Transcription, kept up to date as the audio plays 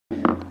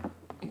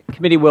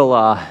Committee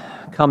will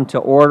come to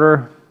order.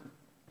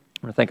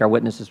 I want to thank our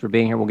witnesses for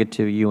being here. We'll get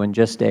to you in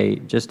just a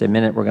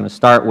minute. We're going to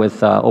start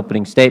with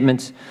opening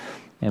statements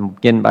and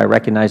begin by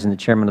recognizing the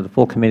Chairman of the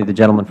full committee, the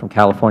gentleman from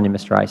California,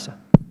 Mr. Issa.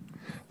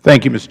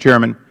 Thank you, Mr.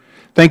 Chairman.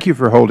 Thank you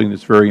for holding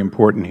this very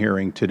important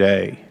hearing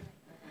today.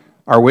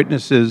 Our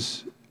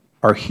witnesses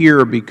are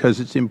here because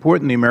it's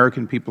important the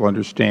American people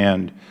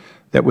understand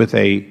that with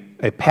a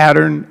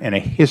pattern and a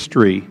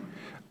history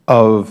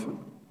of,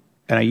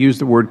 and I use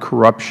the word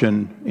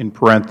corruption in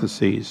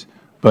parentheses,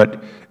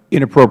 but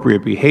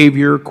inappropriate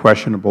behavior,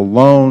 questionable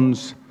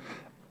loans,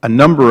 a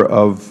number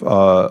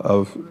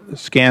of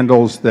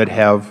scandals that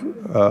have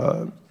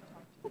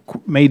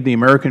made the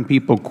American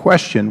people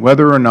question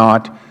whether or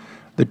not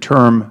the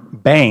term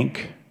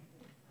bank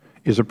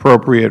is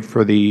appropriate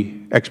for the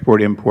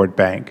Export-Import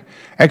Bank.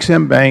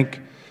 Ex-Im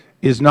Bank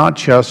is not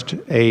just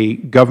a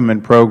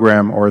government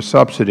program or a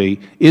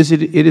subsidy. It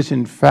is,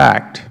 in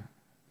fact,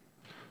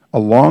 a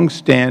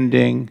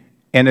long-standing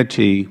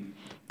entity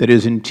that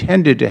is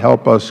intended to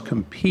help us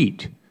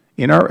compete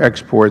in our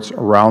exports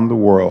around the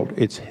world.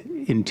 It's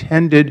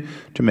intended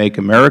to make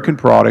American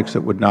products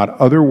that would not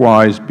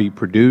otherwise be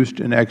produced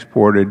and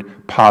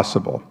exported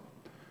possible.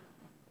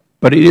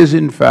 But it is,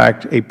 in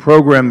fact, a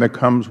program that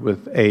comes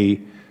with a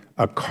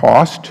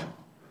cost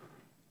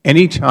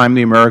any time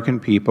the American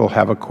people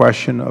have a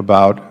question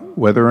about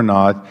whether or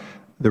not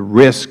the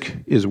risk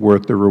is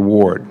worth the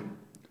reward.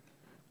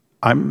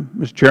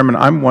 Mr. Chairman,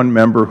 I'm one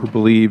member who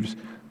believes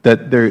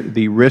that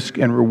the risk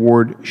and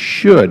reward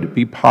should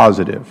be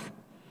positive.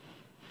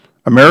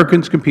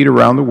 Americans compete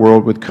around the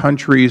world with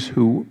countries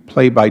who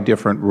play by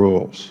different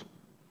rules.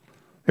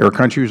 There are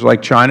countries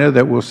like China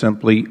that will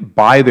simply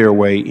buy their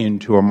way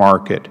into a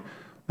market.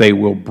 They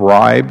will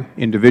bribe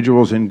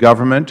individuals in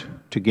government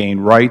to gain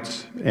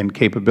rights and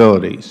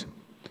capabilities.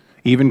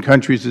 Even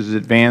countries as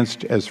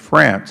advanced as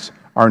France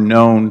are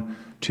known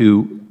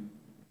to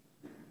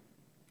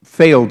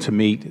fail to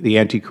meet the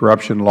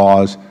anti-corruption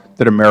laws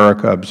that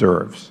America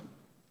observes.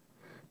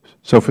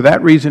 So for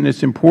that reason,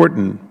 it's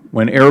important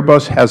when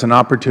Airbus has an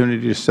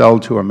opportunity to sell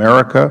to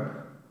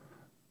America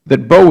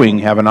that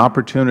Boeing have an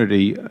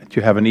opportunity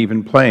to have an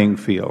even playing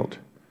field.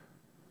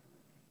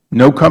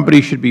 No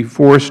company should be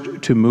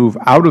forced to move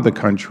out of the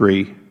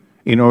country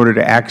in order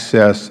to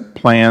access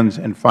plans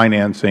and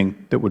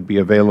financing that would be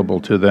available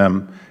to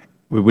them.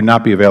 We would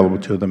not be available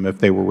to them if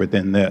they were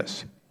within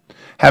this.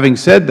 Having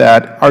said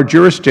that, our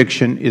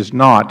jurisdiction is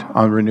not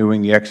on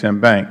renewing the Ex-Im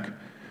Bank.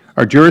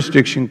 Our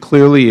jurisdiction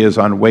clearly is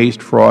on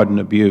waste, fraud, and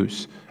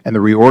abuse, and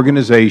the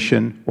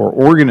reorganization or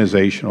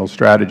organizational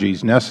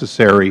strategies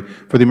necessary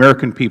for the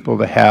American people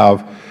to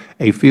have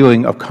a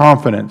feeling of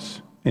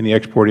confidence in the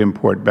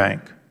Export-Import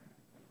Bank.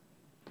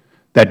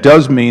 That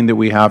does mean that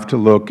we have to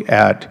look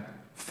at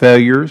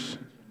failures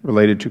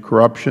related to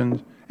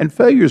corruption and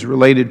failures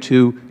related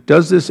to,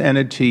 does this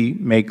entity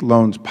make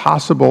loans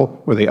possible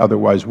where they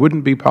otherwise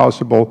wouldn't be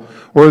possible,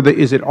 or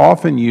is it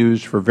often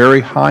used for very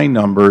high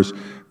numbers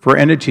for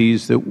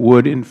entities that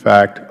would, in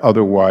fact,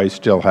 otherwise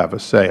still have a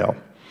sale.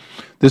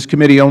 This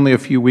committee only a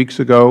few weeks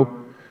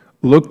ago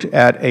looked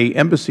at an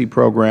embassy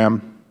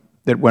program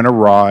that went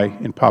awry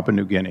in Papua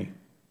New Guinea.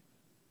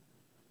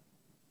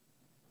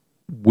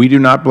 We do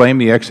not blame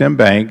the Ex-Im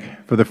Bank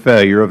for the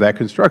failure of that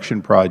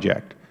construction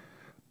project,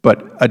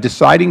 but a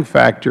deciding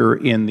factor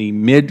in the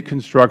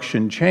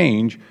mid-construction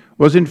change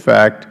was, in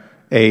fact,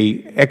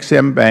 a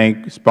Ex-Im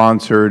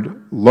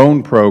Bank-sponsored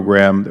loan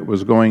program that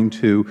was going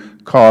to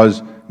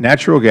cause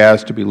natural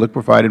gas to be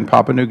liquefied in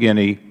Papua New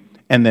Guinea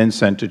and then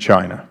sent to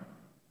China.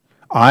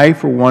 I,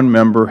 for one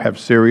member, have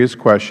serious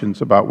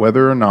questions about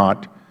whether or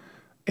not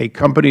a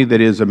company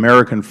that is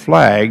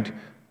American-flagged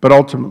but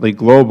ultimately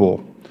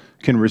global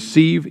can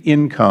receive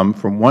income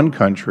from one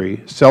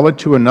country, sell it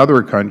to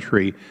another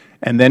country,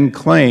 and then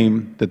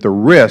claim that the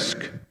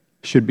risk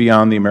should be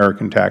on the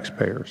American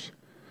taxpayers.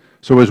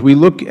 So as we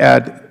look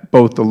at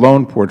both the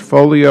loan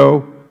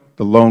portfolio,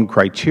 the loan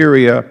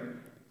criteria,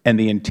 and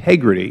the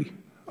integrity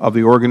of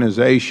the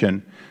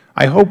organization,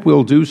 I hope we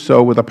will do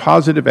so with a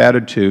positive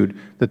attitude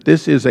that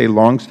this is a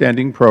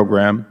longstanding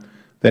program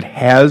that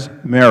has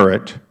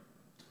merit,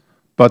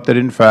 but that,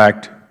 in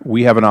fact,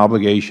 we have an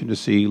obligation to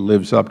see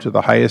lives up to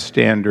the highest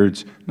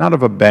standards, not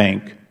of a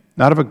bank,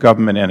 not of a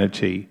government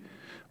entity,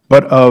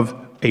 but of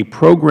a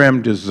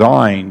program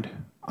designed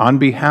on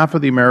behalf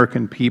of the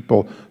American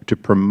people to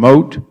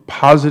promote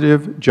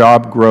positive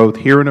job growth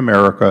here in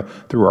America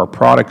through our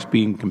products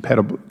being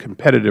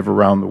competitive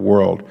around the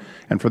world.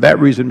 And for that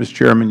reason, Mr.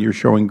 Chairman, you are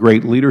showing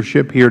great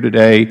leadership here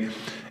today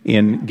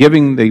in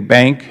giving the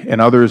bank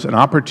and others an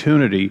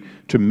opportunity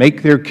to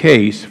make their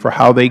case for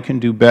how they can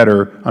do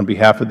better on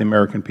behalf of the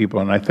American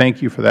people. And I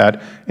thank you for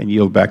that and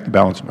yield back the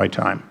balance of my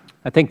time.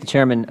 I think the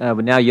Chairman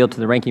would now yield to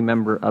the ranking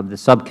member of the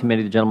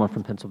subcommittee, the gentleman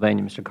from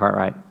Pennsylvania, Mr.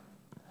 Cartwright.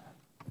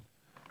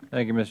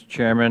 Thank you, Mr.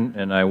 Chairman,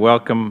 and I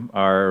welcome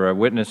our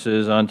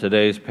witnesses on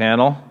today's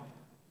panel.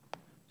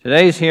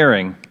 Today's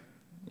hearing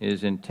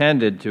is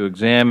intended to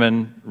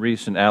examine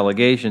recent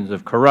allegations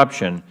of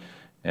corruption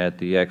at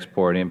the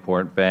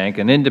Export-Import Bank,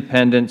 an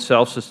independent,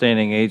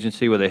 self-sustaining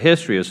agency with a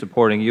history of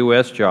supporting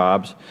U.S.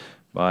 jobs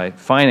by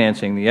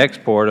financing the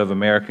export of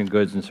American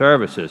goods and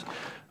services.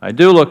 I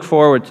do look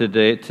forward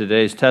to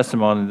today's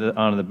testimony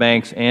on the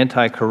bank's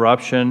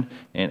anti-corruption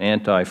and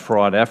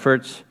anti-fraud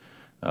efforts,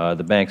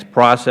 the bank's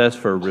process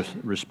for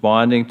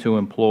responding to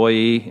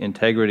employee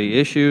integrity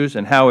issues,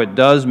 and how it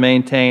does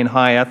maintain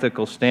high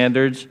ethical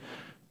standards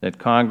that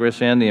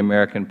Congress and the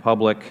American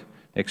public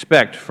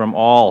expect from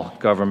all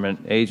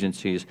government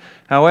agencies.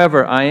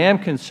 However, I am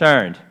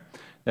concerned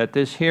that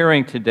this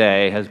hearing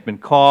today has been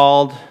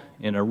called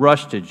in a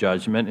rush to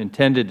judgment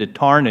intended to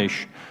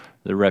tarnish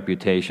the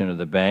reputation of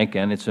the bank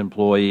and its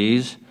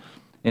employees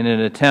in an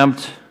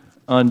attempt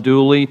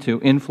unduly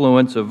to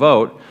influence a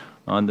vote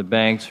on the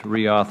bank's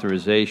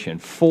reauthorization.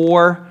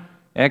 4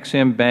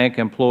 Ex-Im Bank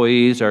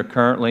employees are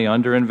currently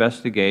under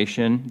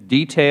investigation.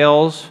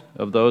 Details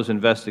of those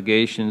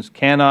investigations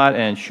cannot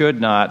and should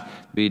not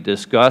be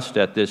discussed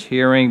at this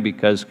hearing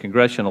because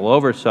congressional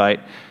oversight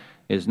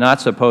is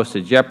not supposed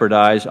to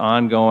jeopardize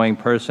ongoing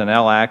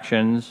personnel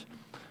actions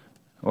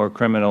or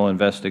criminal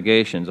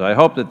investigations. I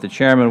hope that the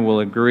Chairman will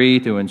agree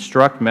to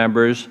instruct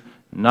members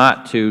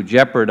not to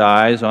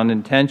jeopardize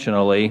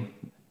unintentionally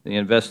the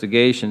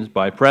investigations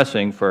by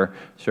pressing for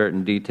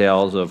certain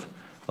details of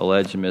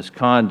alleged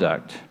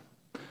misconduct.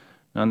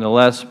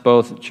 Nonetheless,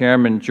 both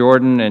Chairman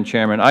Jordan and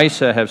Chairman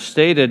Issa have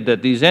stated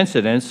that these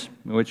incidents,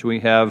 which we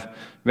have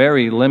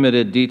very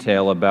limited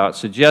detail about,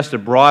 suggest a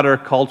broader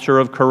culture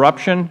of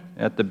corruption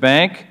at the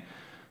bank,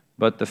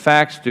 but the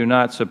facts do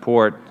not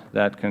support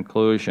that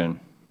conclusion.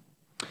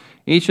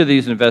 Each of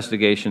these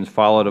investigations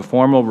followed a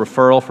formal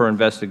referral for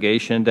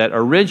investigation that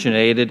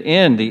originated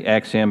in the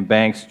Ex-Im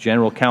Bank's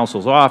General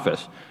Counsel's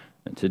office.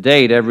 And to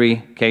date, every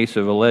case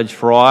of alleged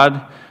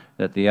fraud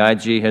that the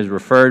IG has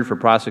referred for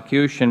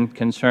prosecution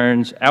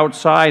concerns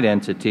outside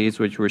entities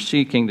which were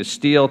seeking to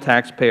steal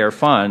taxpayer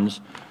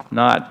funds,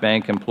 not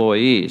bank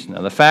employees.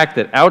 Now, the fact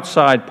that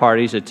outside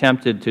parties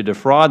attempted to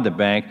defraud the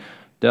bank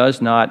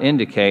does not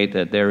indicate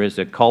that there is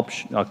a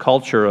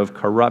culture of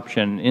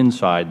corruption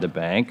inside the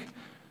bank.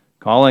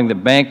 Calling the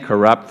bank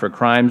corrupt for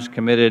crimes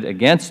committed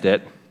against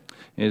it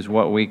is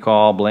what we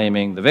call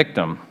blaming the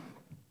victim.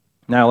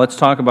 Now, let's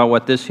talk about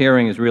what this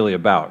hearing is really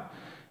about,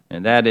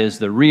 and that is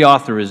the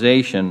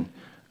reauthorization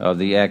of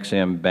the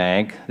Ex-Im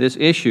Bank. This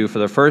issue, for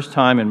the first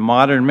time in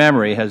modern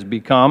memory, has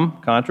become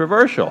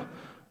controversial,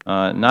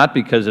 not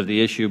because of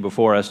the issue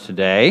before us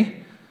today,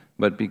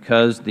 but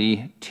because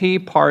the Tea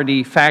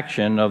Party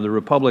faction of the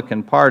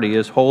Republican Party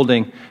is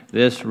holding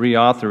this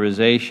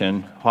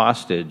reauthorization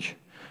hostage.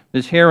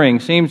 This hearing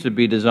seems to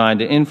be designed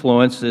to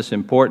influence this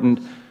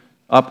important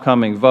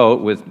upcoming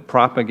vote with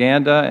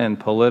propaganda and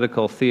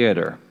political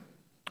theater.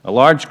 A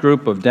large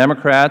group of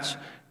Democrats,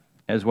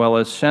 as well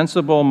as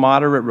sensible,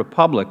 moderate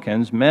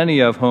Republicans,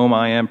 many of whom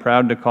I am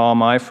proud to call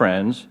my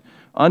friends,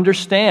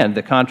 understand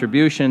the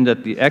contribution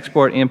that the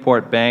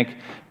Export-Import Bank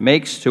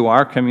makes to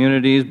our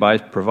communities by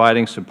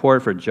providing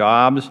support for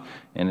jobs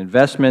and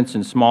investments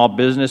in small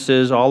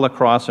businesses all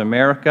across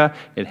America.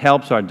 It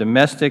helps our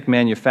domestic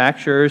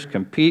manufacturers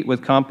compete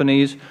with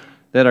companies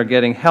that are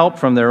getting help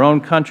from their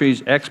own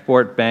country's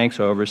export banks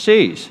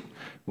overseas.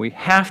 We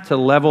have to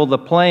level the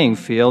playing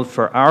field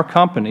for our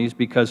companies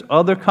because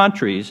other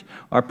countries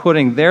are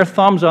putting their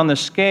thumbs on the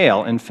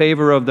scale in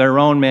favor of their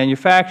own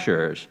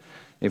manufacturers.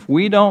 If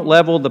we don't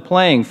level the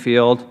playing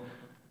field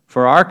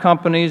for our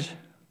companies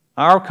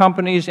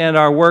and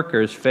our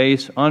workers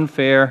face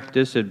unfair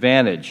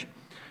disadvantage.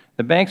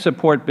 The banks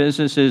support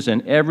businesses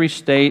in every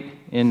state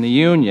in the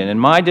Union. In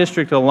my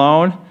district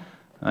alone,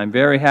 I'm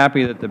very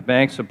happy that the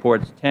bank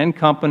supports 10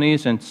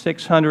 companies and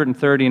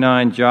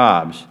 639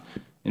 jobs.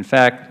 In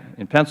fact,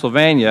 in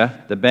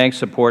Pennsylvania, the bank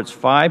supports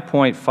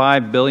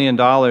 $5.5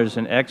 billion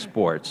in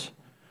exports.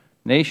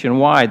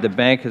 Nationwide, the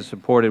bank has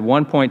supported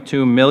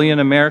 1.2 million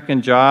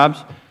American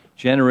jobs,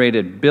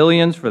 generated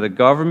billions for the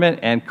government,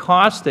 and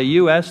cost the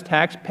U.S.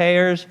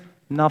 taxpayers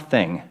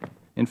nothing.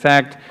 In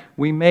fact,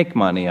 we make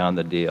money on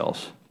the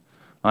deals.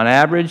 On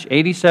average,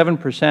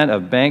 87%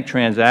 of bank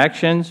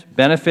transactions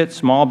benefit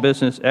small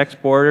business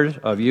exporters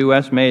of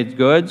U.S.-made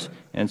goods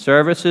and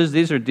services.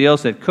 These are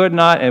deals that could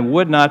not and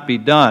would not be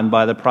done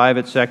by the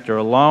private sector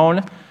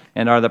alone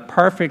and are the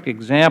perfect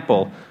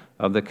example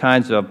of the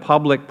kinds of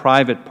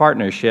public-private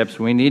partnerships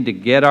we need to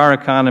get our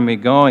economy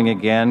going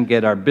again,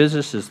 get our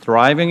businesses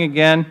thriving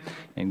again,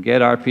 and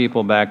get our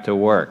people back to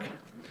work.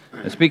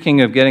 And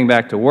speaking of getting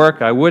back to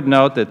work, I would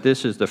note that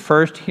this is the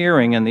first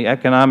hearing in the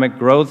Economic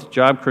Growth,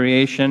 Job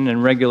Creation,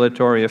 and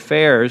Regulatory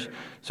Affairs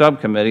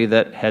Subcommittee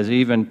that has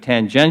even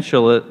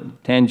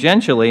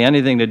tangentially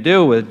anything to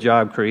do with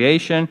job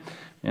creation,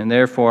 and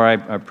therefore I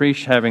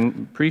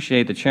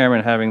appreciate the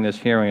Chairman having this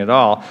hearing at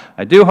all.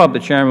 I do hope the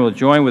Chairman will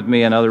join with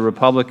me and other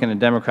Republican and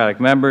Democratic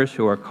members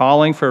who are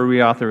calling for a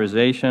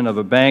reauthorization of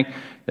a bank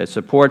that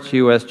supports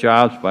U.S.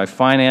 jobs by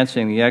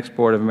financing the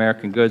export of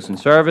American goods and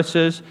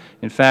services.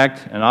 In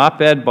fact, an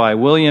op-ed by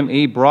William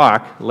E.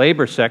 Brock,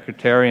 Labor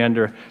Secretary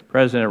under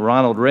President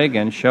Ronald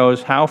Reagan,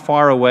 shows how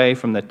far away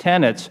from the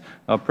tenets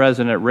of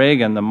President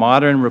Reagan the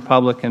modern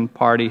Republican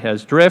Party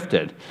has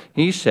drifted.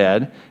 He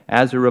said,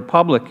 "As a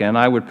Republican,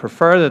 I would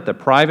prefer that the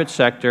private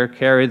sector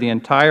carry the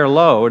entire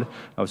load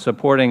of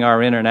supporting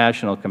our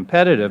international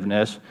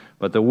competitiveness,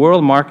 but the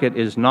world market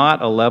is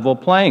not a level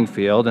playing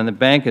field, and the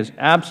bank is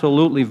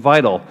absolutely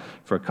vital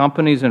for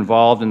companies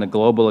involved in the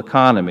global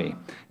economy."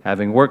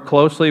 Having worked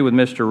closely with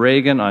Mr.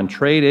 Reagan on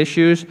trade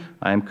issues,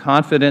 I am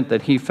confident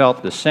that he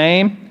felt the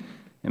same.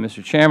 And,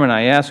 Mr. Chairman,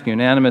 I ask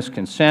unanimous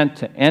consent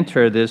to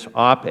enter this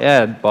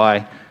op-ed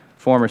by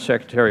former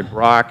Secretary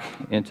Brock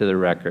into the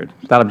record.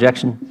 Without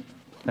objection.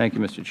 Thank you,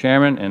 Mr.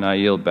 Chairman, and I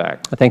yield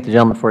back. I thank the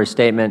gentleman for his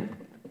statement.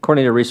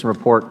 According to a recent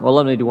report, well,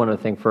 let me do one other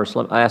thing first.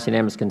 I ask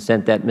unanimous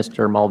consent that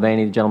Mr.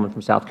 Mulvaney, the gentleman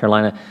from South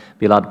Carolina,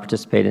 be allowed to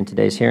participate in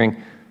today's hearing.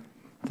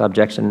 Without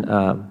objection,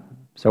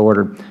 so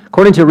ordered.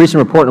 According to a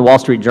recent report in the Wall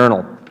Street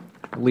Journal,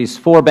 at least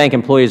 4 bank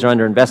employees are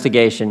under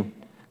investigation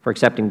for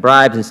accepting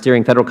bribes and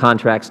steering Federal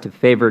contracts to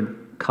favored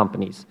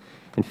companies.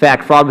 In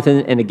fact, fraud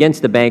within and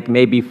against the bank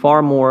may be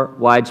far more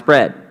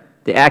widespread.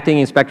 The Acting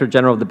Inspector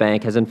General of the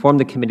bank has informed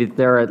the committee that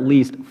there are at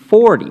least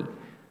 40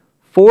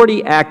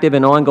 active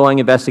and ongoing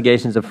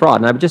investigations of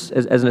fraud. And I would just,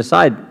 as an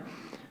aside,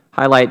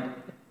 highlight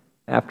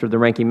after the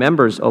ranking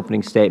member's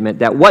opening statement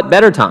that what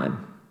better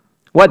time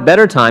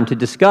to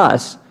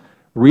discuss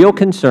real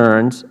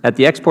concerns at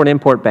the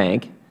Export-Import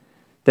Bank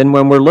than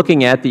when we're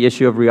looking at the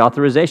issue of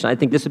reauthorization. I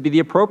think this would be the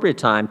appropriate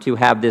time to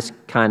have this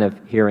kind of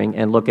hearing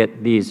and look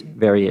at these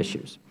very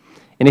issues.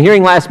 In a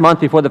hearing last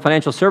month before the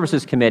Financial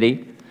Services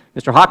Committee,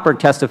 Mr. Hochberg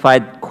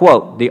testified,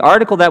 quote, "The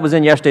article that was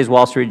in yesterday's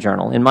Wall Street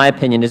Journal, in my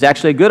opinion, is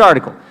actually a good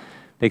article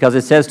because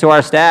it says to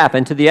our staff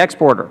and to the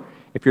exporter,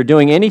 if you're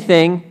doing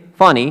anything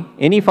funny,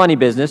 any funny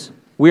business,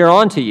 we are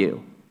on to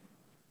you."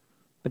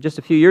 But just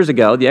a few years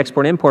ago, the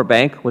Export-Import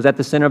Bank was at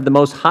the center of the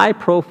most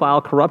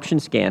high-profile corruption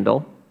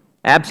scandal,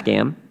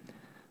 abscam,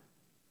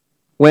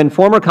 when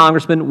former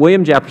Congressman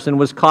William Jefferson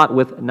was caught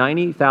with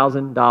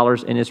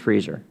 $90,000 in his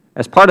freezer.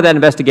 As part of that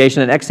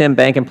investigation, an Ex-Im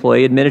Bank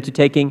employee admitted to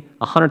taking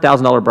a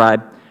 $100,000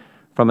 bribe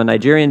from a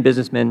Nigerian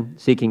businessman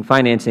seeking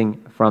financing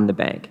from the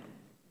bank.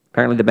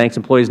 Apparently, the bank's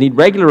employees need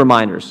regular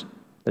reminders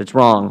that it's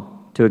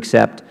wrong to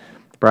accept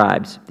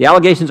bribes. The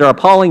allegations are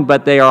appalling,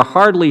 but they are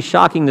hardly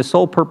shocking. The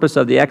sole purpose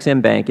of the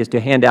Ex-Im Bank is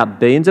to hand out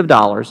billions of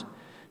dollars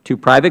to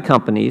private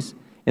companies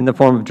in the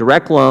form of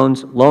direct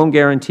loans, loan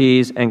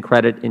guarantees, and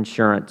credit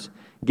insurance.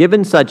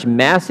 Given such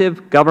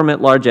massive government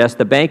largesse,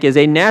 the bank is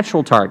a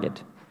natural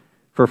target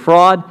for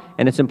fraud,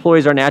 and its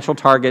employees are natural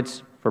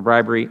targets for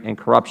bribery and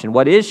corruption.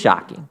 What is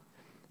shocking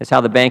is how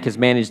the bank has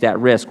managed that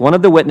risk. One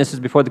of the witnesses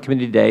before the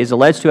committee today is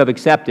alleged to have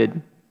accepted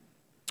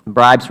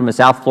bribes from a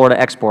South Florida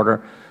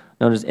exporter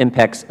known as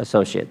Impex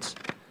Associates.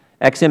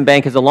 Ex-Im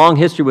Bank has a long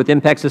history with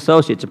Impex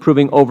Associates,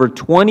 approving over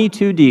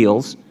 22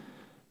 deals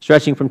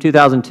stretching from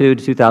 2002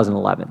 to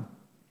 2011.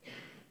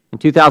 In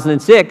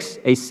 2006,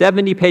 a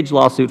 70-page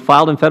lawsuit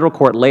filed in Federal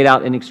court laid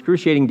out in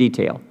excruciating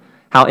detail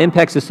how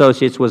Impex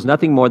Associates was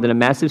nothing more than a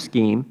massive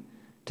scheme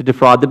to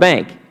defraud the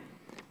bank.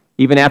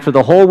 Even after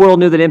the whole world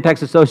knew that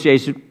Impex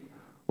Associates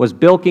was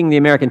bilking the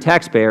American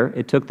taxpayer,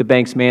 it took the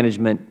bank's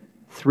management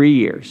 3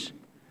 years.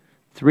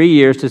 3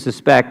 years to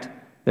suspect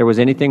there was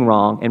anything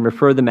wrong and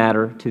refer the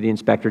matter to the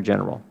Inspector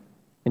General.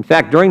 In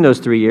fact, during those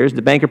 3 years,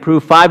 the bank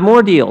approved 5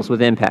 more deals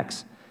with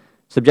Impex,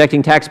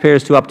 subjecting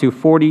taxpayers to up to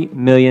 $40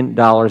 million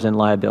in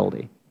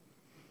liability.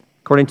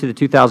 According to the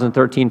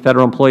 2013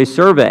 Federal Employee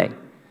Survey,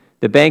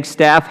 the bank's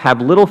staff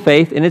have little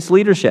faith in its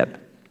leadership.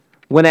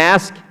 When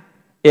asked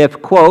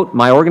if, quote,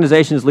 "my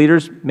organization's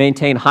leaders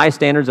maintain high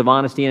standards of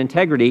honesty and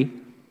integrity,"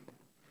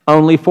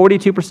 only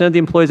 42% of the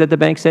employees at the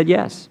bank said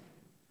yes.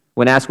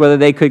 When asked whether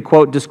they could,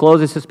 quote,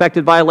 "disclose a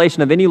suspected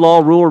violation of any law,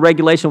 rule, or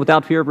regulation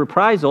without fear of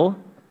reprisal,"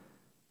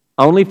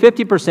 only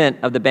 50%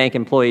 of the bank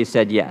employees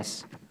said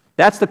yes.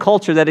 That's the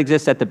culture that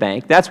exists at the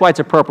bank. That's why it's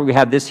appropriate we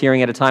have this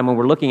hearing at a time when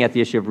we're looking at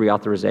the issue of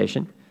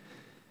reauthorization.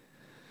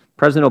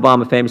 President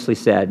Obama famously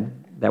said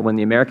that when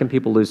the American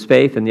people lose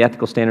faith in the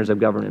ethical standards of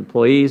government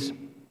employees,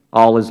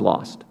 all is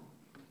lost.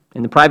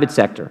 In the private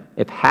sector,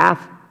 if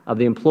half of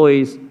the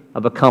employees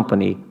of a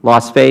company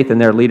lost faith in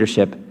their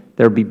leadership,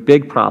 there would be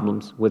big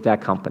problems with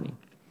that company.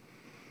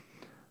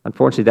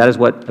 Unfortunately, that is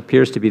what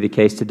appears to be the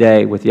case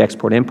today with the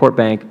Export-Import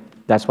Bank.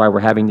 That's why we're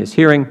having this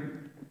hearing.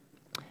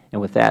 And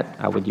with that,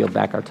 I would yield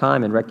back our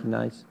time and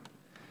recognize.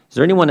 Is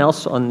there anyone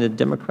else on the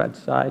Democrat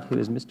side who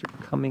is Mr.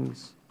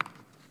 Cummings?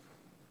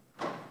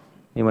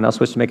 Anyone else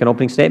wish to make an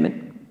opening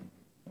statement?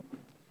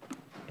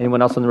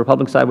 Anyone else on the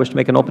Republican side wish to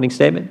make an opening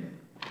statement?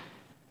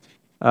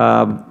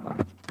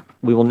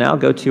 We will now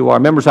go to our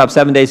members who have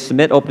 7 days to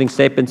submit opening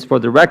statements for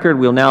the record.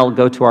 We will now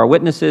go to our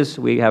witnesses.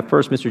 We have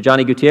first Mr.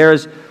 Johnny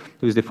Gutierrez,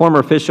 who is the former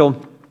official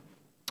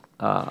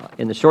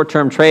in the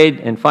short-term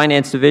trade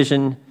finance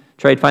division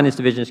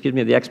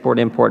of the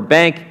Export-Import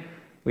Bank.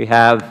 We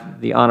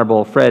have the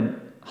Honorable Fred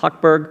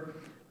Hochberg,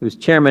 who is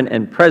Chairman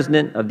and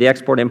President of the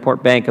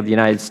Export-Import Bank of the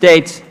United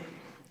States,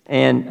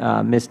 and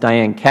Ms.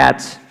 Diane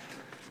Katz,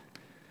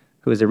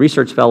 who is a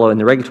Research Fellow in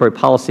the Regulatory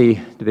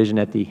Policy Division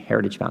at the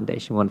Heritage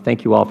Foundation. We want to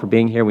thank you all for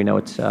being here. We know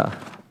it's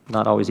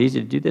not always easy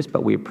to do this,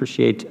 but we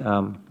appreciate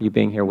you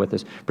being here with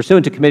us.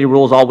 Pursuant to committee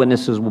rules, all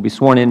witnesses will be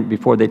sworn in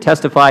before they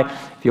testify.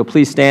 If you'll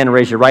please stand and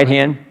raise your right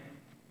hand.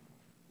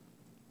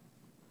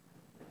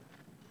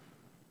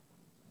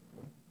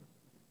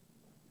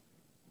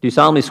 Do you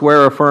solemnly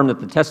swear or affirm that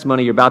the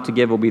testimony you're about to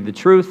give will be the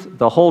truth,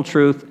 the whole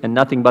truth, and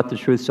nothing but the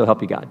truth, so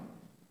help you God?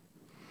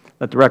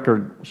 Let the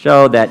record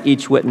show that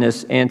each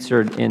witness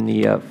answered in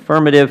the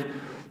affirmative.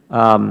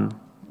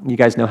 You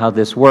guys know how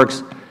this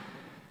works.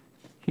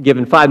 You're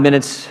given 5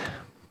 minutes,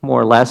 more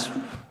or less,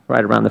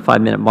 right around the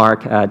 5-minute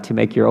mark, to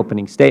make your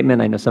opening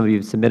statement. I know some of you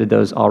have submitted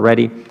those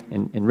already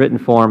in written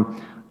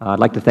form. I'd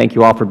like to thank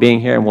you all for being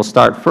here, and we'll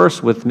start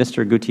first with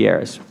Mr.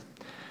 Gutierrez.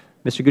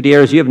 Mr.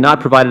 Gutierrez, you have not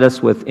provided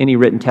us with any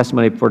written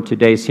testimony for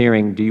today's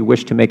hearing. Do you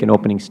wish to make an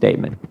opening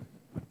statement?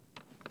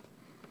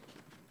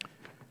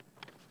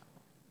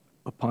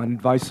 Upon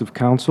advice of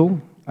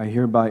counsel, I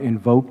hereby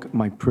invoke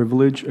my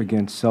privilege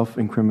against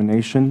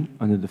self-incrimination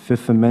under the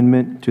Fifth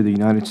Amendment to the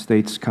United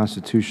States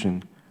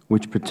Constitution,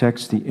 which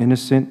protects the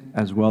innocent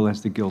as well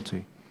as the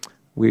guilty.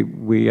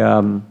 We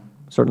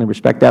certainly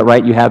respect that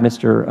right you have,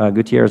 Mr.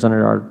 Gutierrez,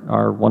 under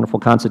our wonderful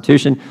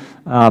Constitution.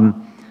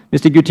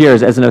 Mr.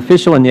 Gutierrez, as an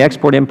official in the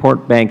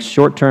Export-Import Bank's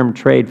Short-Term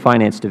Trade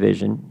Finance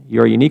Division, you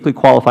are uniquely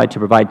qualified to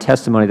provide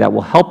testimony that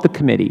will help the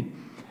committee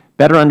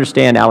better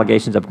understand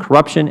allegations of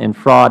corruption and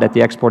fraud at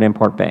the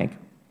Export-Import Bank.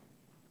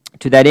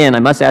 To that end,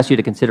 I must ask you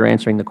to consider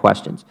answering the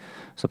questions.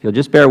 So if you'll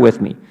just bear with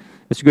me.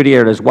 Mr.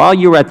 Gutierrez, while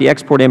you were at the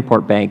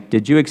Export-Import Bank,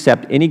 did you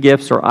accept any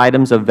gifts or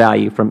items of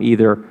value from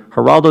either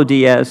Geraldo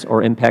Diaz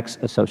or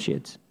Impex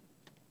Associates?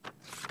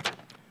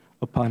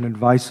 Upon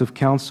advice of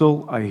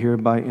counsel, I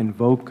hereby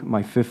invoke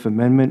my Fifth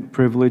Amendment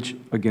privilege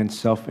against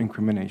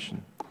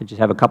self-incrimination. I just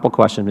have a couple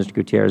questions, Mr.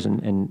 Gutierrez,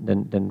 and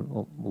then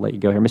we'll let you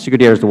go here. Mr.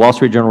 Gutierrez, the Wall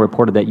Street Journal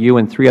reported that you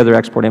and 3 other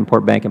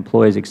Export-Import Bank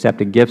employees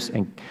accepted gifts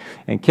and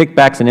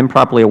kickbacks and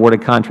improperly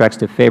awarded contracts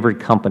to favored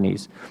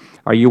companies.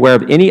 Are you aware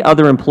of any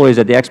other employees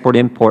at the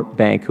Export-Import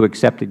Bank who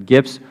accepted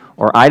gifts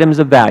or items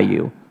of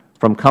value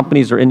from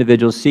companies or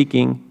individuals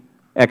seeking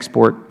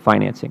export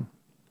financing?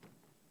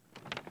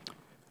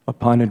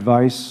 Upon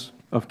advice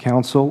of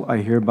counsel, I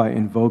hereby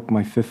invoke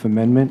my Fifth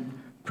Amendment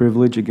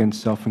privilege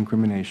against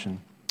self-incrimination.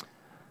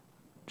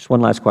 Just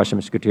one last question,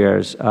 Mr.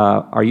 Gutierrez.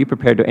 Are you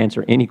prepared to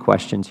answer any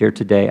questions here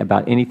today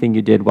about anything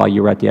you did while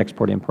you were at the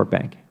Export-Import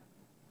Bank?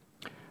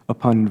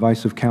 Upon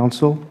advice of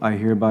counsel, I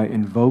hereby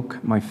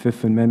invoke my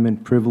Fifth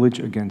Amendment privilege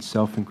against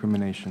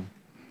self-incrimination.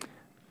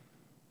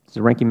 Does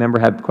the ranking member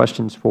have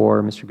questions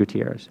for Mr.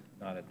 Gutierrez?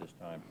 Not at this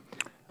time.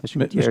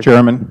 Mr.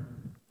 Chairman,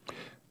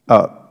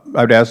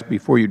 I would ask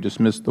before you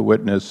dismiss the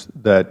witness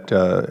that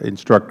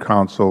instruct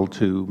counsel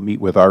to meet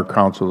with our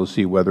counsel to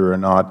see whether or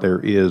not there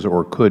is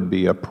or could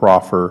be a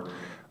proffer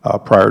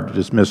prior to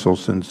dismissal,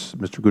 since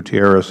Mr.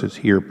 Gutierrez is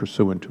here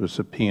pursuant to a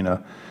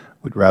subpoena.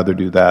 We'd rather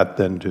do that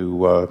than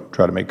to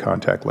try to make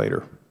contact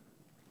later.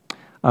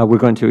 We're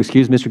going to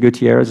excuse Mr.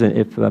 Gutierrez, and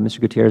if Mr.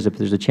 Gutierrez, if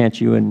there's a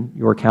chance you and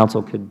your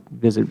counsel could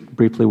visit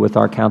briefly with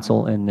our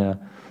counsel, and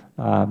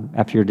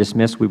after you're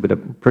dismissed, we would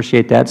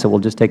appreciate that. So we'll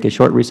just take a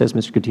short recess.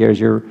 Mr. Gutierrez,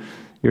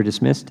 you're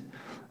dismissed.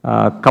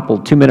 A couple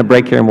 2-minute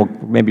break here, and we'll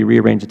maybe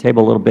rearrange the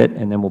table a little bit,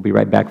 and then we'll be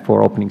right back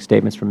for opening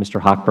statements from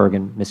Mr. Hochberg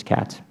and Ms.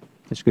 Katz.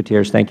 Mr.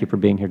 Gutierrez, thank you for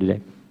being here today.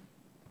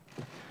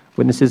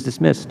 Witness is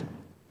dismissed.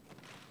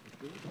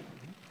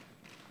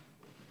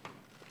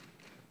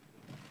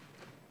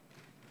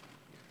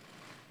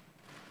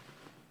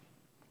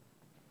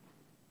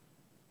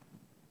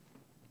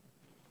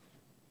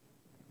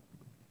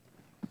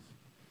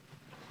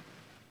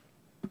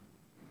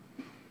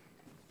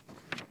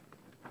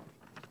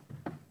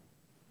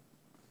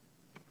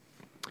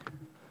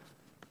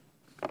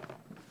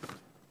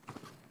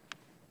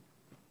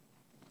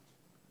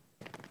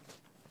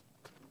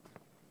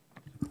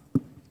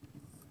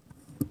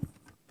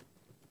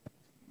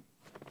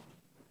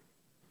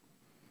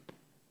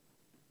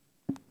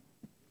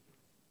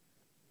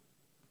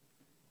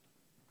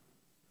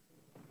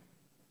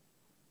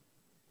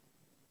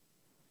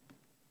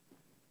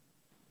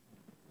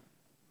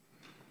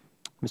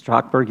 Mr.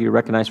 Hochberg, you are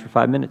recognized for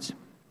 5 minutes.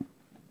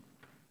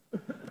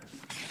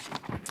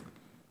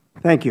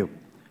 Thank you.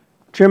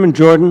 Chairman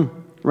Jordan,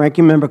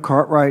 Ranking Member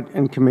Cartwright,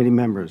 and committee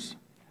members,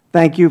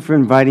 thank you for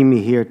inviting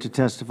me here to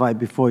testify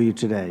before you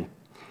today.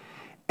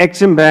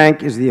 Ex-Im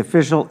Bank is the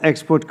official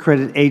export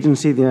credit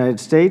agency of the United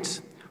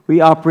States.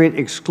 We operate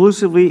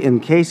exclusively in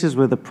cases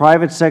where the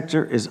private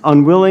sector is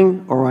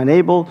unwilling or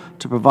unable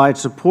to provide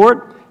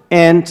support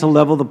and to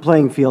level the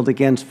playing field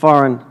against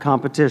foreign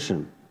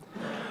competition.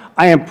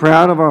 I am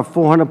proud of our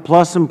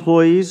 400-plus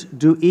employees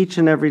do each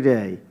and every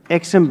day.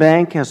 Ex-Im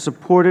Bank has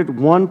supported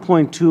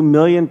 1.2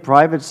 million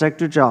private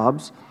sector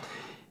jobs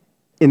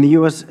in the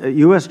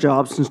U.S.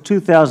 jobs since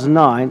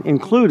 2009,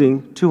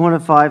 including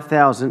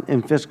 205,000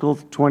 in fiscal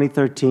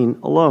 2013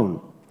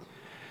 alone.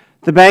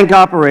 The bank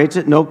operates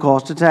at no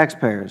cost to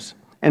taxpayers,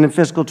 and in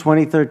fiscal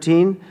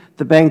 2013,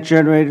 the bank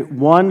generated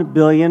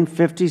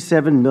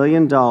 $1,057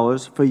 million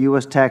for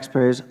U.S.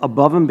 taxpayers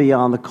above and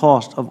beyond the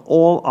cost of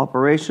all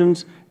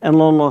operations and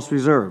loan loss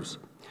reserves.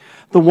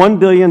 The $1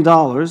 billion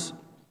goes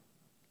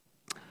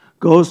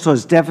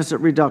towards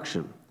deficit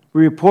reduction.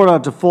 We report our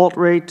default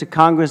rate to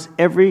Congress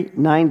every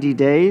 90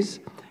 days.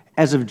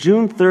 As of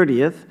June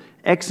 30th,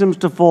 Ex-Im's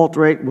default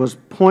rate was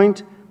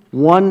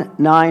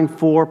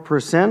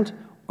 0.194%,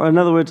 or in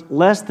other words,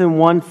 less than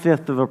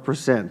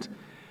 1/5%.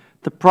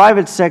 The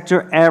private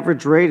sector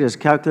average rate, as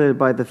calculated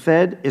by the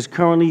Fed, is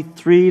currently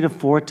 3 to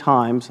 4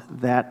 times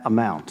that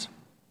amount.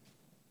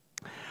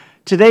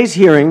 Today's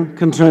hearing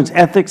concerns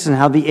ethics and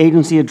how the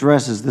agency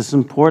addresses this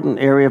important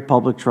area of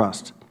public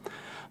trust.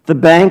 The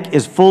bank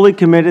is fully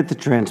committed to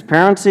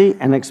transparency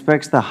and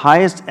expects the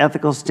highest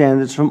ethical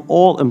standards from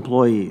all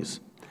employees.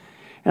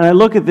 And I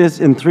look at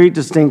this in 3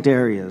 distinct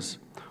areas.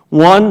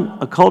 One,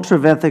 a culture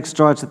of ethics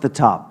starts at the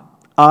top.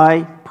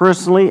 I,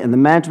 personally, and the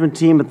management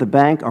team at the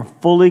bank are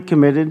fully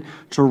committed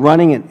to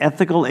running an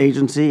ethical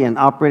agency and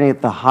operating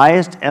at the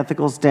highest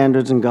ethical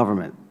standards in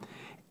government.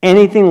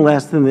 Anything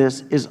less than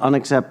this is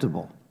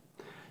unacceptable.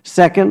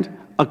 Second,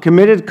 a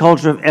committed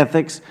culture of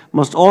ethics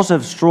must also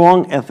have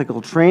strong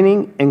ethical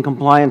training and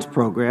compliance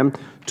program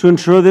to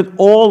ensure that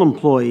all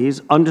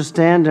employees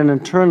understand and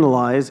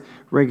internalize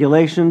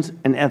regulations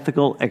and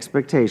ethical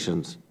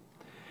expectations.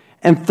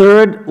 And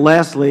third,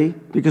 lastly,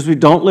 because we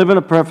don't live in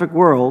a perfect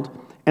world,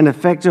 an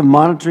effective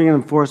monitoring and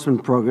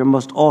enforcement program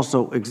must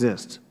also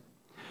exist.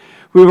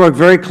 We work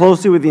very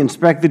closely with the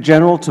Inspector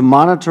General to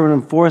monitor and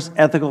enforce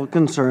ethical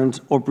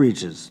concerns or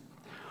breaches.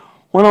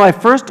 One of my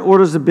first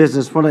orders of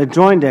business when I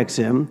joined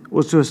Ex-Im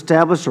was to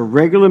establish a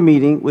regular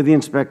meeting with the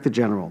Inspector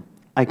General.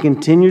 I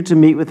continue to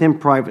meet with him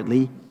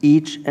privately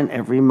each and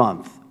every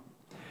month.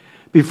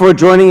 Before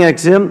joining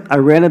Ex-Im, I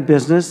ran a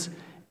business,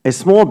 a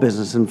small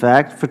business in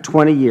fact, for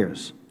 20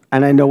 years,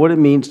 and I know what it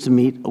means to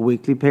meet a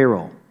weekly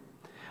payroll.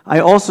 I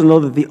also know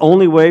that the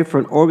only way for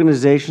an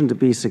organization to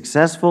be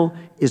successful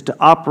is to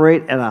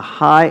operate at a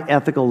high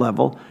ethical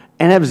level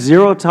and have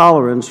zero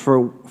tolerance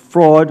for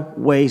fraud,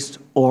 waste,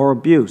 or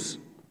abuse.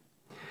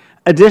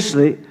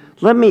 Additionally,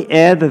 let me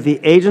add that the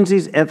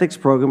agency's ethics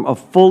program are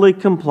fully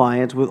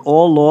compliant with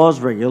all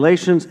laws,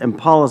 regulations, and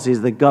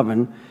policies that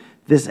govern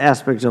this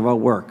aspect of our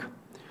work.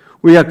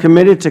 We are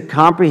committed to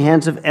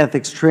comprehensive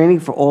ethics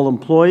training for all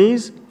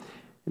employees.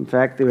 In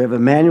fact, we have a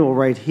manual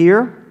right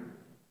here.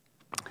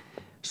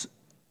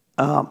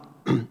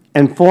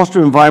 And foster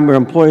an environment where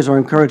employees are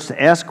encouraged to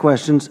ask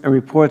questions and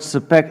report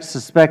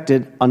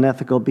suspected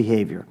unethical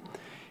behavior.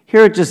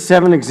 Here are just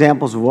 7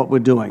 examples of what we're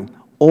doing.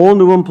 All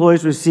new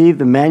employees receive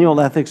the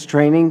manual ethics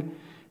training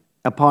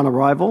upon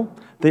arrival.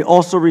 They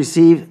also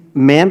receive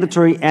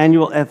mandatory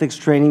annual ethics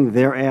training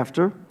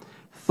thereafter.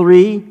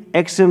 3,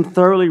 Ex-Im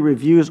thoroughly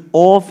reviews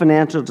all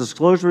financial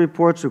disclosure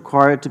reports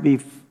required to be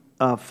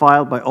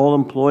filed by all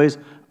employees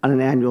on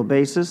an annual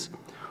basis.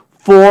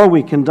 4,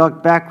 we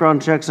conduct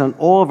background checks on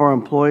all of our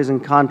employees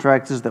and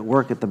contractors that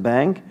work at the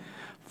bank.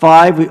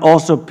 5, we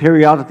also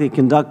periodically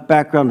conduct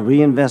background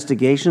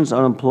reinvestigations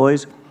on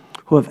employees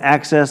who have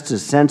access to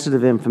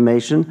sensitive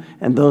information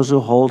and those who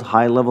hold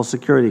high-level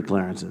security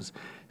clearances.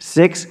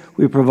 6,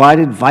 we provide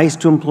advice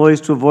to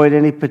employees to avoid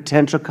any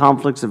potential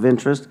conflicts of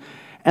interest.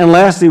 And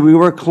lastly, we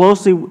work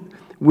closely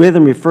with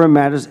and refer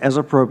matters as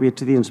appropriate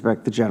to the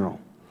Inspector General.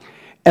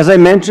 As I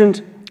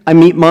mentioned, I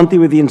meet monthly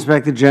with the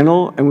Inspector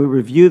General, and we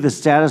review the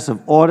status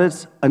of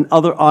audits and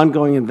other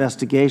ongoing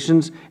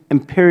investigations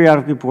and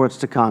periodic reports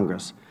to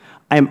Congress.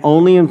 I am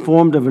only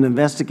informed of an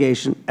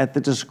investigation at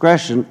the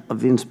discretion of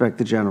the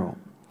Inspector General.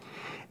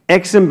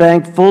 Ex-Im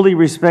Bank fully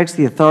respects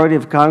the authority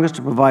of Congress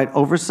to provide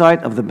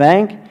oversight of the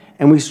bank,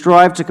 and we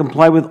strive to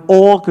comply with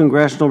all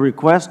congressional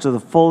requests to the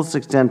fullest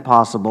extent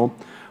possible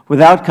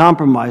without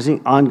compromising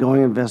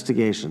ongoing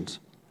investigations.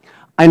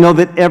 I know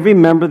that every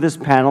member of this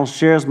panel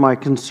shares my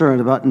concern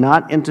about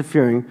not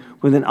interfering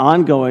with an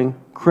ongoing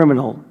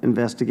criminal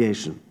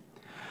investigation.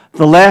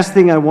 The last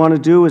thing I want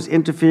to do is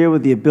interfere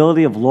with the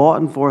ability of law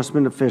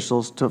enforcement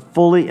officials to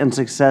fully and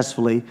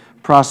successfully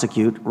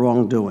prosecute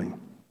wrongdoing.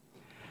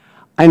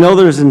 I know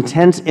there is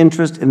intense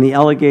interest in the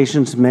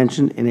allegations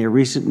mentioned in a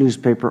recent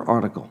newspaper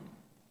article.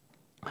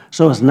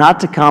 So as not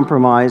to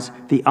compromise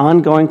the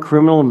ongoing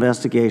criminal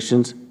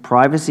investigations,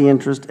 privacy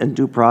interest, and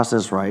due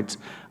process rights,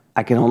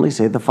 I can only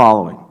say the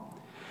following.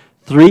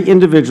 3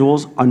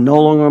 individuals are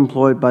no longer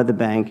employed by the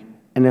bank,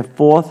 and a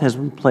 4th has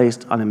been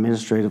placed on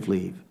administrative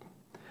leave.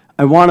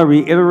 I want to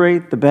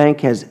reiterate the bank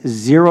has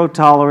zero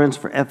tolerance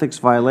for ethics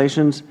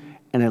violations,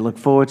 and I look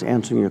forward to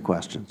answering your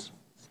questions.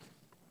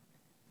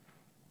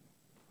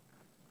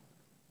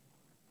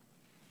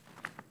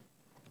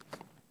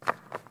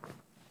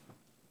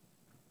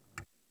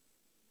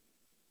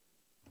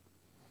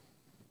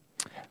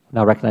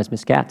 Now recognize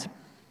Ms. Katz.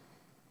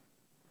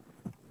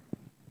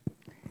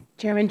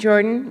 Chairman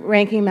Jordan,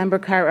 Ranking Member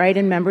Cartwright,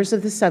 and members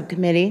of the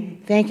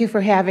subcommittee, thank you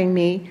for having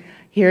me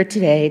here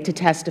today to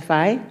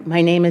testify.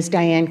 My name is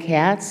Diane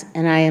Katz,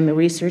 and I am a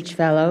research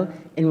fellow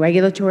in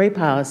regulatory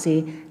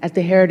policy at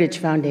the Heritage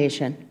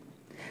Foundation.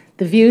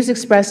 The views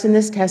expressed in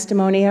this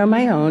testimony are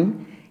my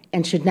own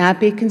and should not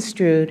be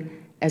construed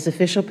as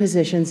official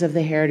positions of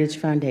the Heritage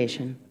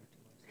Foundation.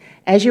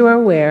 As you are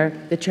aware,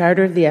 the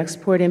charter of the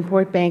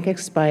Export-Import Bank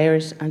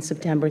expires on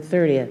September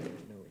 30th.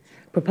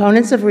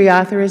 Proponents of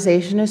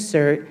reauthorization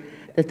assert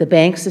that the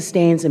bank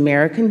sustains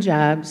American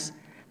jobs,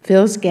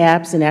 fills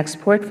gaps in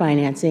export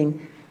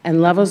financing,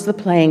 and levels the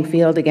playing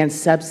field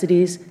against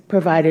subsidies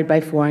provided by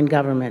foreign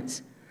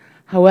governments.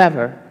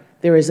 However,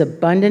 there is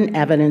abundant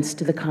evidence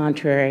to the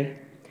contrary,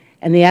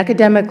 and the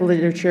academic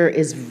literature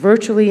is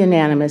virtually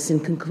unanimous in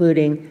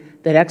concluding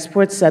that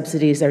export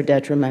subsidies are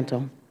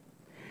detrimental.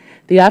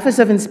 The Office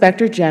of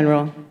Inspector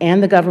General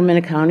and the Government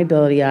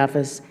Accountability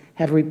Office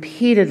have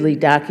repeatedly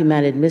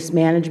documented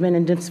mismanagement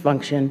and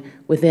dysfunction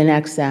within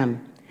XM,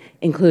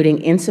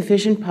 including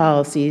insufficient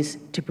policies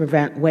to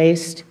prevent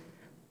waste,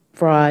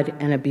 fraud,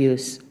 and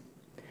abuse.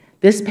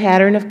 This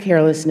pattern of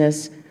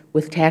carelessness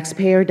with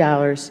taxpayer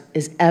dollars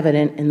is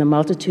evident in the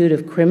multitude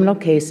of criminal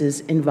cases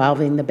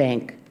involving the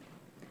bank.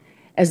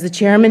 As the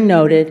Chairman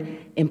noted,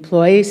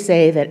 employees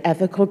say that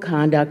ethical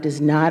conduct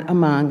is not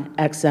among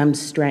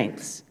XM's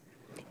strengths.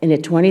 In a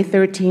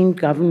 2013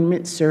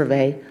 government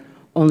survey,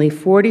 only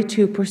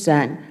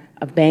 42%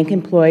 of bank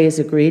employees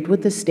agreed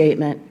with the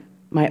statement,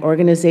 "My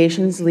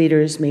organization's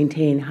leaders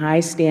maintain high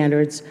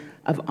standards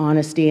of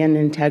honesty and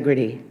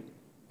integrity."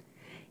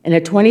 In a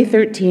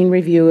 2013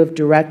 review of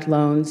direct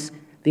loans,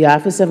 the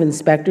Office of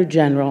Inspector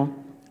General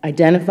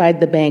identified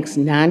the bank's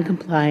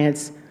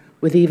noncompliance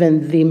with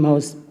even the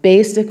most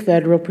basic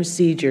federal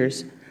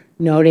procedures,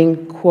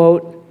 noting,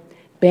 quote,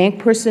 "Bank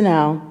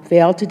personnel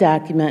failed to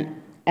document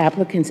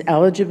applicants'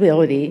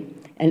 eligibility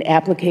and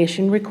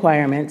application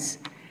requirements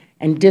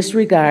and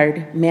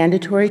disregard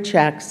mandatory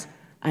checks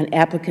on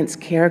applicants'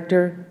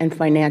 character and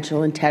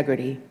financial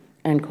integrity,"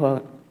 end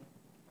quote.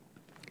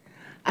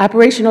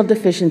 Operational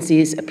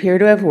deficiencies appear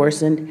to have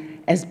worsened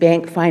as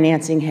bank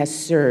financing has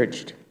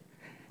surged.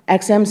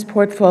 XM's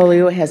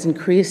portfolio has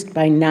increased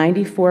by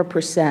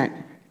 94%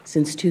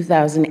 since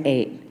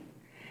 2008.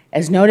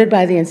 As noted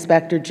by the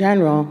Inspector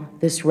General,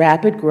 this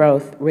rapid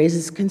growth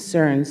raises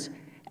concerns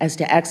as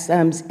to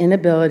XM's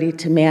inability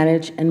to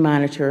manage and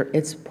monitor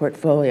its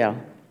portfolio.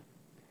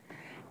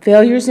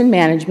 Failures in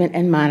management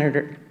and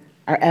monitor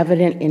are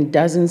evident in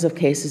dozens of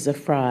cases of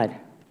fraud.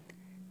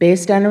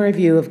 Based on a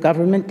review of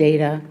government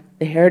data,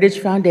 the Heritage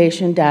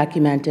Foundation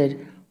documented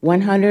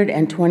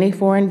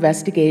 124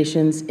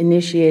 investigations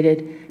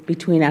initiated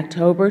between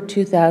October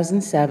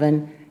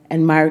 2007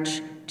 and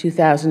March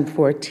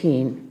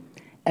 2014,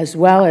 as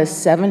well as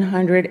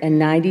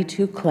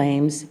 792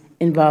 claims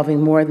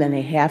involving more than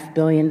 $500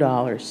 million.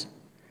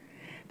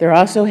 There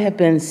also have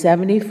been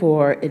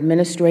 74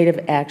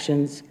 administrative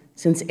actions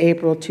since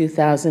April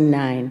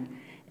 2009,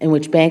 in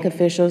which bank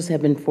officials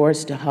have been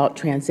forced to halt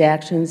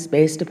transactions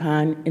based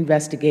upon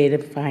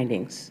investigative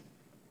findings.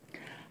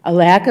 A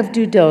lack of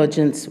due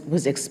diligence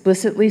was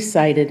explicitly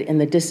cited in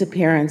the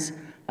disappearance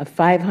of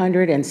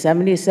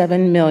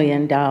 $577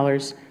 million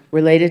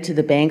related to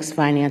the bank's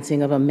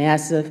financing of a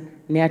massive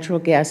natural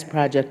gas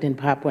project in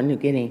Papua New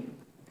Guinea.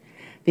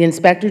 The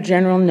Inspector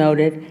General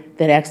noted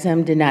that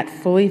XM did not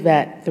fully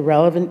vet the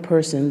relevant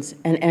persons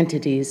and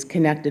entities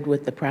connected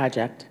with the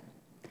project.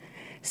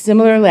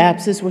 Similar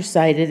lapses were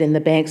cited in the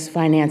bank's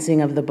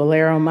financing of the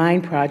Bolero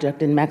mine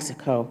project in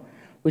Mexico,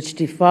 which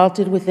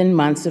defaulted within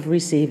months of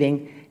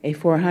receiving a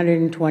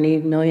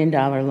 $420 million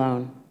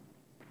loan.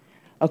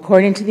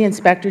 According to the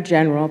Inspector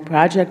General,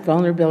 project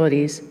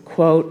vulnerabilities,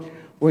 quote,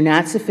 "were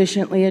not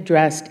sufficiently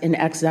addressed in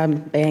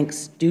XM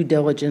Bank's due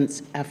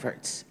diligence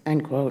efforts,"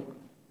 end quote.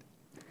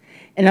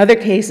 In other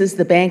cases,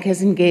 the bank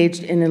has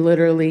engaged in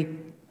literally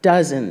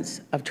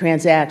dozens of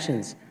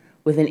transactions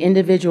with an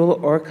individual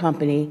or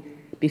company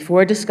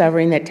before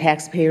discovering that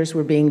taxpayers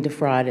were being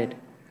defrauded.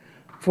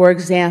 For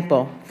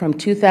example, from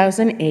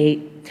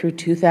 2008 through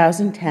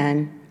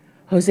 2010,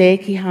 Jose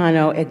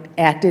Quijano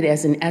acted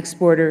as an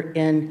exporter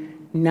in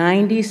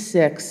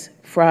 96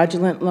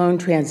 fraudulent loan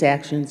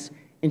transactions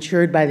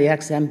insured by the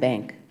XM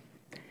Bank.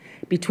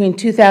 Between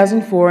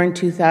 2004 and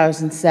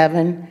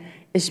 2007,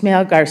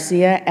 Ismael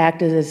Garcia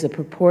acted as a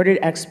purported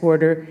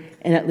exporter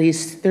in at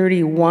least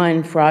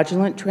 31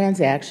 fraudulent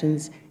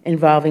transactions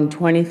involving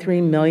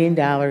 $23 million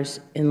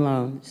in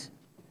loans.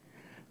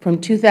 From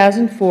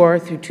 2004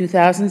 through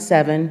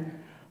 2007,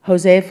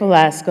 Jose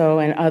Velasco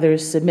and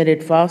others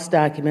submitted false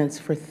documents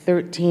for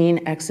 13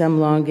 XM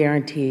loan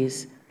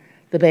guarantees.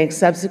 The bank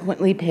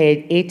subsequently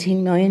paid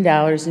 $18 million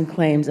in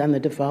claims on the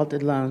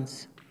defaulted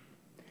loans.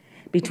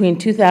 Between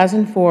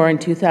 2004 and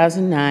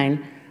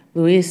 2009,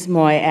 Luis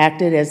Moy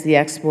acted as the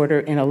exporter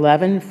in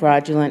 11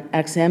 fraudulent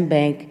XM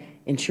Bank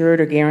insured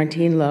or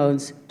guaranteed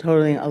loans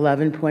totaling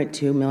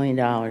 $11.2 million.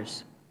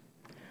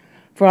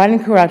 Fraud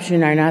and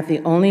corruption are not the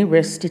only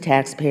risks to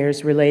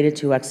taxpayers related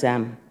to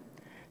XM.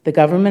 The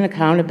Government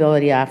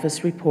Accountability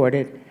Office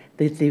reported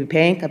that the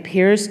bank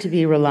appears to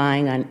be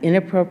relying on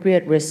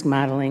inappropriate risk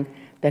modeling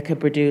that could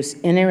produce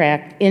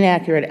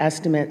inaccurate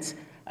estimates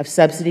of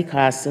subsidy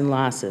costs and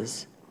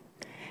losses.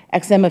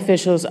 XM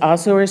officials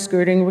also are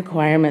skirting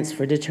requirements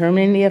for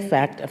determining the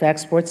effect of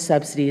export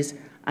subsidies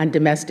on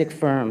domestic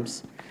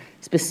firms.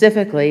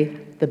 Specifically,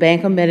 the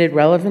bank omitted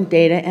relevant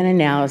data and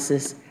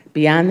analysis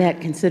beyond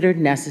that considered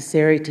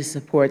necessary to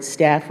support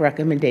staff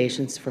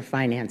recommendations for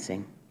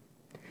financing.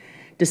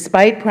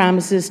 Despite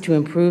promises to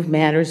improve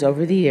matters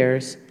over the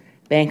years,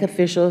 bank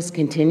officials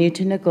continue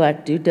to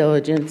neglect due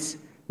diligence,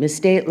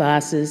 misstate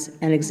losses,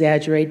 and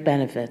exaggerate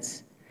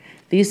benefits.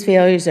 These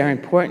failures are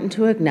important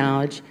to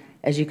acknowledge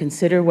as you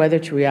consider whether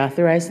to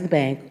reauthorize the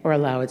bank or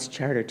allow its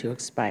charter to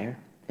expire.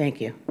 Thank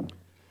you.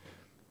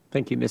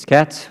 Thank you, Ms.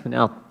 Katz. We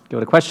now go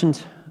to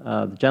questions.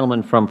 The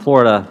gentleman from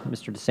Florida,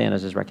 Mr.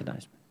 DeSantis, is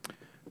recognized.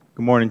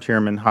 Good morning,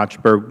 Chairman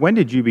Hochberg. When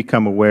did you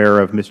become aware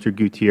of Mr.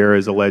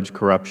 Gutierrez's alleged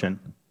corruption?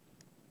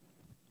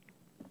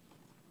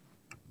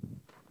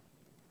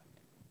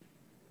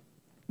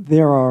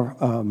 There are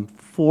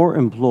 4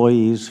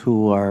 employees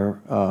who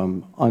are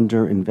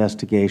under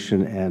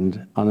investigation,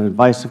 and on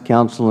advice of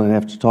counsel and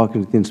after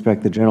talking to the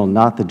Inspector General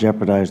not to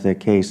jeopardize their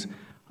case,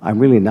 I'm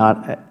really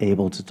not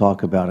able to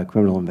talk about a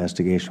criminal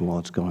investigation while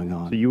it's going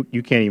on. So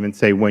you can't even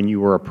say when you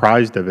were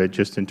apprised of it,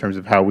 just in terms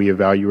of how we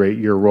evaluate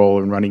your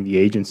role in running the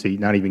agency,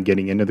 not even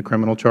getting into the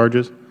criminal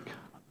charges?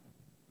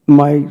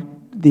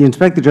 The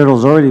Inspector General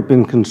has already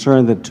been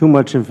concerned that too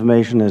much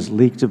information has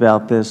leaked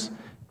about this.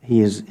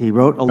 He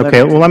wrote a letter.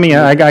 Okay, well,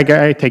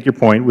 I take your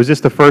point. Was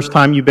this the first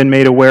time you've been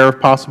made aware of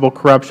possible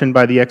corruption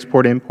by the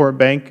Export-Import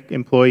Bank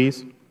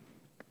employees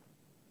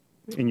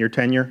in your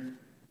tenure?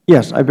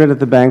 Yes, I've been at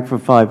the bank for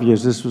 5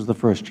 years. This was the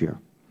first year.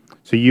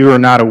 So you are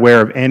not aware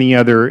of any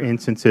other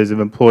instances of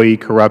employee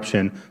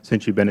corruption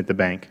since you've been at the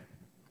bank?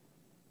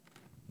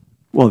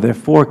 Well, there are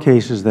 4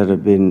 cases that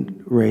have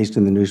been raised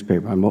in the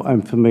newspaper.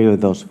 I'm familiar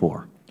with those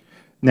 4.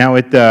 Now,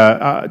 at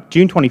the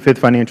June 25th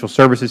Financial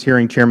Services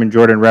hearing, Chairman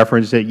Jordan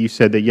referenced that you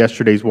said that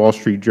yesterday's Wall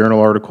Street Journal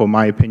article, in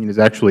my opinion, is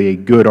actually a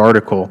good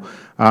article.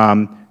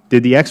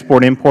 Did the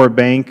Export-Import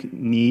Bank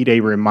need a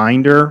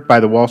reminder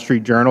by the Wall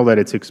Street Journal that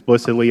it's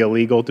explicitly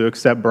illegal to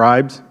accept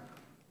bribes?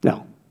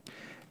 No.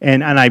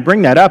 And I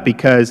bring that up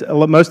because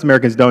most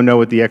Americans don't know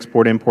what the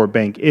Export-Import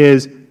Bank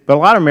is, but a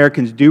lot of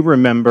Americans do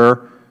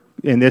remember,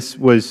 and this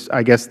was,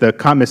 I guess, the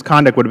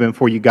misconduct would have been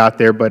before you got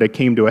there, but it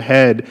came to a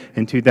head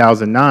in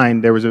 2009.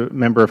 There was a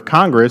member of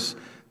Congress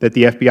that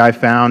the FBI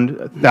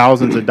found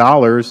thousands of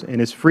dollars in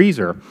his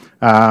freezer,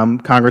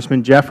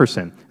 Congressman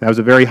Jefferson. That was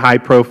a very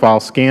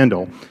high-profile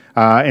scandal.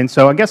 And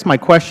so I guess my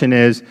question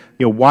is,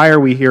 why are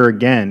we here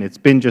again? It's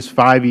been just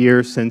 5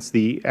 years since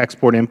the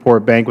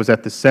Export-Import Bank was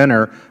at the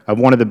center of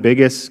one of the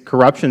biggest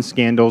corruption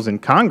scandals in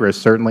Congress,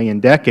 certainly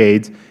in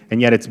decades,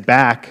 and yet it's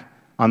back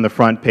on the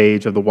front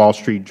page of the Wall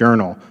Street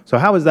Journal. So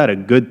how is that a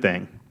good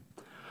thing?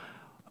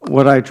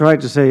 What I tried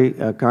to say,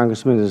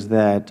 Congressman, is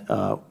that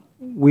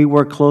we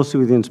work closely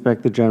with the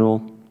Inspector General.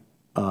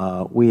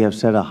 We have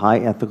set a high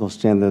ethical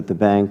standard at the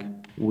bank.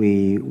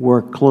 We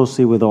work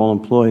closely with all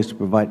employees to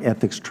provide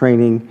ethics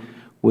training.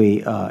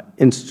 We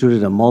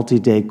instituted a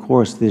multi-day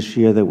course this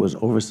year that was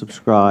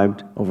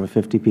oversubscribed. Over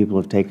 50 people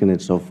have taken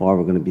it so far.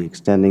 We're going to be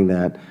extending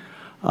that.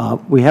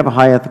 We have a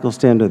high ethical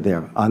standard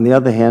there. On the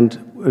other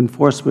hand,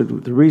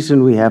 enforcement, the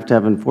reason we have to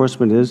have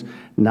enforcement is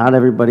not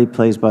everybody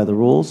plays by the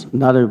rules,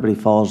 not everybody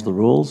follows the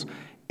rules.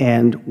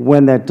 And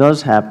when that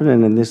does happen,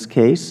 and in this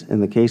case, in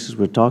the cases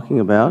we're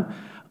talking about,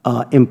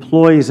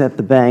 employees at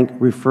the bank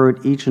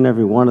referred each and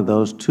every one of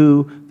those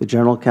to the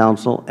General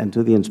Counsel and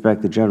to the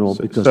Inspector General.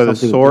 So the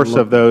source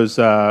of those,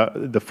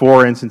 the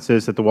 4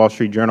 instances that the Wall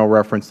Street Journal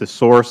referenced, the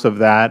source of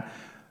that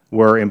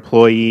were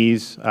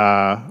employees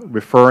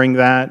referring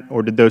that,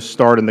 or did those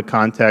start in the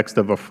context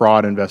of a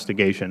fraud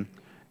investigation?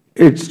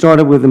 It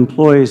started with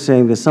employees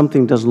saying that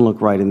something doesn't look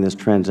right in this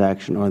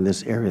transaction or in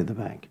this area of the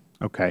bank.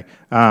 Okay.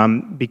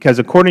 Because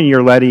according to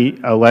your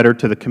letter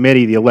to the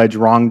committee, the alleged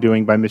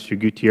wrongdoing by Mr.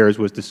 Gutierrez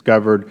was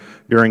discovered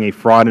during a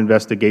fraud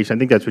investigation. I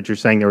think that's what you're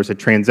saying. There was a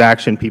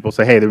transaction. People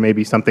say, hey, there may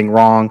be something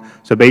wrong.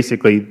 So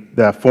basically,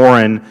 the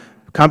foreign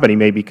company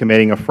may be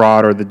committing a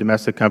fraud, or the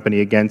domestic company,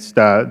 against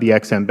the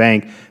XM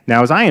Bank.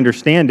 Now, as I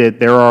understand it,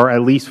 there are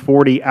at least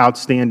 40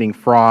 outstanding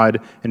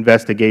fraud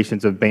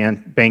investigations of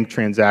bank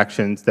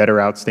transactions that are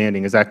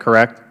outstanding. Is that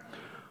correct?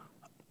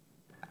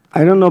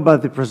 I don't know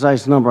about the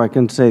precise number. I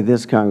can say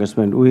this,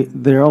 Congressman.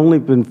 There have only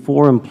been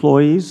 4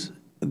 employees.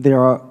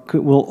 There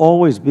will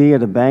always be,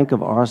 at a bank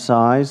of our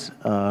size,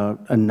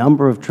 a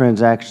number of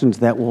transactions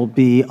that will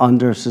be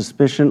under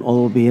suspicion or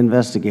will be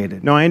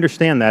investigated. No, I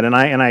understand that, and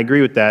I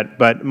agree with that.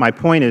 But my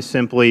point is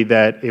simply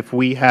that if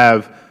we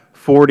have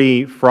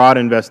 40 fraud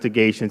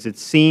investigations, it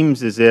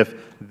seems as if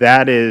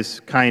that is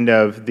kind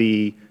of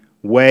the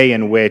way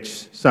in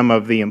which some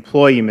of the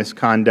employee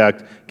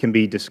misconduct can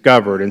be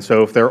discovered. And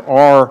so if there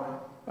are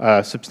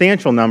a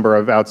substantial number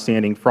of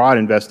outstanding fraud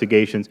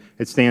investigations,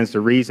 it stands to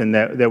reason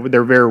that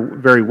there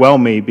very well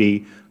may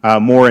be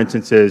more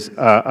instances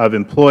of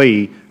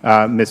employee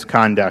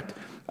misconduct.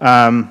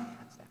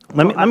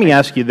 Let me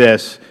ask you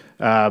this.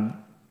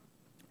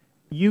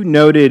 You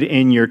noted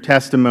in your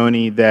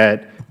testimony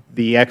that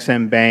the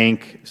Ex-Im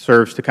Bank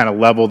serves to kind of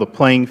level the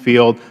playing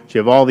field. So you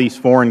have all these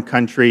foreign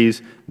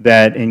countries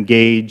that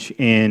engage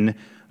in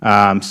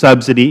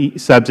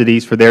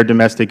subsidies for their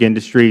domestic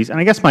industries. And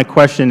I guess my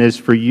question is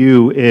for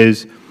you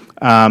is,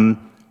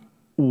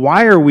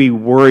 why are we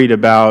worried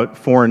about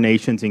foreign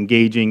nations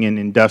engaging in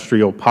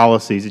industrial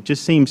policies? It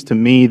just seems to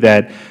me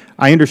that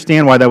I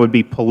understand why that would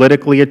be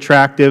politically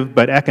attractive,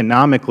 but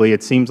economically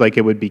it seems like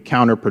it would be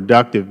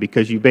counterproductive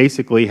because you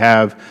basically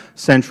have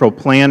central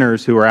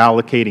planners who are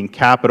allocating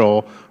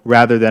capital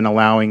rather than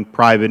allowing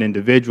private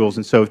individuals.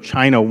 And so if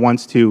China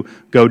wants to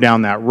go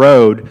down that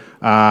road,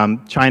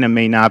 China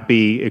may not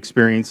be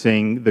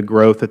experiencing the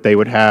growth that they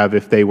would have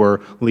if they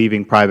were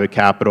leaving private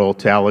capital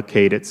to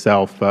allocate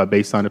itself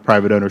based on the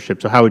private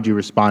ownership. So how would you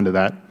respond to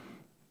that?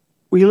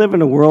 We live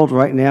in a world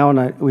right now,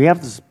 and we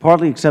have to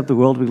partly accept the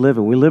world we live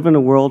in. We live in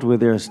a world where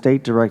there is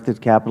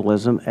state-directed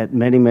capitalism at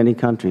many, many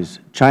countries.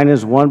 China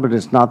is one, but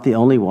it's not the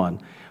only one.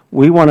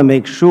 We want to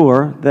make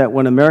sure that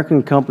when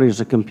American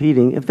companies are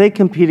competing, if they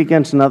compete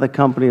against another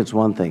company, it's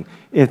one thing.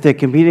 If they're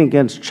competing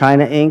against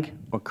China Inc.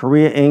 or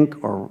Korea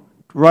Inc. or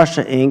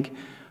Russia Inc.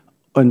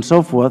 and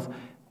so forth,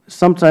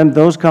 sometimes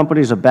those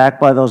companies are backed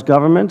by those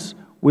governments.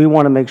 We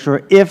want to make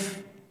sure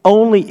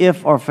only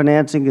if our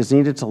financing is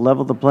needed to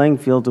level the playing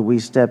field do we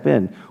step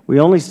in. We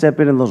only step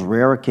in those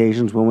rare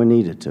occasions when we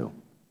need it to.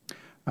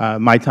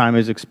 My time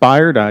has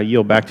expired. I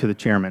yield back to the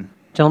Chairman.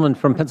 Gentleman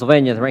from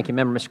Pennsylvania, the ranking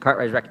member, Mr.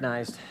 Cartwright, is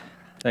recognized.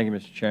 Thank you,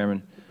 Mr.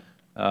 Chairman.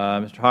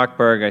 Mr.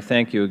 Hochberg, I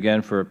thank you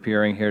again for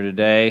appearing here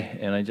today,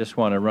 and I just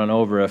want to run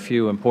over a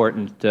few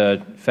important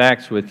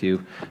facts with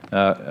you.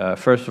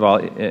 First of all,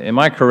 am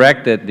I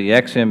correct that the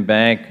Ex-Im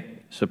Bank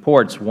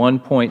supports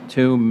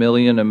 1.2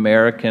 million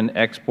American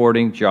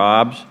exporting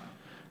jobs?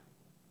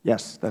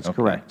 Yes, that's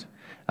correct.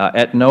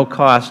 At no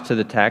cost to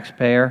the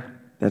taxpayer?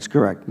 That's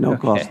correct. No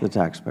cost to the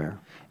taxpayer.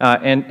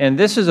 And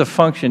this is a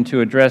function to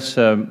address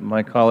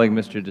my colleague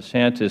Mr.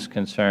 DeSantis'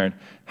 concern.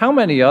 How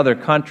many other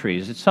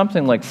countries, it's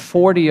something like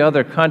 40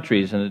 other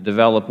countries in the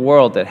developed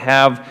world that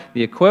have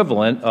the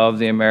equivalent of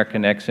the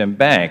American Ex-Im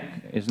Bank.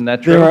 Isn't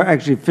that true? There are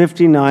actually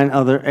 59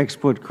 other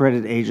export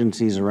credit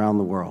agencies around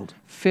the world.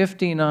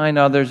 59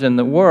 others in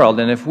the world.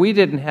 And if we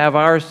didn't have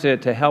ours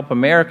to help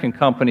American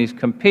companies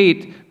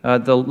compete,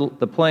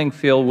 the playing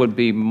field would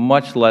be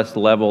much less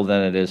level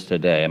than it is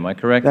today. Am I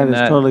correct in that?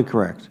 That is totally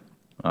correct.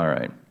 All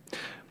right.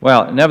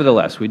 Well,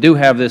 nevertheless, we do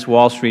have this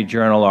Wall Street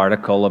Journal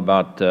article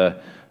about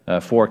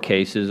 4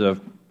 cases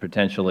of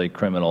potentially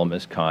criminal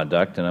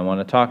misconduct, and I want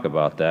to talk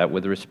about that.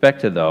 With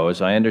respect to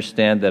those, I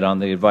understand that on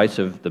the advice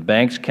of the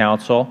bank's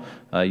counsel,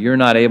 you're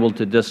not able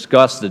to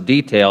discuss the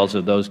details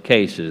of those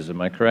cases.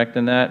 Am I correct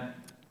in that?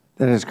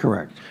 That is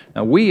correct.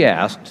 Now, we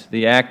asked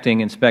the acting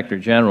Inspector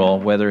General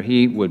whether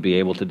he would be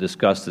able to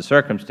discuss the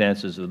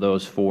circumstances of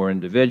those 4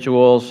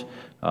 individuals,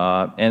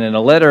 and in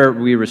a letter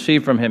we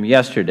received from him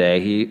yesterday,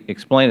 he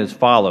explained as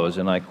follows,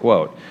 and I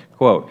quote,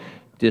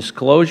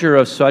 "Disclosure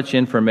of such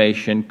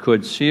information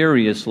could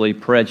seriously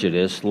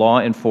prejudice law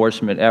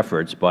enforcement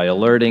efforts by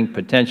alerting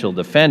potential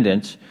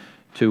defendants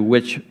to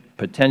which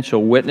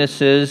potential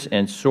witnesses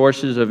and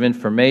sources of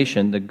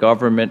information the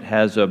government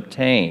has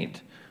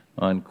obtained,"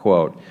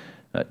 unquote.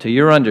 To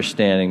your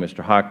understanding,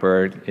 Mr.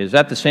 Hochberg, is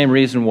that the same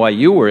reason why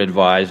you were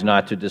advised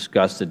not to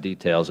discuss the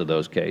details of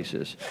those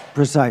cases?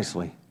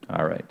 Precisely.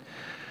 All right.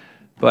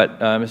 But,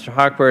 Mr.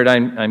 Hochberg,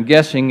 I'm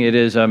guessing it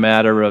is a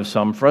matter of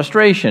some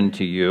frustration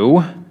to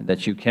you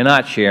that you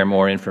cannot share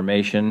more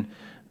information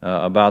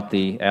about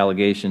the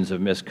allegations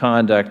of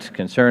misconduct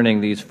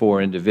concerning these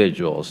 4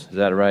 individuals. Is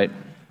that right?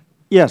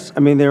 Yes. I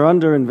mean, they're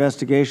under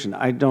investigation.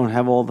 I don't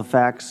have all the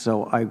facts,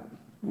 so I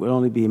would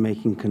only be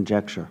making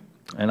conjecture.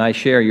 And I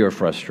share your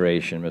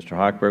frustration, Mr.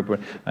 Hochberg. But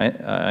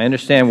I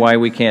understand why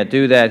we can't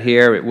do that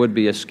here. It would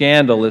be a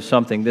scandal if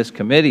something this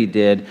committee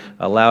did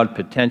allowed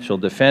potential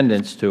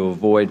defendants to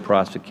avoid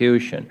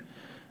prosecution.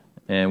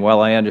 And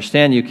while I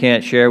understand you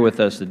can't share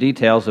with us the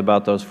details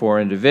about those 4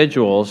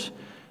 individuals,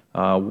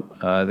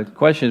 the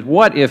question is,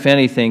 what, if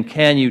anything,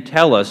 can you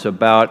tell us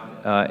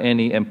about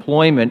any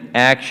employment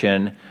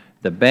action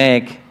the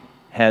bank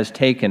has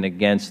taken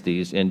against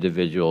these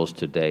individuals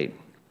to date?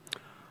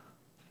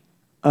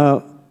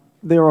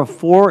 There are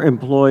 4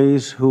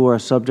 employees who are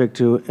subject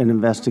to an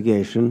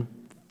investigation,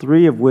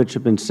 3 of which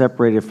have been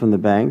separated from the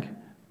bank.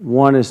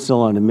 1 is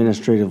still on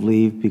administrative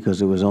leave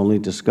because it was only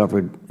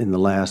discovered in the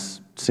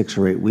last 6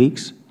 or 8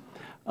 weeks.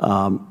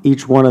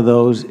 Each one of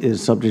those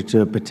is subject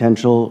to a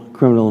potential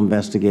criminal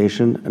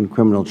investigation and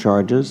criminal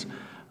charges.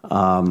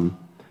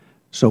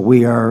 So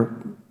we are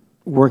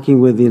working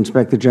with the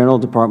Inspector General,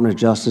 Department of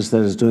Justice,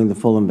 that is doing the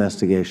full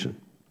investigation.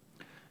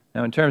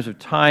 Now, in terms of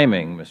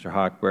timing, Mr.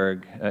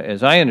 Hochberg,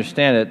 as I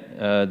understand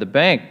it, the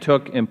bank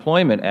took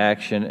employment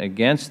action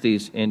against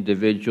these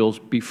individuals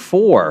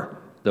before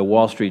the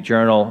Wall Street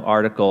Journal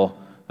article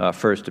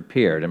first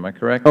appeared. Am I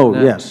correct? Oh,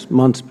 yes,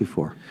 months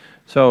before.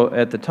 So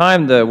at the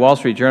time the Wall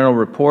Street Journal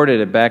reported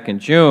it back in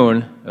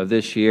June of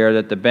this year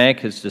that the bank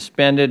had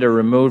suspended or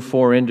removed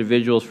 4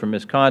 individuals for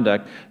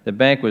misconduct, the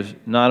bank was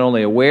not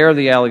only aware of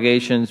the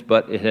allegations,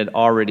 but it had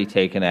already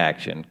taken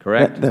action,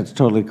 correct? That's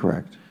totally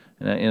correct.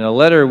 In a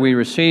letter we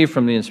received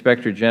from the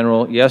Inspector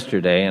General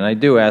yesterday, and I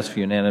do ask for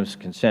unanimous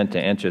consent to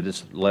enter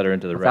this letter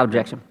into the record.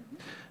 Without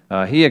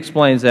objection. He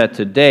explains that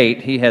to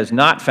date, he has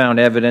not found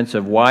evidence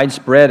of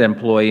widespread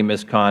employee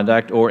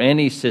misconduct or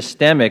any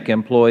systemic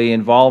employee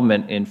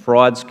involvement in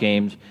fraud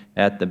schemes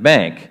at the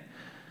bank.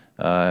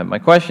 My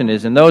question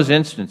is, in those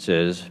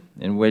instances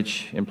in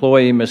which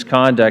employee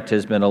misconduct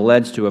has been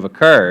alleged to have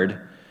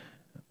occurred,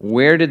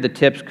 where did the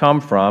tips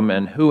come from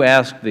and who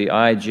asked the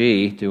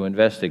IG to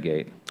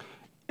investigate?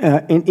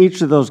 In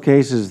each of those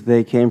cases,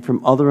 they came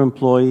from other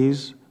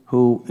employees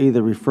who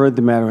either referred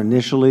the matter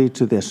initially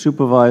to their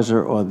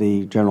supervisor or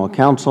the general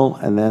counsel,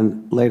 and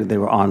then later they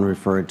were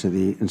referred to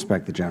the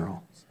Inspector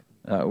General.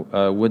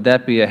 Would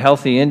that be a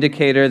healthy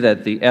indicator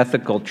that the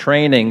ethical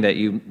training that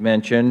you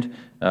mentioned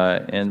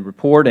and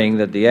reporting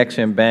that the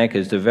Ex-Im Bank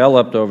has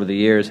developed over the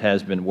years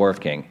has been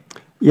working?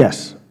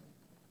 Yes.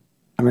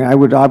 I mean, I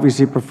would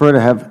obviously prefer to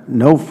have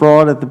no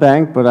fraud at the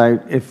bank,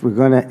 but if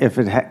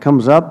it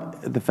comes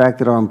up, the fact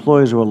that our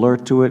employees are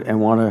alert to it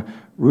and want to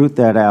root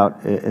that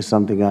out is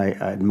something I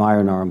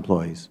admire in our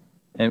employees.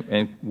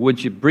 And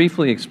would you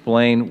briefly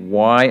explain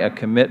why a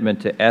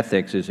commitment to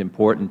ethics is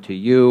important to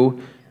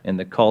you and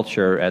the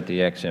culture at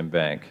the Ex-Im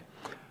Bank?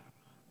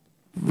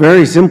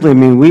 Very simply, I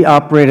mean, we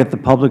operate at the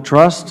public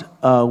trust.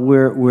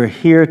 We're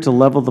here to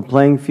level the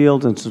playing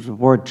field and to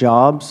support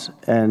jobs,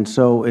 and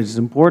so it's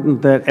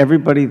important that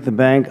everybody at the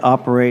bank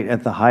operate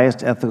at the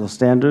highest ethical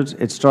standards.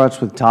 It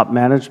starts with top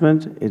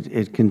management.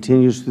 It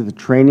continues through the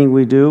training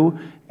we do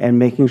and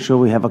making sure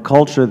we have a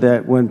culture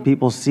that when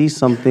people see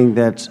something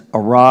that's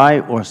awry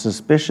or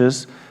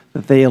suspicious,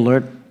 that they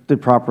alert the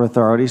proper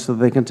authorities so that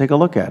they can take a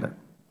look at it.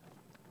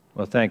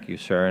 Well, thank you,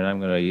 sir, and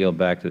I'm going to yield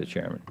back to the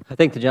Chairman. I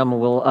think the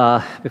gentleman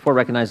will, before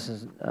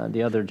recognizing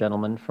the other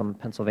gentleman from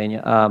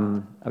Pennsylvania,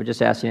 I would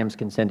just ask unanimous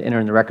consent to enter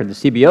in the record the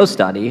CBO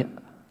study,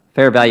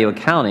 Fair Value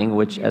Accounting,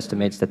 which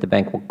estimates that the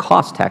bank will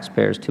cost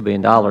taxpayers $2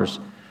 billion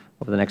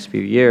over the next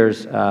few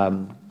years.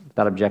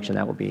 Without objection,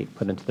 that will be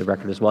put into the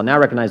record as well. Now I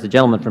recognize the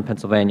gentleman from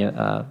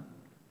Pennsylvania,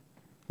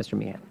 Mr.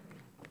 Meehan.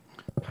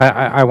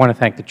 I want to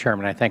thank the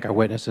Chairman. I thank our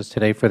witnesses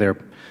today for their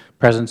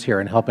presence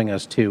here and helping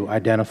us to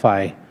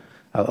identify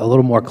a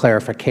little more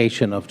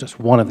clarification of just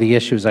one of the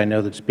issues I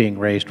know that's being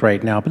raised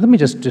right now. But let me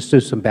just do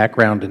some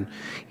background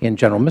in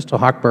general. Mr.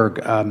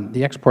 Hochberg,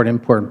 the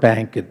Export-Import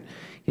Bank,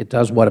 it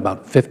does what,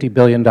 about $50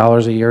 billion a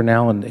year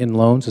now in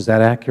loans? Is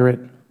that accurate?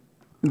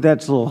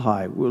 That's a little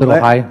high. A little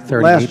high?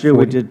 38, last year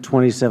 40? we did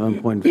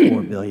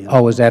 $27.4 billion.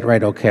 Oh, is that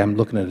right? Okay, I'm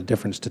looking at a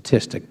different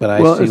statistic, but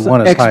I see it's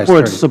one as high as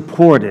 30. export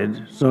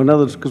supported. So in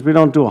other words, because we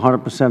don't do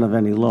 100% of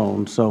any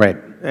loan, so Right.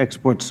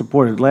 export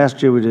supported.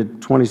 Last year we did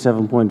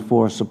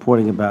 27.4,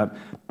 supporting about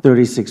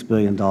 $36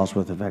 billion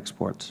worth of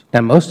exports.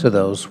 Now, most of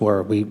those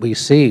were, we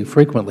see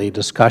frequently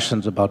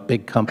discussions about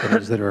big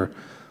companies that are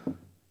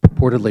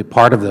purportedly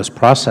part of this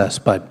process,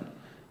 but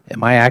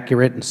am I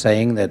accurate in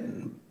saying that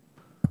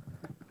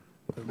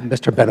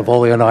Mr.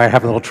 Benevolio and I are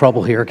having a little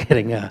trouble here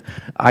getting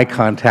eye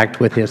contact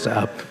with his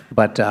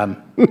but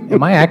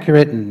am I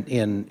accurate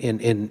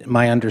in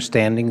my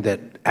understanding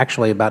that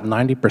actually about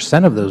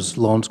 90% of those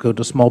loans go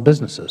to small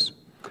businesses?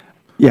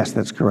 Yes,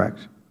 that's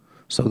correct.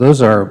 So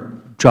those are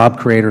job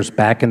creators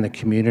back in the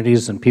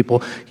communities and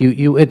people. At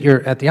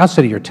the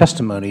outset of your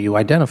testimony, you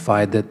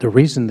identified that the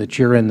reason that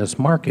you're in this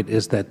market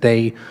is that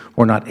they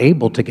were not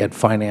able to get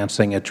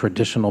financing at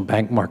traditional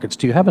bank markets.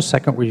 Do you have a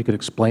second where you could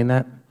explain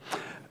that?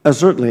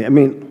 Certainly. I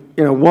mean,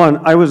 one,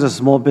 I was a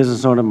small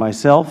business owner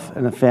myself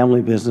and a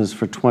family business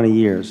for 20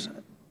 years.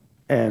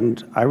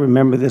 And I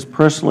remember this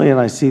personally, and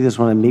I see this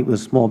when I meet with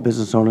small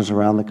business owners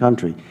around the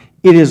country.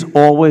 It is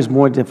always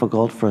more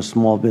difficult for a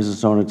small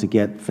business owner to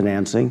get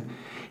financing,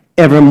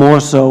 ever more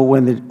so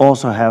when they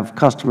also have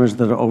customers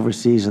that are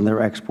overseas and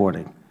they're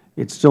exporting.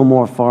 It's still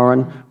more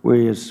foreign.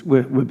 We're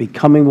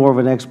becoming more of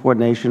an export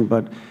nation,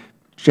 but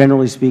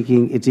generally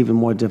speaking, it's even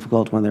more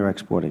difficult when they're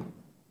exporting.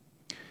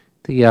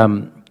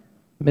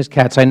 Ms.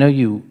 Katz, I know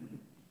you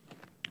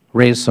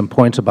raised some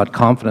points about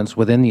confidence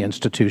within the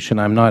institution.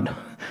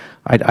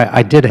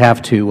 I did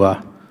have to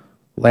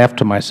laugh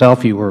to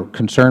myself. You were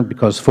concerned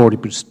because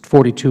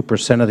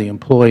 42% of the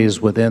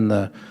employees within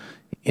the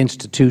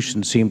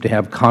institution seem to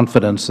have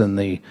confidence in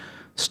the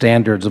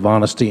standards of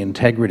honesty and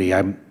integrity.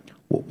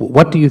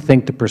 What do you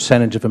think the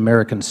percentage of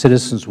American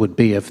citizens would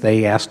be if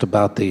they asked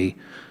about the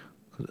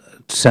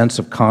sense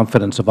of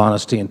confidence of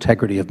honesty and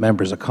integrity of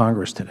members of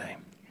Congress today?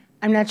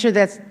 I'm not sure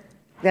that's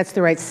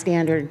the right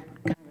standard,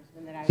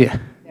 Congressman, that I would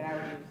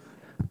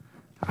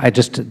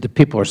use. The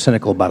people are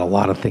cynical about a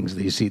lot of things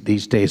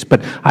these days,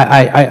 but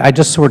I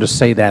just sort of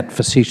say that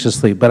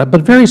facetiously, but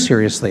very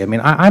seriously. I mean,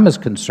 I'm as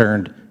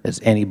concerned as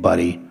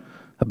anybody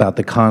about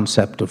the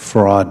concept of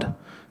fraud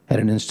at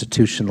an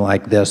institution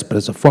like this, but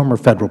as a former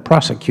Federal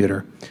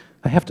prosecutor,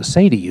 I have to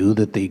say to you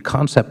that the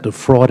concept of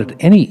fraud at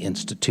any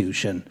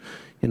institution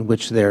in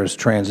which there's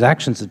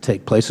transactions that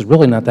take place is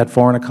really not that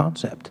foreign a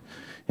concept.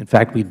 In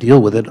fact, we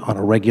deal with it on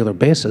a regular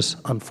basis.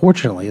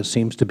 Unfortunately, it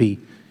seems to be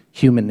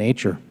human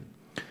nature.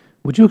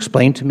 Would you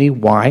explain to me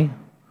why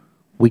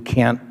we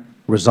can't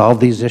resolve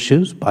these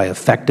issues by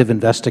effective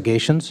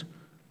investigations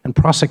and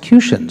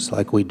prosecutions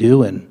like we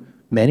do in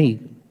many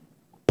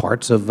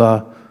parts of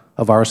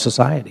our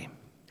society?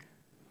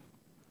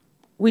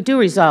 We do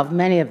resolve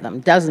many of them,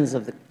 dozens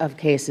of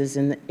cases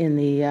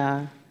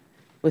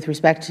with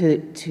respect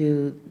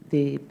to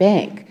the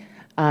bank.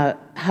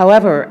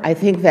 However, I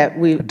think that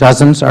we—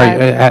 Dozens?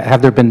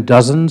 Have there been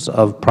dozens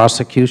of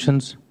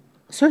prosecutions?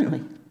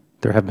 Certainly.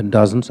 There have been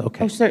dozens?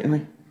 Okay. Oh,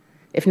 certainly,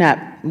 if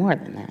not more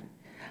than that.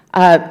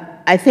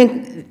 I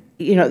think,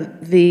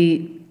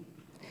 the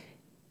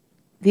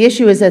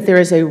issue is that there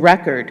is a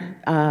record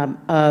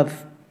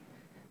of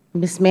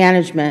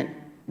mismanagement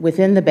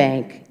within the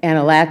bank and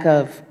a lack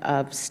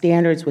of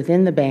standards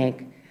within the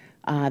bank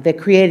that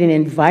create an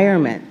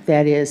environment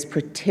that is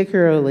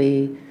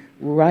particularly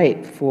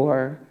ripe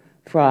for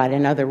fraud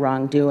and other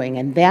wrongdoing,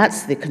 and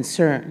that's the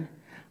concern.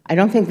 I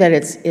don't think that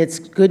it's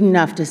good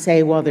enough to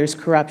say, well, there's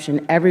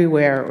corruption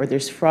everywhere or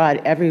there's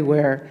fraud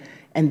everywhere,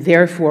 and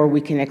therefore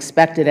we can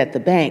expect it at the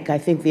bank. I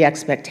think the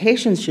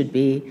expectations should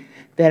be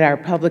that our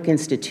public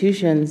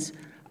institutions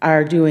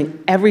are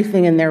doing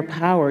everything in their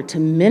power to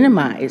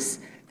minimize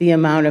the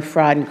amount of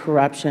fraud and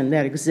corruption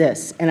that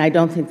exists, and I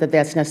don't think that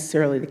that's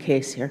necessarily the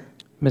case here.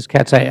 Ms.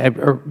 Katz, or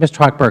Mr.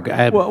 Hochberg,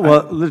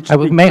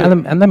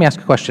 let me ask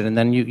a question, and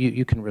then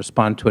you can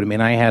respond to it. I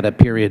mean, I had a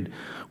period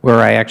where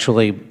I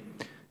actually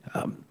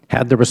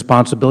had the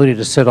responsibility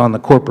to sit on the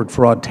corporate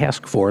fraud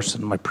task force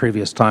in my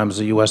previous time as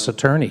a U.S.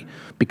 attorney,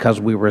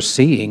 because we were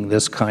seeing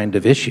this kind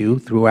of issue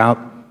throughout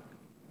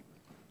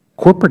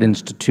corporate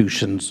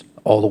institutions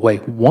all the way.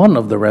 One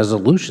of the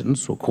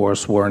resolutions, of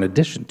course, were, in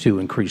addition to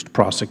increased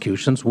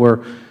prosecutions,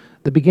 were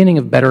the beginning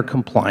of better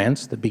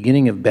compliance, the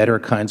beginning of better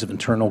kinds of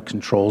internal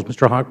controls.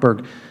 Mr.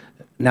 Hochberg,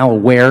 now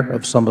aware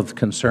of some of the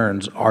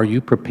concerns, are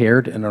you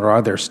prepared, and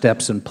are there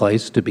steps in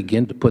place to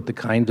begin to put the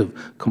kind of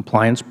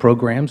compliance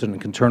programs and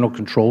internal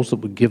controls that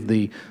would give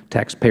the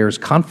taxpayers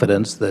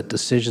confidence that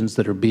decisions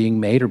that are being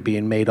made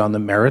on the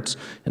merits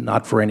and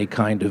not for any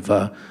kind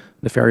of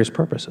nefarious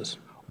purposes?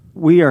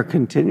 We are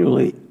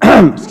continually,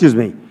 excuse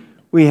me,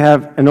 we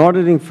have an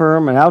auditing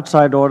firm, an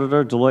outside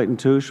auditor, Deloitte &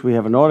 Touche. We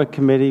have an audit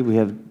committee. We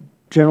have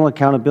General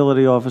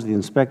Accountability Office, the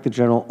Inspector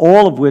General,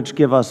 all of which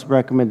give us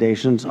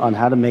recommendations on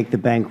how to make the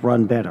bank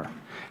run better,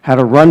 how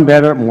to run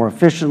better, more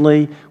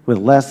efficiently, with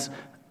less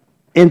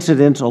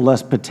incidents or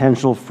less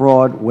potential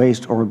fraud,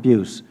 waste, or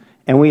abuse.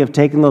 And we have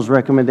taken those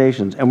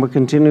recommendations, and we're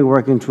continually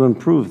working to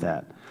improve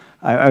that.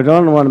 I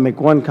don't want to make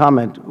one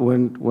comment.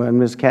 When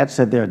Ms. Katz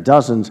said there are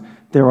dozens,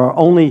 there are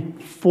only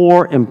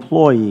 4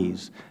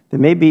 employees. There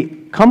may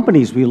be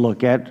companies we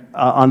look at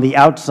on the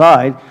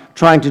outside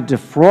trying to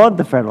defraud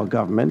the Federal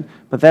Government,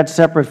 but that's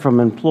separate from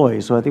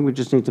employees. So I think we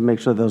just need to make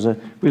sure those are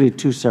really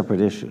 2 separate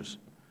issues.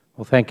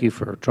 Well, thank you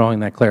for drawing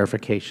that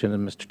clarification.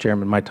 And, Mr.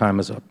 Chairman, my time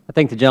is up. I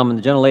thank the gentleman.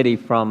 The gentlelady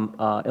from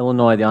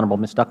Illinois, the Honorable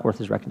Ms.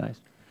 Duckworth, is recognized.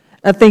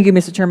 Thank you,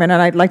 Mr. Chairman.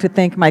 And I'd like to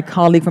thank my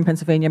colleague from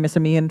Pennsylvania, Mr.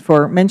 Meehan,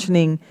 for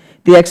mentioning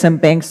the Ex-Im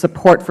Bank's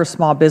support for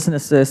small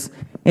businesses.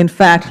 In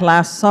fact,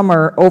 last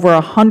summer, over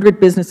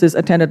 100 businesses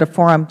attended a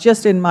forum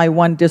just in my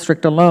one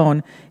district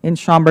alone in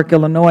Schaumburg,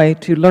 Illinois,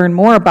 to learn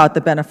more about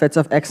the benefits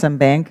of Ex-Im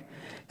Bank.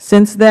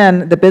 Since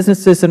then, the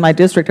businesses in my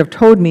district have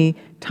told me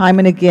time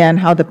and again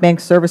how the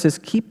bank's services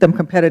keep them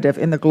competitive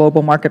in the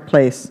global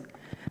marketplace.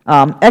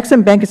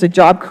 Ex-Im Bank is a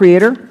job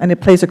creator, and it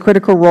plays a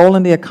critical role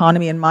in the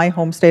economy in my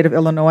home state of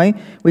Illinois,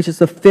 which is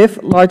the 5th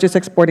largest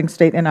exporting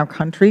state in our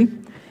country.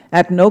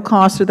 At no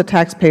cost to the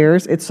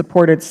taxpayers, it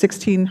supported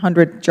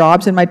 1,600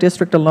 jobs in my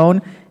district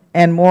alone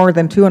and more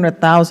than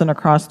 200,000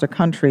 across the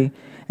country.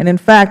 And in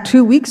fact,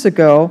 2 weeks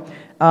ago,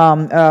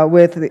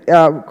 with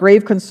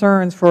grave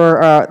concerns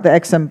for the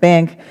Ex-Im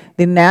Bank,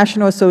 the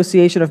National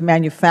Association of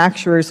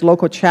Manufacturers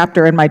local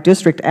chapter in my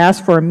district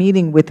asked for a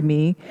meeting with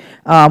me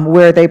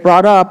where they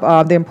brought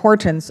up the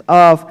importance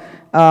of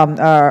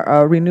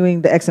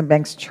renewing the Ex-Im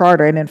Bank's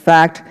charter. And in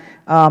fact,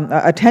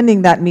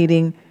 attending that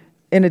meeting,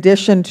 in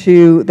addition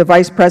to the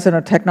Vice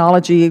President of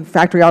Technology,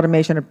 Factory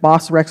Automation at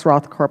Boss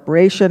Rexroth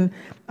Corporation,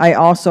 I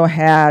also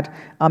had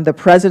the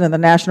President of the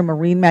National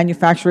Marine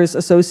Manufacturers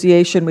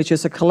Association, which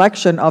is a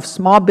collection of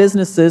small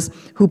businesses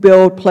who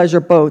build pleasure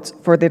boats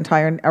for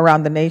the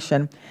around the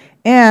nation,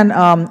 and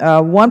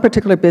one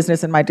particular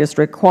business in my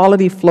district,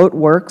 Quality Float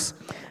Works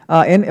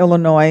in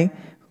Illinois,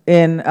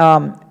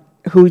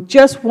 who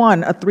just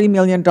won a $3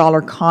 million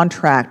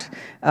contract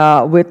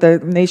with the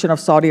nation of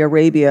Saudi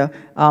Arabia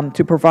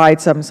to provide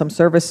some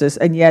services,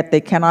 and yet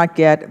they cannot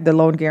get the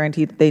loan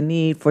guarantee that they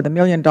need for the $1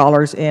 million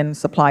in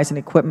supplies and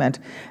equipment.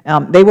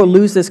 They will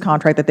lose this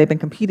contract that they've been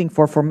competing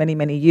for many,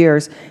 many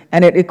years,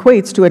 and it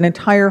equates to an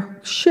entire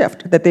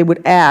shift that they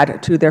would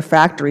add to their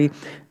factory,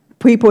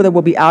 people that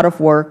will be out of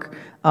work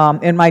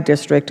in my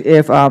district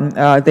if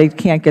they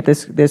can't get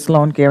this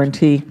loan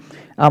guarantee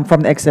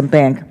from the Ex-Im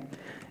Bank.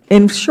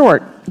 In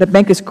short, the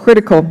bank is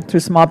critical to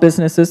small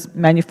businesses,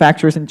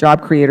 manufacturers, and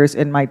job creators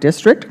in my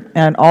district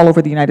and all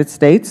over the United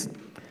States.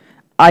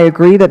 I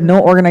agree that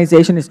no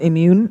organization is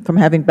immune from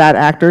having bad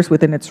actors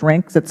within its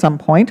ranks at some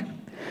point.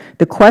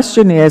 The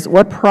question is,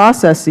 what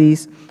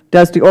processes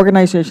does the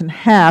organization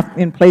have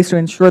in place to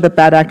ensure that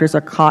bad actors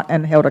are caught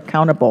and held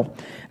accountable?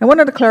 I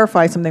wanted to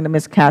clarify something that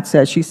Ms. Katz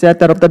said. She said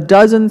that of the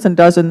dozens and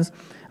dozens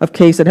of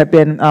cases that have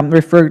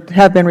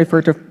been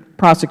referred to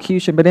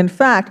prosecution, but in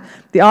fact,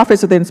 the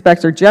Office of the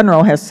Inspector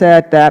General has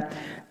said that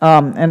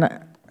and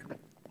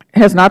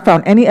has not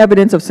found any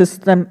evidence of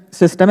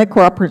systemic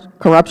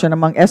corruption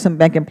among SM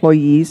Bank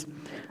employees.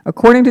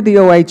 According to the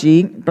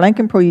OIG, bank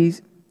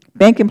employees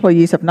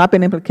have not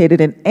been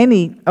implicated in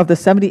any of the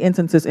 70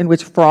 instances in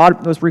which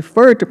fraud was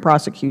referred to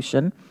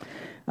prosecution.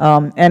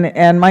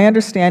 And my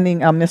understanding,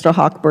 Mr.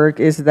 Hochberg,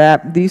 is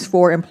that these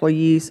 4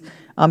 employees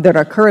that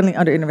are currently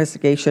under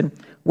investigation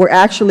were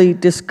actually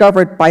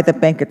discovered by the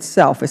bank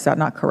itself. Is that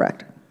not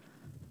correct?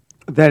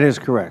 That is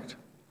correct.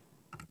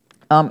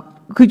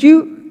 Could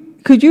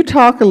you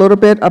talk a little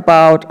bit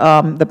about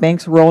the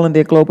bank's role in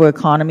the global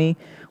economy?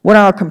 What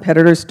are our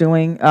competitors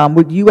doing?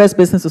 Would U.S.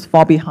 businesses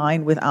fall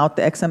behind without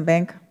the EXIM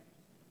Bank?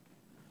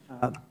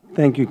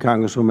 Thank you,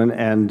 Congresswoman.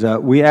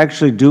 And we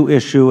actually do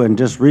issue, and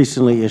just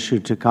recently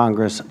issued to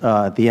Congress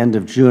at the end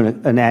of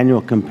June, an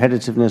annual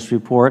competitiveness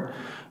report.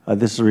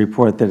 This is a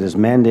report that is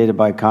mandated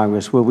by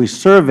Congress, where we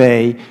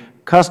survey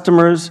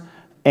customers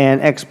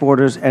and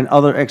exporters and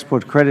other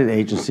export credit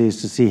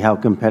agencies to see how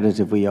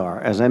competitive we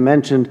are. As I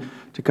mentioned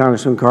to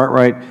Congressman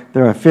Cartwright,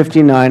 there are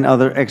 59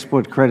 other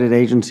export credit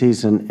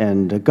agencies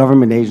and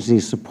government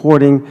agencies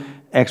supporting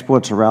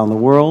exports around the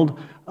world.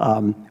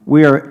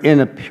 We are in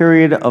a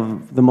period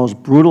of the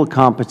most brutal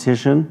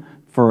competition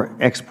for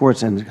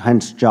exports and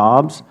hence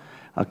jobs.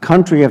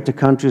 Country after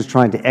country is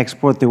trying to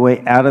export their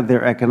way out of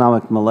their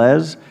economic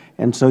malaise.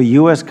 And so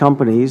U.S.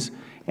 companies,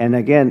 and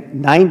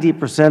again,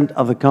 90%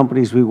 of the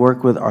companies we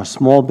work with are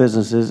small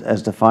businesses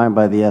as defined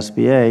by the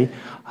SBA,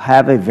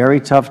 have a very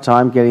tough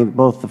time getting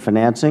both the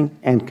financing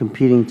and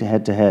competing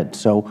head-to-head.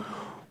 So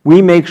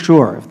we make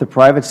sure if the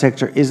private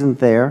sector isn't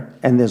there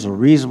and there's a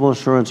reasonable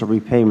assurance of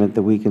repayment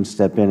that we can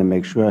step in and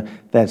make sure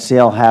that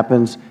sale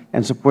happens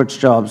and supports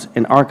jobs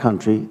in our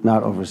country,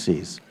 not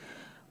overseas.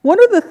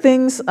 One of the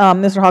things,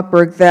 Mr.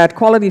 Hochberg, that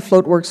Quality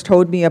Floatworks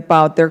told me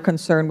about their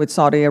concern with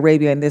Saudi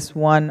Arabia and this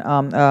one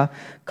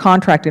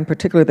contract in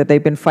particular that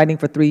they've been fighting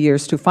for 3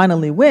 years to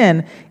finally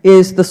win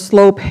is the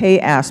slow pay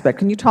aspect.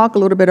 Can you talk a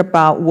little bit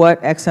about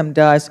what EXIM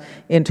does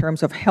in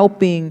terms of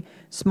helping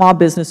small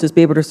businesses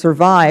be able to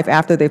survive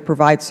after they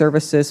provide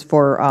services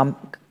for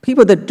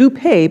people that do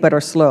pay but are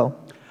slow?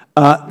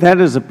 That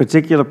is a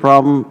particular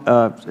problem.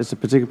 It's a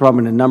particular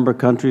problem in a number of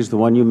countries, the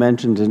one you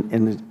mentioned,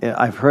 and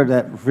I've heard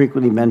that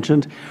frequently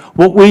mentioned.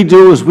 What we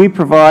do is we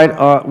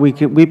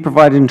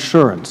provide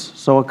insurance.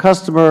 So a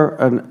customer,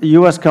 a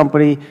U.S.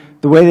 company,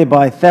 the way they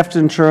buy theft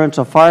insurance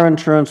or fire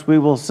insurance, we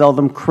will sell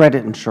them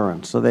credit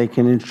insurance so they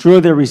can insure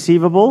their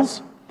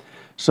receivables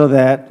so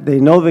that they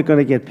know they're going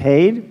to get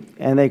paid,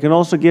 and they can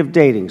also give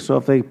dating. So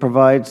if they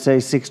provide, say,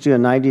 60 or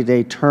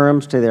 90-day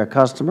terms to their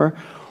customer,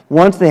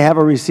 once they have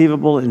a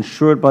receivable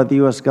insured by the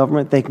U.S.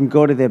 government, they can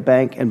go to their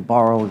bank and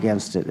borrow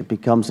against it. It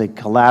becomes a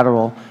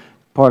collateral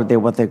part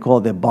of what they call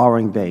their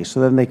borrowing base.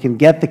 So then they can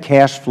get the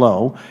cash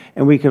flow,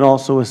 and we can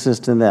also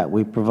assist in that.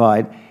 We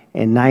provide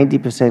a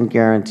 90%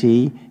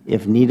 guarantee,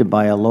 if needed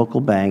by a local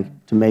bank,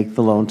 to make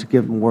the loan, to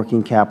give them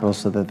working capital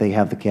so that they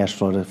have the cash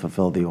flow to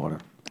fulfill the order.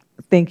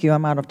 Thank you.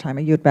 I'm out of time.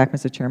 I yield back,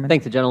 Mr. Chairman.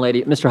 Thank the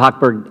gentlelady. Mr.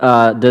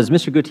 Hochberg, does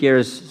Mr.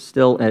 Gutierrez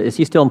is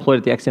he still employed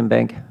at the EXIM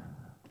Bank?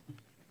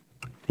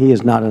 He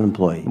is not an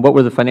employee. What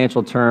were the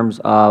financial terms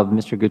of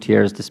Mr.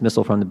 Gutierrez's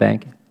dismissal from the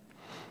bank?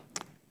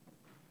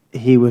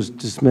 He was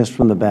dismissed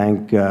from the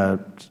bank.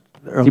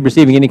 Is he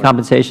receiving any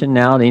compensation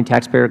now, any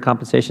taxpayer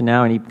compensation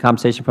now, any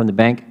compensation from the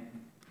bank?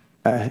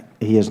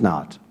 He is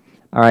not.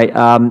 All right.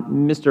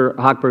 Mr.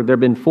 Hochberg, there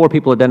have been 4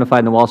 people identified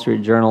in the Wall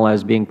Street Journal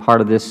as being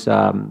part of this,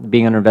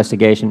 being under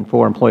investigation,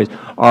 4 employees.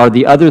 Are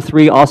the other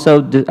 3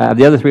 also, have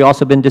the other 3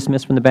 also been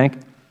dismissed from the bank?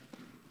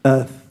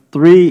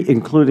 3,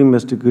 including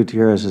Mr.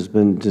 Gutierrez, has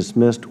been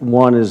dismissed.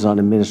 1 is on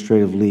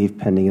administrative leave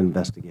pending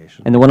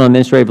investigation. And the one on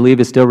administrative leave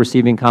is still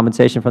receiving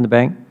compensation from the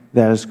bank?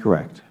 That is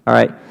correct. All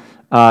right.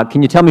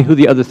 Can you tell me who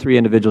the other 3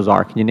 individuals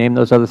are? Can you name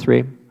those other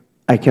 3?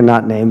 I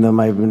cannot name them.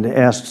 I've been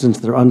asked since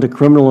they're under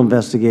criminal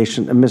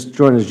investigation. And Mr.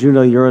 Jordan, as you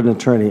know, you're an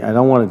attorney. I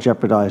don't want to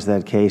jeopardize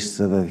that case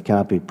so that it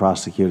cannot be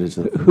prosecuted.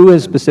 Who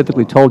has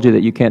specifically told you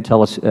that you can't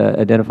tell us,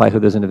 identify who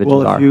those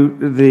individuals are? Well,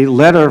 the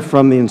letter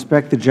from the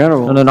Inspector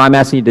General. No, I'm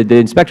asking you, did the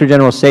Inspector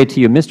General say to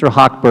you, Mr.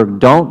 Hochberg,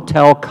 don't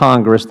tell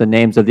Congress the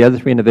names of the other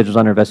 3 individuals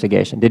under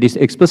investigation? Did he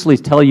explicitly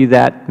tell you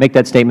that, make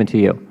that statement to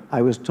you?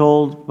 I was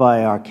told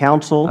by our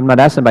counsel. I'm not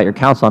asking about your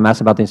counsel. I'm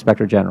asking about the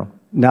Inspector General.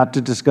 Not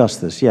to discuss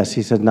this. Yes,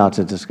 he said not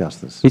to discuss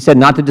this. He said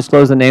not to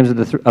disclose the names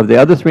of the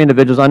other 3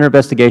 individuals under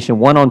investigation,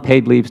 1 on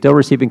paid leave, still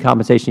receiving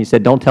compensation. He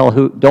said don't tell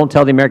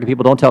the American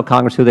people, don't tell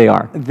Congress who they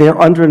are. They're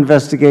under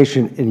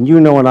investigation, and you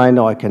know and I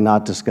know I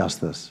cannot discuss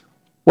this.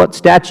 What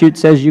statute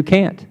says you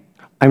can't?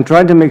 I'm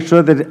trying to make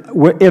sure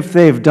that if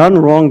they've done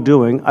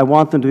wrongdoing, I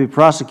want them to be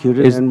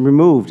prosecuted and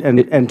removed,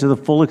 and to the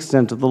full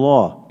extent of the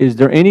law. Is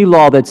there any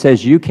law that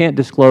says you can't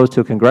disclose to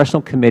a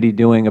congressional committee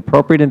doing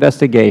appropriate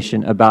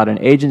investigation about an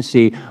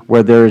agency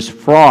where there is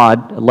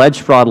fraud,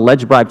 alleged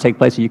bribe take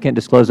place, and you can't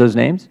disclose those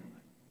names?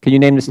 Can you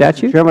name the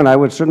statute? Mr. Chairman, I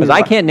would certainly. Because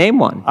I can't name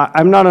one.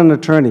 I'm not an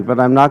attorney, but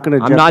I'm not going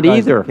to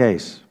jeopardize the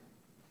case.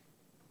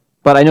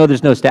 But I know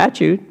there's no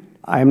statute.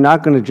 I'm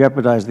not going to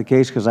jeopardize the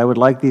case because I would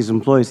like these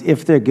employees,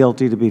 if they're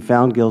guilty, to be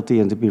found guilty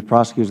and to be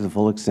prosecuted to the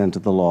full extent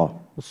of the law.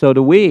 So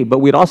do we, but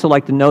we'd also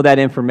like to know that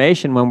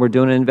information when we're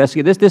doing an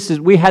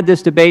investigation. We had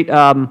this debate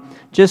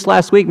just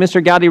last week.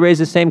 Mr. Gowdy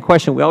raised the same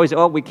question. We always,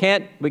 we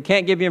can't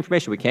give you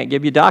information. We can't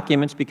give you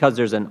documents because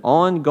there's an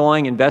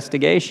ongoing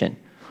investigation.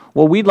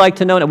 Well, we'd like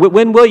to know,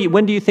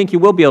 when do you think you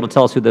will be able to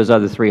tell us who those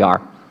other three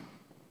are?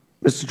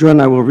 Mr. Jordan,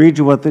 I will read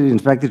you what the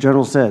Inspector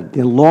General said.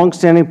 The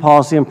longstanding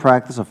policy and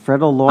practice of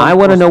Federal law I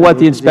want to know what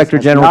the Inspector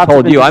General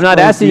told you. I'm not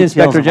asking the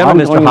Inspector General,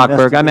 Mr.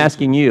 Hochberg. I'm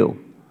asking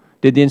you.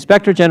 Did the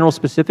Inspector General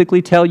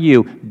specifically tell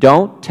you,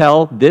 don't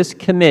tell this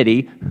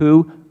committee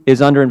who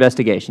is under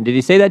investigation? Did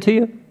he say that to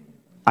you?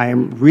 I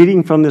am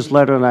reading from this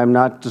letter, and I'm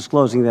not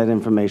disclosing that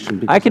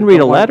information. I can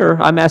read a letter.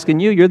 I'm asking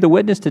you. You're the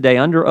witness today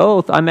under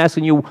oath. I'm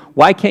asking you,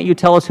 why can't you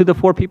tell us who the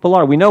 4 people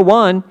are? We know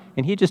one,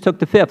 and he just took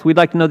the 5th. We'd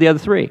like to know the other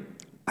 3.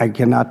 I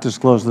cannot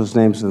disclose those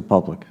names to the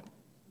public.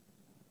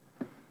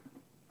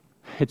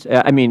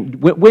 I mean,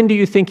 when do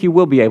you think you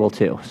will be able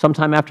to?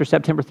 Sometime after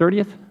September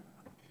 30th?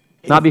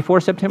 Not before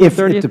September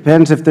 30th? It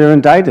depends if they're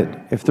indicted.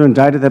 If they're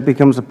indicted, that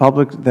becomes a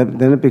public.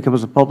 Then it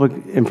becomes a public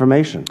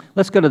information.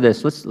 Let's go to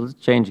this. Let's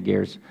change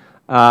gears.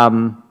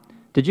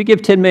 Did you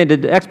give $10 million?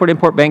 Did the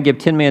Export-Import Bank give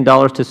 $10 million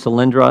to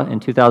Solyndra in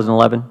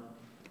 2011?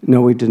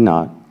 No, we did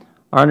not.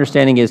 Our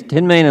understanding is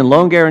 $10 million in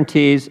loan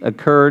guarantees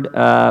occurred.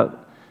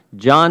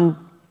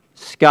 John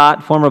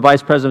Scott, former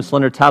Vice President of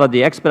Solyndra, touted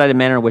the expedited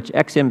manner in which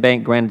Ex-Im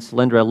Bank granted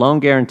Solyndra a loan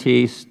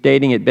guarantee,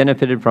 stating it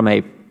benefited from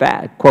a,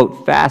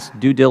 quote, fast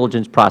due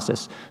diligence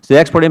process. So the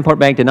Export-Import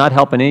Bank did not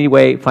help in any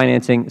way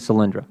financing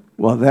Solyndra.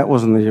 Well, that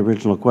wasn't the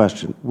original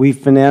question. We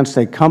financed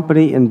a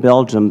company in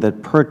Belgium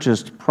that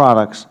purchased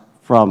products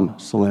from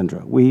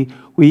Solyndra.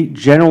 We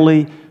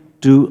generally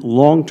do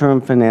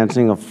long-term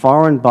financing of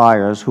foreign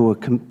buyers who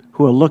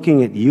are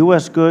looking at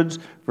U.S. goods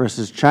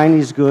versus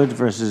Chinese goods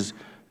versus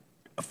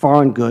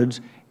foreign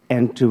goods.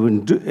 And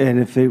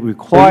if it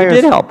requires— So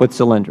you did help with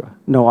Solyndra?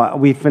 No,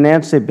 we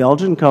financed a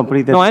Belgian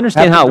company that— No, I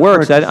understand how it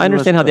works. I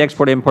understand how the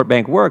Export-Import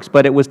Bank works,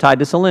 but it was tied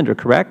to Solyndra,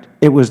 correct?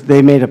 It was.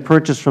 They made a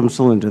purchase from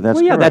Solyndra. That's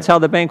well, yeah, correct. that's how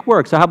the bank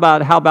works. So how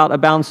about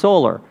Abound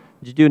Solar?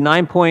 Did you do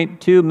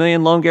 $9.2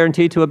 million loan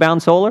guarantee to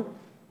Abound Solar?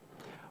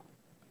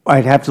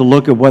 I'd have to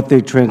look at what they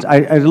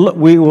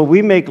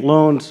we make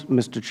loans,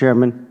 Mr.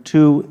 Chairman,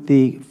 to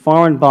the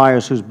foreign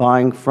buyers who's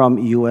buying from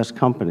U.S.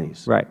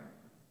 companies. Right.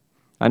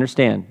 I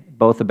understand.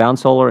 Both Abound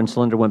Solar and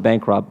Solyndra went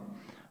bankrupt.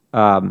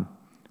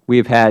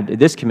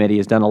 This committee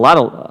has done a lot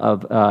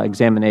of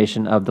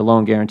examination of the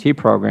loan guarantee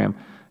program,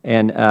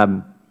 and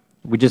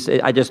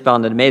I just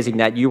found it amazing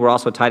that you were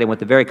also tied in with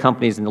the very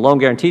companies in the loan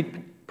guarantee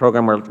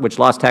program which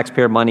lost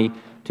taxpayer money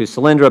to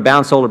Solyndra,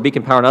 Abound Solar,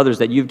 Beacon Power, and others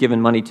that you've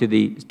given money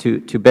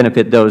to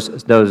benefit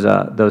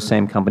those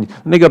same companies.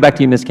 Let me go back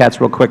to you, Ms. Katz,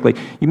 real quickly.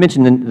 You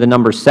mentioned the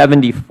number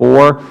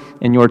 74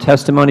 in your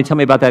testimony. Tell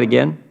me about that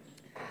again.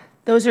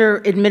 Those are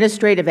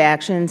administrative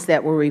actions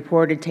that were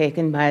reported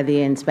taken by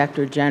the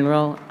Inspector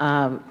General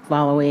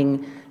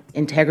following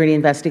integrity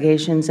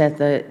investigations at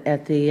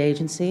the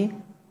agency.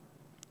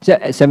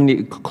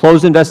 70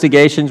 closed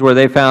investigations where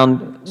they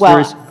found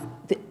serious—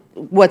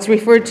 What's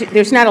referred to,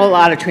 there's not a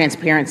lot of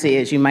transparency,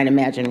 as you might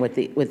imagine, with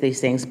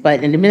these things,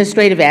 but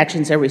administrative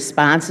actions are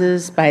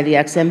responses by the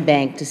Ex-Im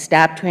Bank to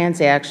stop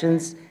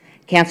transactions,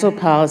 cancel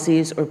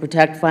policies, or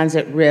protect funds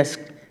at risk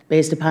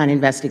based upon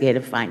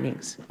investigative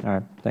findings. All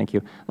right. Thank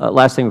you.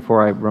 Last thing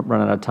before I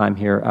run out of time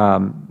here,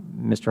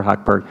 Mr.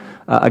 Hochberg.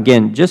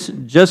 Again,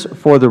 just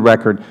for the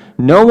record,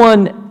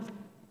 the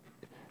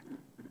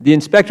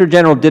Inspector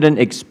General didn't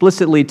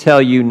explicitly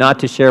tell you not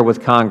to share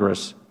with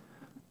Congress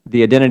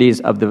the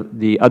identities of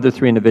the other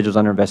 3 individuals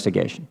under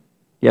investigation.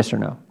 Yes or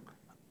no?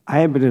 I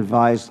have been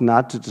advised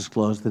not to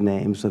disclose the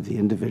names of the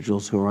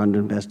individuals who are under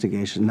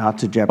investigation, not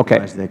to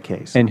jeopardize their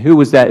case. And who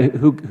was that?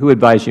 Who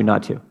advised you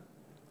not to?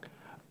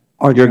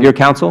 Your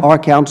counsel? Our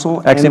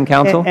counsel. Ex-Im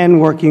counsel? And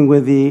working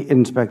with the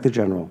Inspector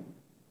General.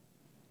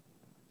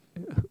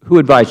 Who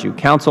advised you,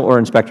 counsel or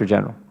Inspector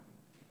General?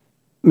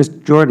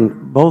 Mr.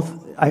 Jordan, both.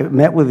 I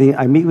meet with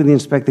the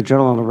Inspector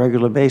General on a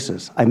regular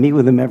basis. I meet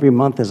with him every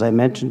month, as I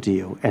mentioned to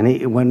you.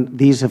 And when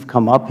these have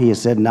come up, he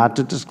has said not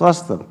to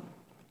discuss them.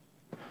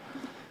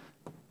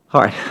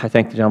 All right. I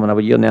thank the gentleman. I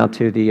will yield now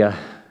to the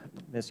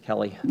Ms.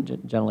 Kelly.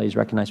 Gentleman is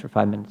recognized for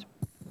 5 minutes.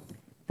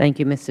 Thank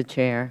you, Mr.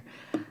 Chair.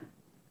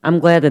 I'm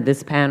glad that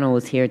this panel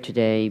is here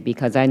today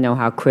because I know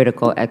how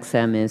critical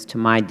Ex-Im is to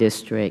my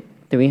district.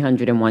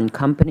 301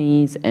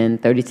 companies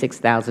and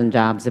 36,000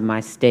 jobs in my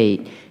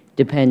state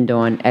depend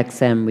on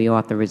Ex-Im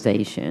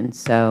reauthorization.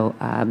 So,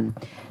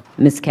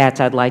 Ms. Katz,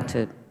 I'd like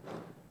to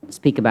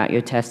speak about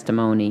your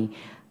testimony.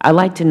 I'd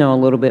like to know a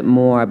little bit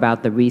more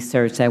about the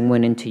research that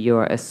went into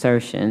your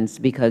assertions,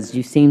 because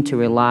you seem to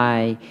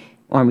rely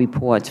on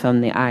reports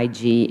from the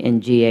IG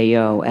and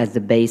GAO as the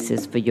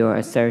basis for your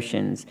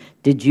assertions.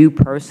 Did you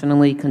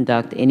personally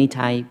conduct any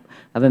type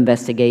of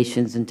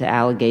investigations into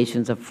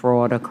allegations of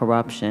fraud or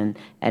corruption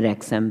at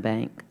Ex-Im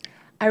Bank?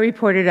 I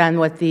reported on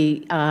what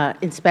the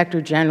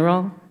Inspector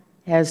General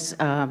has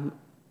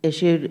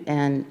issued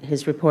and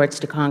his reports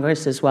to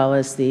Congress, as well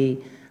as the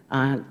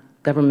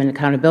Government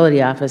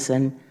Accountability Office,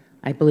 and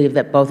I believe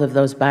that both of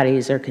those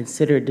bodies are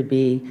considered to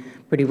be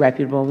pretty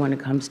reputable when it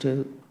comes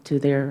to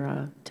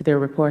their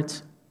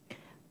reports.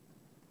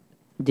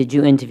 Did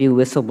you interview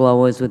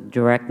whistleblowers with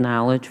direct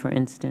knowledge, for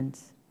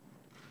instance?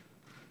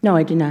 No,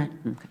 I did not.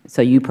 Okay.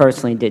 So you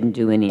personally didn't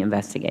do any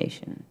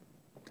investigation?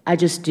 I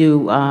just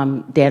do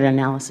data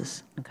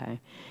analysis.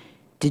 Okay.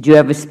 Did you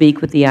ever speak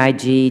with the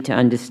IG to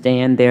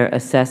understand their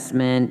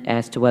assessment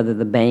as to whether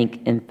the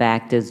bank, in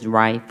fact, is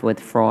rife with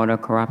fraud or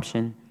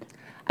corruption?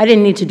 I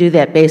didn't need to do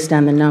that based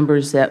on the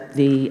numbers that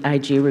the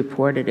IG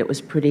reported. It was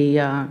pretty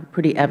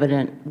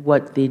evident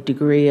what the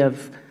degree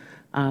of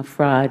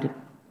fraud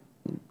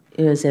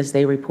is as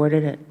they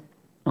reported it.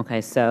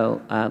 Okay,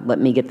 so let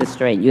me get this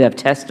straight. You have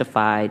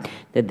testified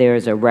that there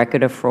is a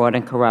record of fraud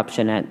and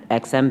corruption at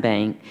Ex-Im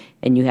Bank,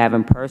 and you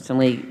haven't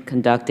personally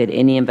conducted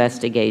any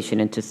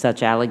investigation into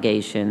such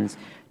allegations,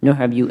 nor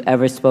have you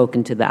ever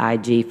spoken to the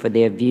IG for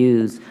their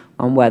views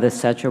on whether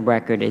such a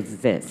record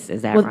exists.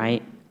 Is that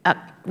right?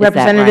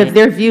 Representative, right?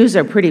 their views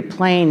are pretty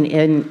plain,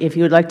 and if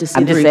you would like to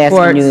see the reports— I'm just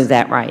asking you, is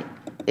that right?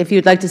 If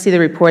you'd like to see the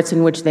reports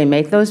in which they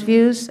make those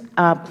views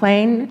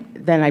plain,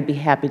 then I'd be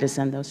happy to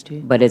send those to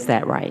you. But is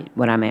that right,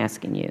 what I'm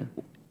asking you?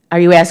 Are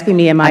you asking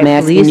me, am I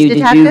a police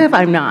detective?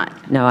 I'm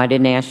not. No, I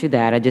didn't ask you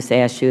that. I just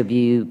asked you if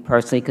you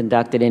personally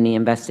conducted any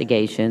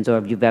investigations or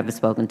if you've ever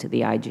spoken to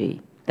the IG.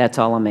 That's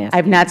all I'm asking.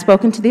 I've not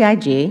spoken to the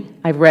IG.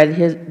 I've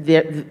read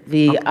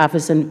the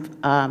Office and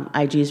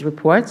IG's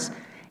reports,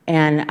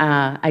 and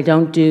I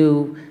don't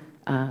do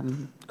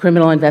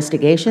criminal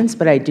investigations,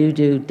 but I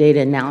do data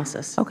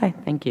analysis. Okay,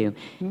 thank you.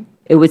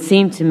 It would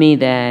seem to me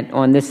that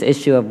on this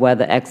issue of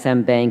whether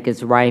Ex-Im Bank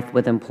is rife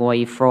with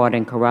employee fraud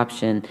and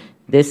corruption,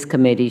 this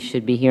committee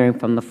should be hearing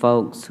from the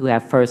folks who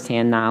have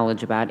firsthand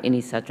knowledge about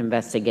any such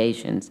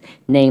investigations,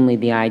 namely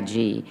the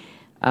IG.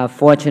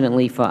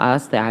 Fortunately for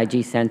us, the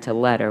IG sent a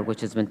letter,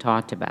 which has been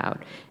talked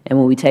about. And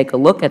when we take a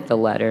look at the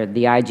letter,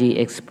 the IG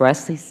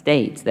expressly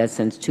states that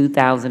since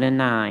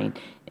 2009,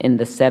 in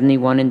the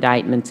 71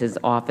 indictments his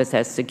office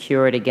has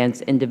secured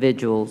against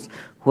individuals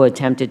who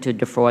attempted to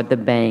defraud the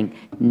bank,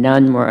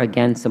 none were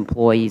against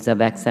employees of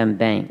Ex-Im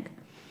Bank.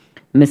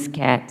 Ms.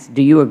 Katz,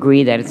 do you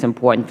agree that it's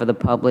important for the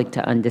public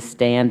to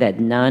understand that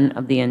none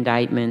of the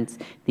indictments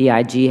the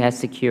IG has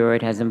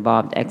secured has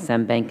involved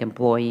Ex-Im Bank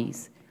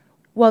employees?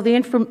 Well,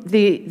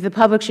 the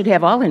public should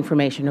have all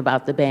information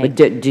about the bank.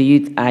 But do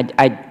you?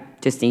 I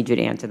just need you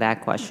to answer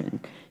that question.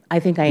 I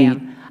think I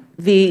am.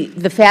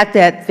 The fact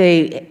that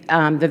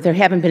that there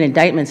haven't been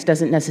indictments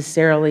doesn't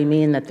necessarily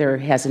mean that there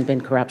hasn't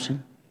been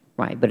corruption.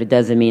 Right, but it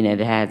doesn't mean that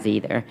it has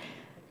either.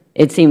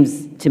 It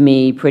seems to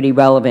me pretty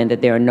relevant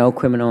that there are no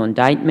criminal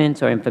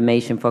indictments or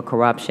information for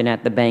corruption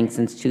at the bank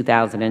since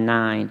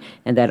 2009,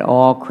 and that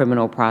all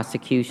criminal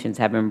prosecutions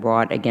have been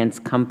brought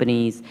against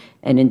companies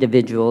and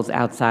individuals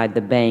outside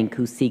the bank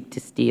who seek to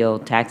steal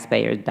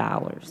taxpayers'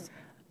 dollars.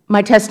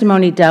 My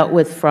testimony dealt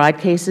with fraud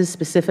cases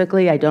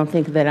specifically. I don't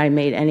think that I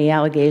made any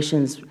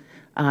allegations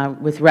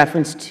with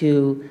reference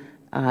to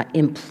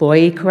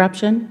employee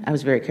corruption. I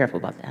was very careful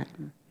about that.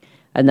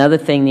 Another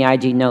thing the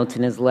IG notes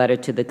in his letter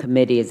to the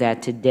committee is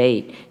that to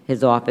date,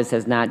 his office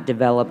has not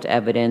developed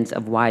evidence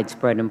of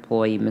widespread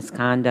employee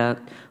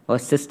misconduct or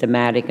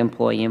systematic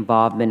employee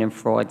involvement in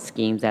fraud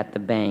schemes at the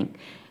bank.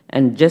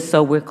 And just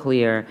so we're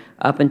clear,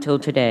 up until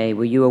today,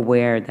 were you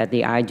aware that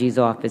the IG's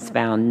office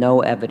found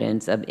no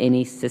evidence of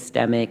any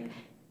systemic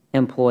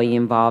employee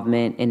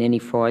involvement in any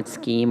fraud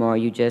scheme, or are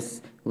you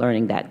just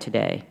learning that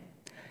today?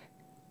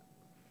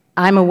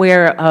 I'm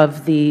aware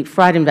of the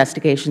fraud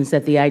investigations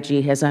that the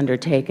IG has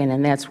undertaken,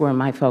 and that's where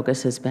my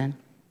focus has been.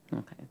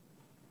 Okay.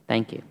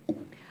 Thank you.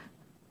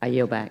 I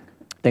yield back.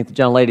 Thank the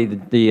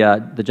gentlelady.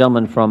 The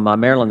gentleman from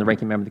Maryland, the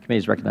ranking member of the committee,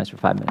 is recognized for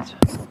 5 minutes.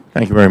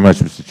 Thank you very much,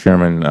 Mr.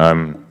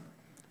 Chairman.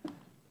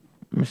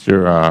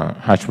 Mr.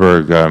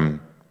 Hochberg,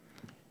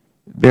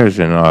 there's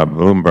a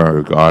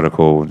Bloomberg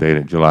article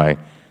dated July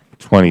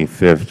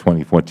 25th,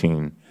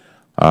 2014,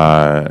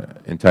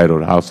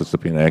 entitled "House to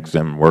Subpoena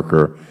Ex-Im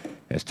Worker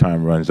as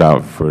Time Runs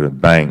Out for the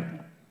Bank."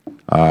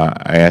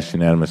 I ask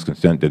unanimous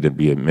consent that it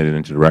be admitted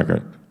into the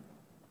record.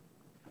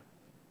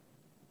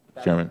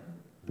 Chairman.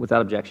 Without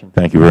objection.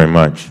 Thank you very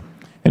much.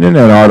 And in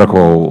that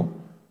article,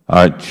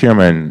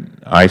 Chairman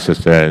Issa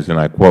says, and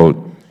I quote,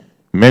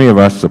 "Many of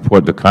us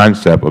support the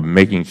concept of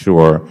making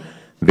sure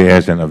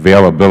there's an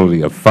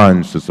availability of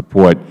funds to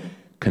support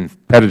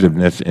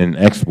competitiveness in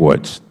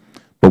exports,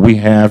 but we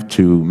have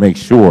to make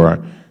sure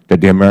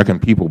that the American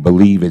people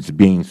believe it's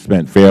being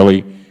spent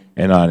fairly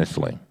and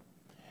honestly."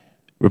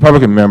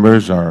 Republican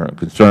members are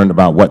concerned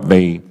about what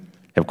they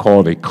have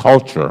called a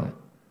culture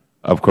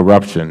of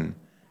corruption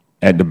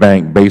at the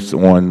bank based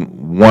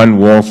on one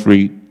Wall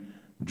Street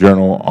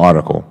Journal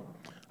article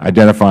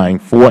identifying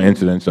 4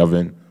 incidents of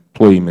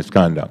employee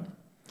misconduct.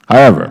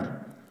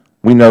 However,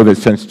 we know that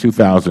since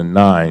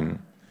 2009,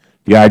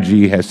 the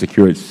IG has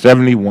secured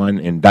 71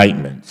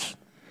 indictments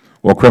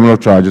or criminal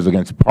charges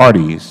against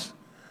parties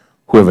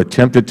who have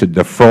attempted to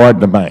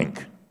defraud the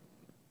bank,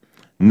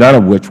 none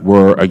of which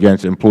were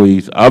against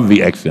employees of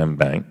the Ex-Im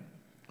Bank.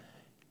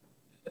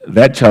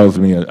 That tells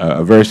me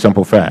a very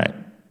simple fact,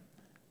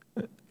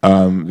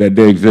 that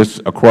there exists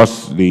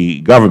across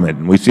the government,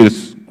 and we see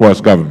this across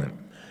government.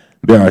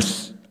 There are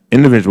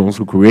individuals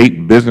who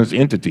create business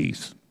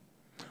entities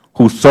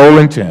whose sole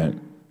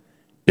intent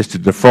is to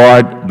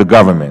defraud the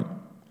government,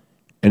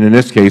 and in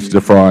this case,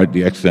 defraud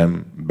the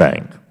Ex-Im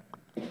Bank.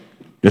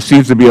 There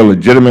seems to be a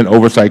legitimate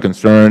oversight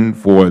concern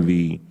for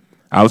the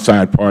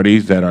outside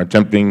parties that are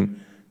attempting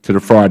to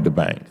defraud the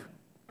bank,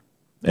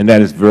 and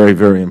that is very,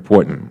 very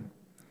important.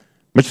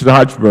 Mr.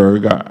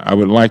 Hochberg, I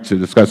would like to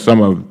discuss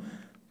some of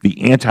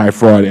the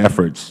anti-fraud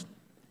efforts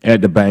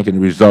at the bank and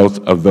the results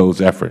of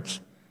those efforts.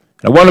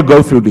 I want to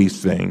go through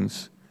these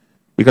things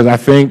because I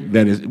think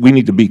that we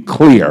need to be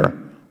clear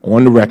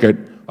on the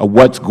record of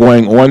what's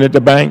going on at the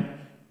bank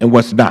and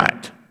what's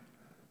not,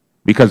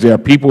 because there are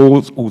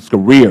people whose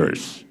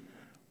careers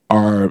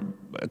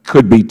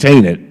could be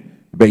tainted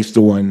based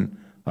on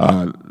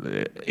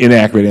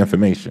inaccurate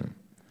information.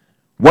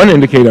 One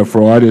indicator of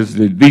fraud is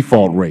the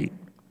default rate.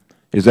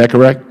 Is that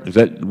correct? Is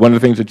that one of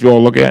the things that you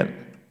all look at?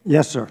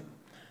 Yes, sir.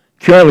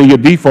 Currently, your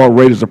default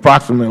rate is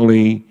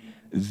approximately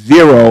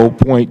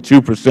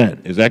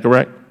 0.2%. Is that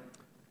correct?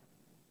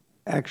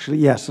 Actually,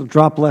 yes, a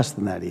drop less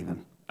than that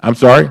even. I'm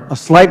sorry?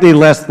 Slightly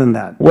less than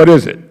that. What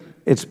is it?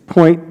 It's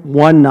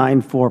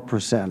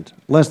 0.194%,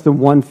 less than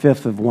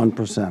 1/5 of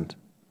 1%.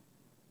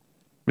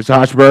 Mr.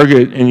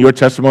 Hochberg, in your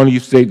testimony, you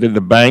state that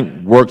the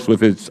bank works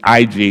with its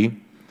IG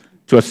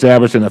to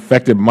establish an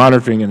effective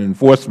monitoring and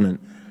enforcement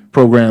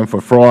program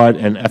for fraud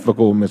and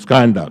ethical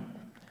misconduct.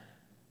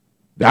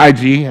 The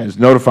IG has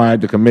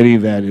notified the committee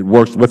that it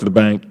works with the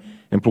bank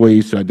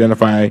employees to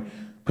identify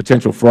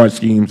potential fraud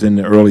schemes in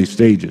the early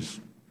stages.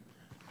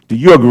 Do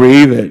you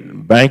agree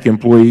that bank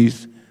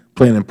employees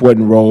play an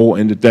important role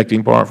in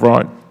detecting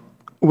fraud?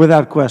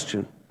 Without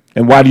question.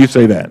 And why do you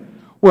say that?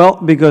 Well,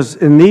 because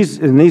in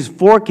these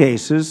 4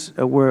 cases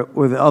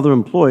with other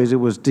employees, it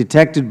was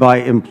detected by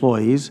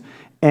employees,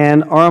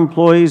 and our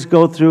employees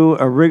go through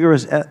a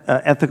rigorous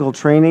ethical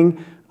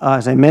training.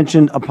 As I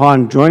mentioned,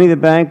 upon joining the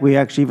bank, we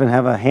actually even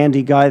have a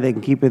handy guy they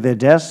can keep at their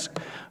desk.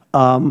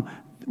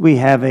 We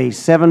have a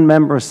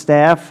 7-member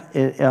staff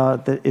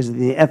that is in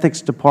the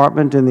ethics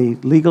department in the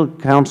legal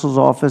counsel's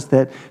office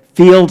that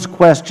fields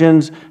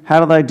questions.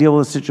 How do I deal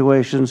with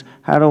situations?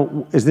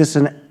 Is this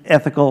an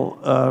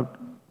ethical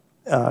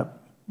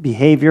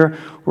behavior?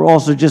 We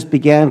also just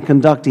began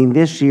conducting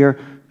this year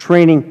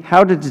training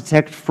how to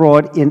detect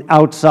fraud in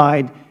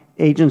outside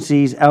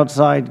agencies,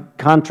 outside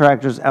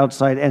contractors,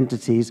 outside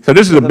entities. So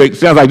this is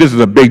sounds like this is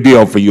a big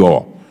deal for you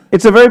all.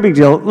 It's a very big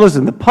deal.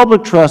 Listen, the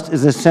public trust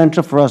is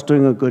essential for us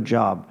doing a good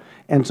job.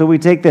 And so we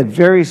take that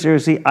very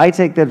seriously. I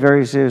take that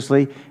very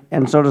seriously,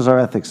 and so does our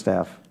ethics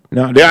staff.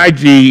 Now, the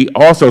IG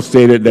also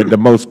stated that the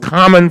most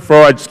common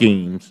fraud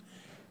schemes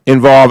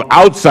involve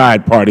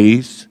outside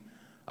parties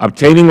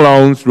obtaining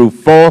loans through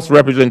false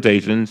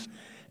representations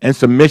and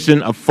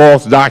submission of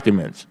false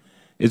documents.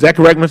 Is that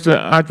correct, Mr.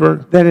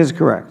 Hochberg? That is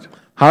correct.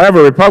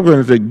 However,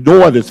 Republicans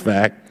ignore this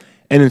fact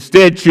and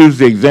instead choose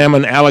to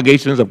examine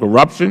allegations of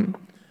corruption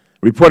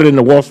reported in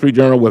the Wall Street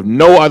Journal with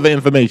no other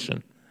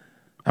information.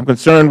 I'm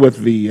concerned with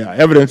the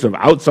evidence of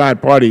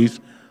outside parties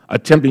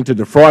attempting to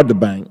defraud the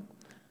bank.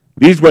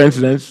 These were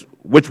incidents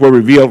which were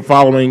revealed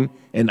following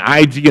an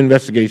IG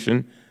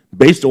investigation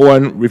based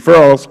on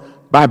referrals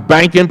by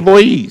bank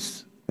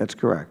employees. That's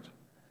correct.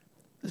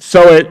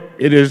 So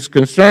it is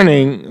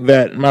concerning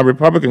that my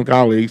Republican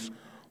colleagues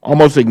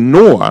almost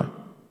ignore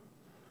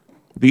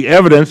the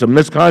evidence of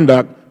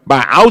misconduct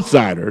by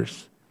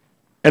outsiders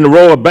and the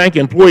role of bank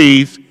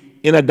employees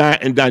in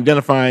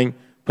identifying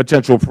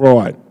potential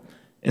fraud.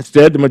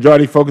 Instead, the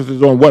majority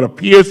focuses on what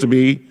appears to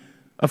be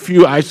a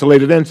few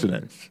isolated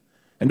incidents.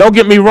 And don't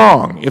get me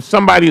wrong, if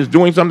somebody is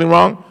doing something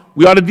wrong,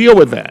 we ought to deal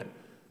with that.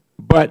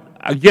 But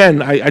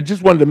again, I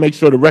just wanted to make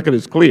sure the record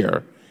is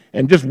clear.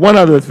 And just one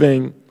other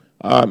thing,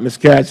 Ms.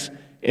 Katz,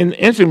 in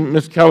answering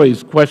Ms.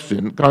 Kelly's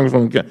question,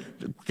 Congresswoman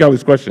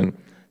Kelly's question,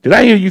 did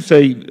I hear you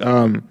say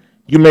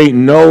you made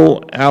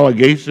no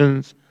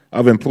allegations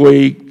of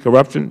employee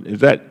corruption? Is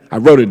that, I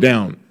wrote it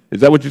down.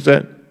 Is that what you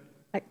said?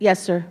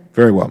 Yes, sir.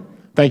 Very well.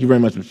 Thank you very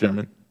much, Mr.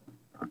 Chairman.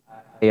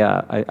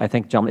 I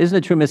think, gentlemen, isn't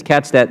it true, Ms.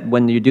 Katz, that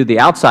when you do the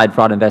outside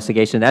fraud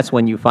investigation, that's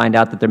when you find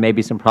out that there may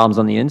be some problems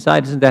on the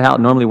inside? Isn't that how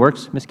it normally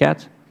works, Ms.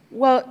 Katz?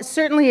 Well,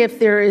 certainly if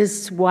there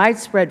is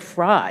widespread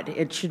fraud,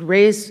 it should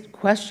raise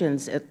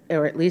questions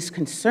or at least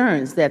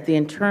concerns that the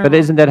internal— But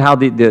isn't that how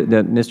the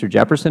Mr.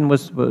 Jefferson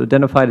was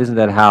identified? Isn't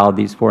that how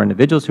these 4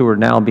 individuals who are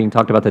now being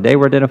talked about today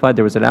were identified?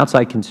 There was an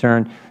outside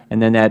concern,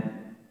 and then that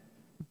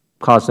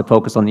caused a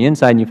focus on the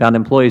inside, and you found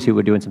employees who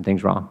were doing some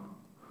things wrong.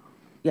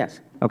 Yes.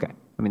 Okay.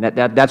 I mean,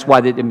 that's why,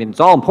 I mean, it's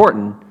all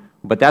important,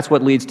 but that's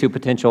what leads to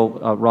potential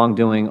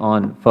wrongdoing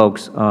on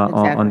folks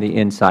on the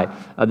inside.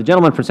 The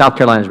gentleman from South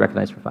Carolina is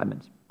recognized for 5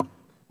 minutes.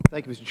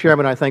 Thank you, Mr.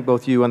 Chairman. I thank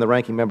both you and the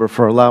ranking member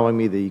for allowing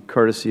me the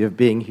courtesy of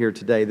being here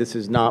today. This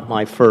is not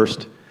my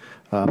first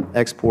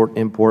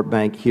Export-Import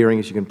Bank hearing.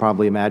 As you can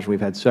probably imagine,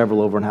 we've had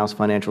several over in House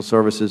Financial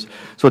Services.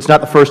 So it's not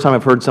the first time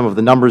I've heard some of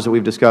the numbers that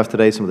we've discussed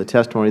today, some of the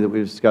testimony that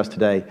we've discussed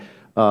today.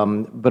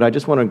 But I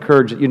just want to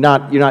encourage that you're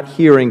not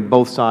hearing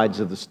both sides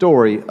of the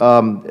story.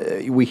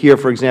 We hear,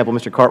 for example,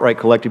 Mr. Cartwright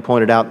correctly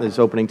pointed out in his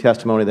opening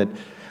testimony that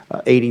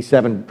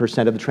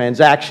 87% of the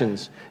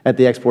transactions at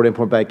the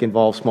Export-Import Bank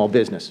involve small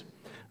business.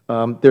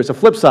 There's a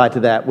flip side to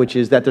that, which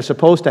is that they're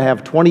supposed to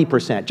have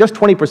 20%, just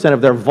 20%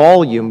 of their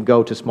volume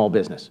go to small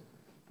business.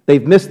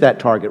 They've missed that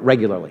target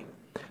regularly.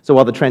 So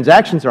while the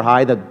transactions are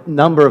high, the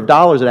number of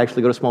dollars that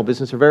actually go to small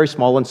business are very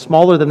small and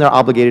smaller than they're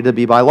obligated to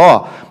be by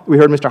law. We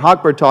heard Mr.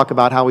 Hochberg talk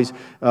about how he's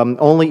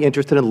only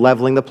interested in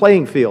leveling the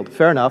playing field.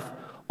 Fair enough.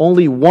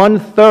 Only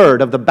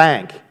 1/3 of the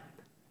bank,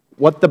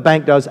 what the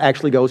bank does,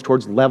 actually goes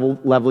towards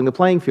leveling the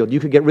playing field. You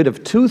could get rid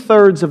of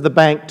 2/3 of the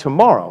bank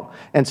tomorrow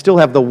and still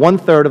have the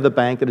 1/3 of the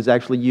bank that is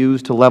actually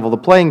used to level the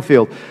playing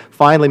field.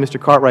 Finally, Mr.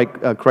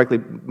 Cartwright correctly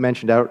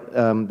mentioned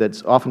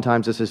that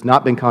oftentimes this has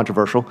not been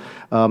controversial.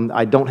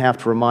 I don't have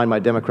to remind my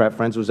Democrat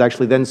friends, it was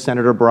actually then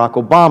Senator Barack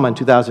Obama in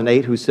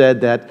 2008 who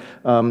said that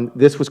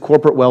this was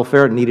corporate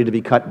welfare and needed to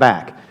be cut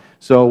back.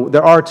 So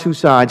there are two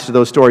sides to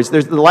those stories.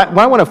 What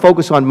I want to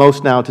focus on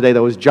most now today,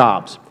 though, is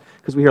jobs,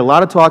 because we hear a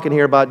lot of talk in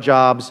here about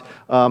jobs,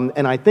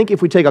 and I think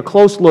if we take a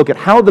close look at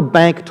how the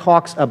bank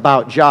talks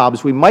about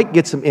jobs, we might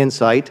get some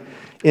insight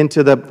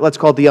into the, let's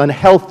call it the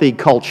unhealthy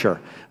culture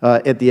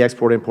at the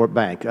Export-Import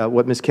Bank,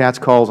 what Ms. Katz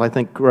calls, I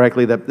think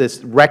correctly,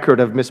 this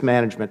record of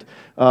mismanagement.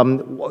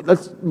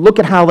 Let's look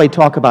at how they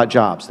talk about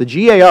jobs. The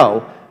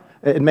GAO,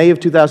 in May of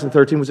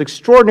 2013, was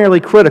extraordinarily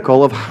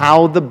critical of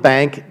how the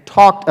bank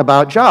talked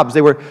about jobs.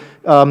 They were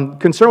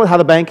concerned with how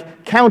the bank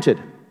counted.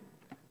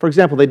 For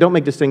example, they don't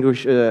make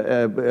distinctions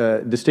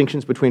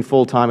between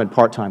full-time and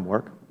part-time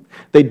work.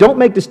 They don't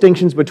make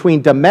distinctions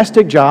between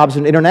domestic jobs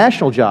and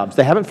international jobs.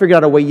 They haven't figured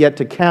out a way yet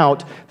to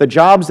count the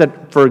jobs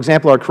that, for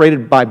example, are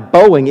created by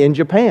Boeing in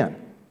Japan.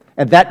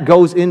 And that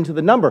goes into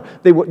the number.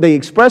 They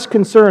express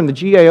concern, the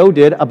GAO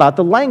did, about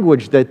the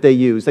language that they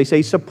use. They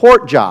say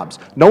support jobs.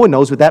 No one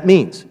knows what that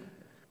means.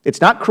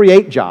 It's not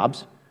create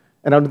jobs.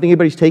 And I don't think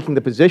anybody's taking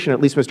the position,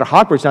 at least Mr.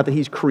 Hochberg, it's not that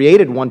he's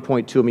created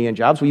 1.2 million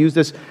jobs. We use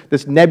this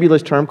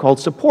nebulous term called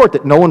support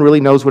that no one really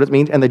knows what it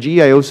means, and the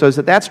GAO says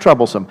that that's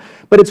troublesome.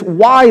 But it's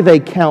why they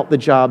count the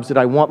jobs that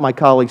I want my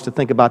colleagues to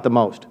think about the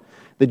most.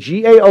 The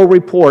GAO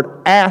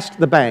report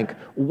asked the bank,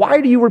 why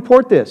do you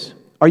report this?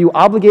 Are you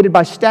obligated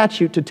by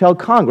statute to tell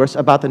Congress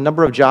about the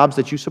number of jobs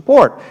that you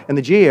support? And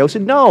the GAO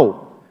said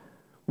no.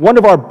 One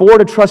of our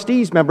Board of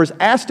Trustees members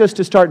asked us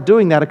to start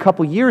doing that a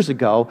couple years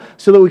ago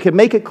so that we could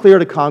make it clear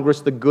to Congress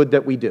the good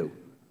that we do.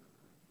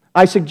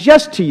 I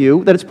suggest to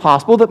you that it's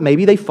possible that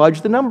maybe they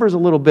fudged the numbers a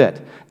little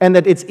bit and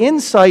that it's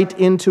insight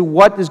into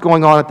what is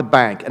going on at the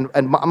bank.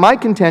 And my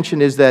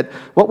contention is that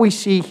what we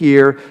see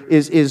here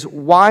is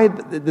why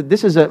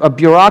this is a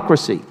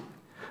bureaucracy.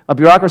 A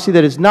bureaucracy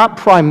that is not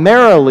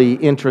primarily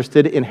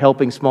interested in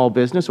helping small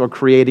business or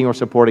creating or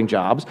supporting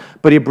jobs,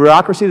 but a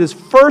bureaucracy that is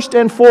first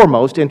and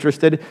foremost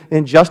interested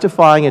in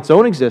justifying its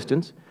own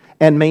existence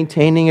and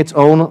maintaining its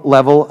own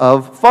level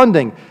of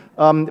funding.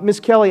 Ms.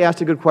 Kelly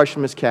asked a good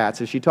question, Ms. Katz.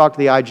 Has she talked to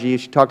the IG?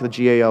 Has she talked to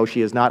the GAO? She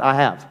has not. I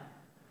have.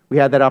 We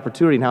had that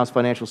opportunity in House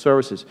Financial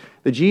Services.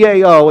 The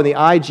GAO and the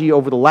IG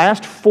over the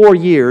last 4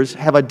 years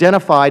have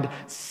identified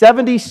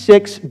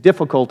 76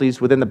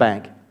 difficulties within the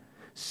bank.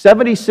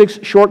 76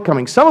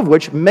 shortcomings, some of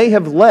which may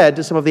have led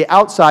to some of the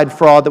outside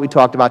fraud that we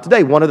talked about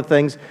today. One of the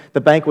things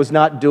the bank was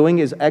not doing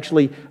is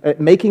actually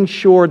making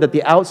sure that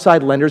the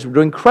outside lenders were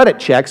doing credit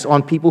checks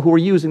on people who were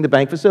using the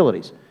bank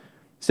facilities.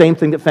 Same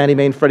thing that Fannie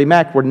Mae and Freddie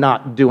Mac were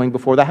not doing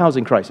before the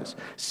housing crisis.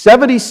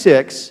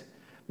 76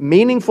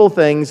 meaningful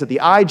things that the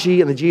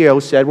IG and the GAO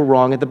said were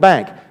wrong at the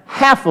bank.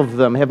 Half of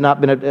them have not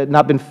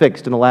been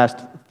fixed in the last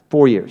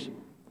 4 years.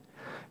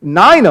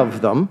 9 of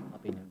them,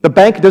 the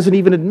bank doesn't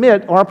even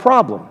admit are a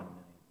problem,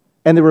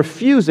 and they're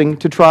refusing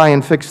to try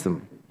and fix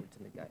them.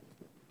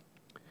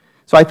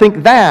 So I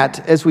think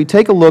that, as we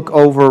take a look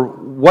over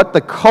what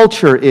the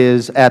culture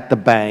is at the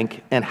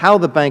bank and how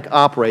the bank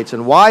operates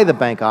and why the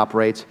bank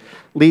operates,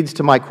 leads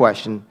to my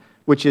question,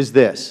 which is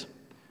this,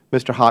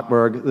 Mr.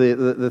 Hochberg,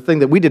 the thing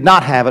that we did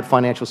not have at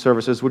Financial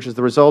Services, which is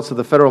the results of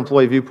the Federal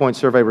Employee Viewpoint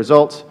Survey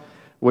results,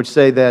 which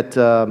say that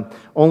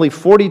only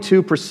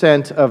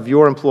 42% of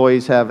your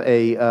employees have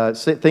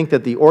think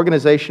that the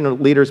organizational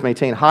leaders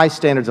maintain high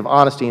standards of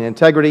honesty and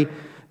integrity,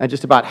 and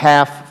just about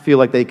half feel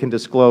like they can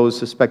disclose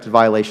suspected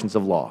violations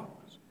of law.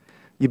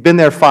 You've been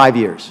there 5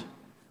 years.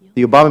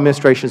 The Obama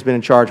administration has been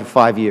in charge for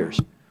 5 years.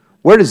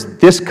 Where does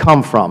this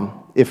come from,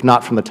 if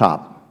not from the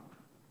top?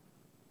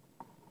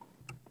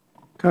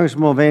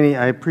 Congressman Mulvaney,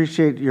 I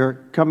appreciate your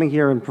coming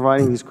here and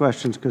providing these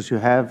questions because you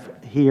have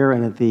here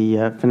and at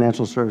the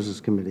Financial Services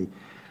Committee.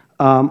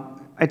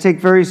 I I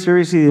take very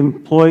seriously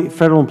the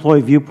Federal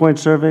Employee Viewpoint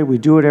Survey. We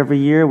do it every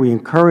year. We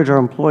encourage our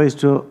employees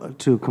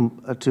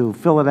to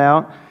fill it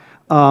out.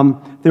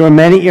 There are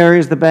many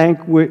areas the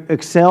bank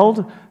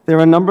excelled. There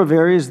are a number of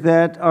areas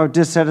that are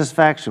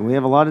dissatisfaction. We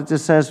have a lot of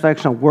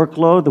dissatisfaction on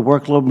workload. The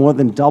workload more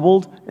than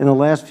doubled in the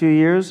last few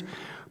years.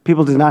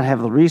 People did not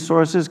have the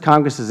resources.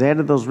 Congress has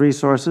added those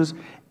resources.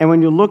 And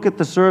when you look at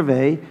the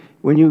survey,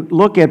 when you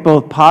look at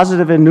both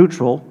positive and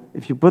neutral,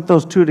 if you put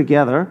those two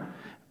together,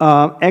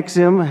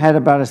 Ex-Im had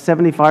about a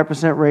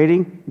 75%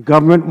 rating.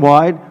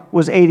 Government-wide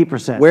was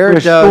 80%. Where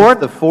does the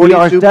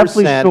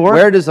 42%, short.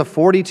 where does a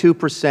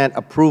 42%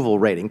 approval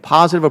rating,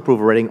 positive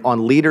approval rating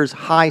on leaders'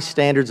 high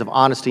standards of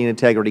honesty and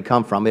integrity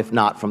come from, if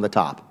not from the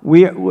top?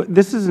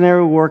 This is an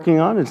area we're working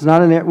on. It's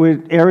not an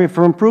area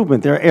for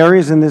improvement. There are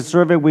areas in this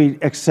survey we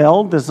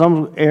excelled. There's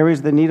some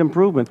areas that need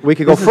improvement. We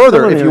could go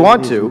further if you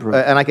want to,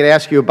 and I could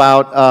ask you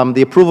about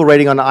the approval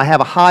rating on, I have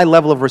a high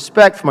level of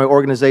respect for my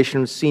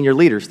organization's senior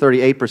leaders,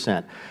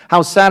 38%.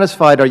 How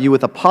satisfied are you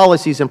with the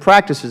policies and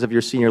practices of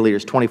your senior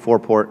leaders,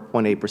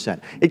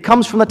 24.8%? It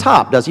comes from the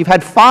top, does it? You've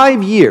had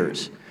 5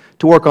 years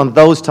to work on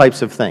those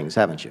types of things,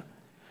 haven't you?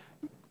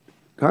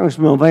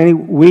 Congressman Mulvaney,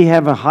 we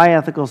have a high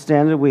ethical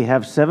standard. We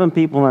have 7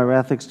 people in our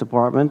ethics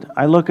department.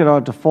 I look at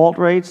our default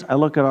rates. I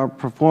look at our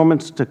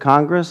performance to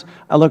Congress.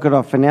 I look at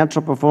our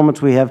financial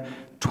performance. We have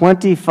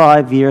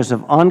 25 years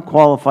of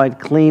unqualified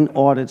clean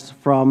audits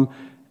from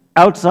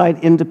outside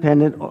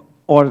independent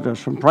auditors,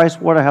 from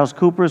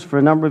PricewaterhouseCoopers for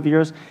a number of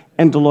years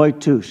and Deloitte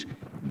Touche.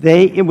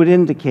 It would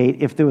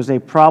indicate if there was a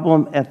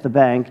problem at the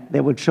bank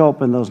that would show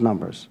up in those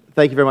numbers.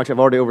 Thank you very much. I've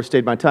already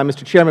overstayed my time.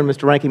 Mr. Chairman,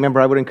 Mr. Ranking Member,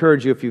 I would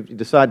encourage you, if you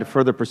decide to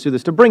further pursue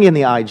this, to bring in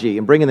the IG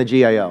and bring in the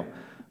GAO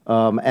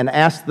and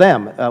ask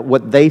them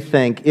what they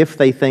think, if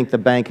they think the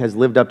bank has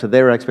lived up to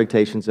their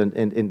expectations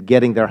in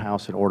getting their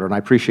house in order. And I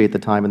appreciate the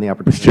time and the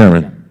opportunity.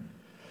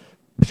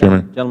 Mr.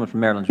 Chairman, Gentleman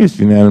from Maryland. it's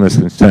unanimous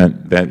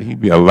consent that he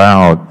be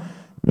allowed.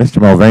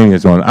 Mr. Mulvaney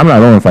is on, I'm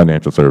not on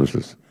financial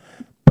services,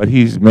 but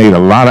he's made a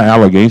lot of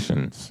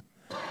allegations.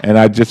 And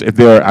I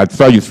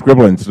saw you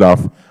scribbling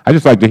stuff. I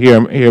just like to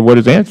hear what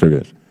his answer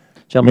is.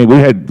 I mean, we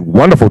had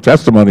wonderful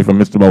testimony from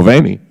Mr.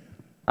 Mulvaney.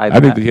 I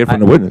need to hear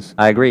from the witness.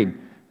 I agree.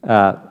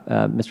 Mr.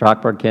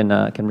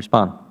 Hochberg can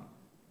respond.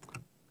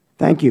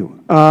 Thank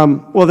you.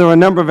 Well, there are a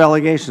number of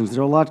allegations.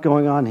 There are a lot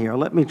going on here.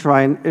 Let me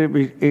try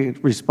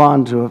and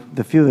respond to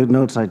the few of the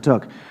notes I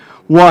took.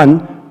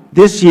 One,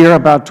 this year,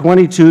 about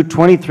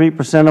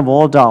 23% of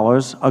all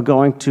dollars are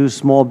going to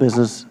small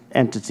business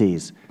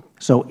entities.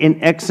 So in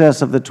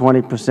excess of the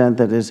 20%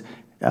 that is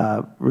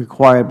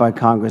required by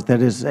Congress,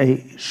 that is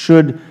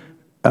should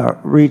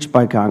reach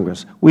by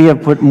Congress. We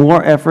have put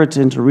more efforts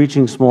into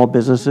reaching small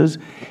businesses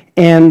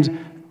and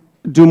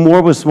do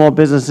more with small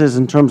businesses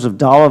in terms of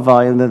dollar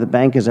volume than the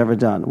bank has ever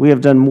done. We have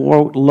done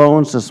more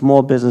loans to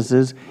small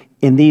businesses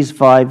in these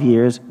 5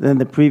 years than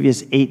the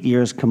previous 8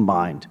 years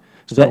combined.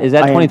 Is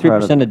that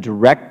 23% a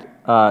direct,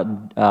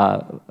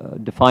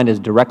 defined as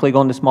directly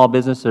going to small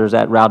business, or is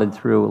that routed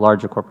through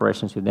larger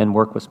corporations who then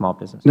work with small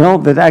business? No,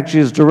 that actually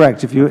is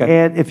direct. If you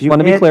add, if you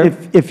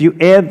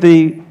add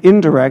the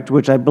indirect,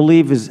 which I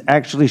believe is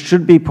actually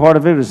should be part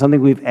of it, is something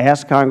we've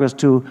asked Congress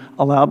to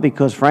allow,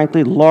 because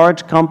frankly,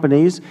 large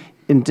companies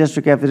in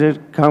district after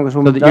district,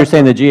 Congresswoman. So you're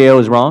saying the GAO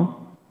is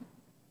wrong?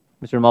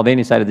 Mr.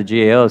 Mulvaney cited the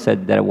GAO,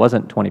 said that it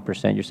wasn't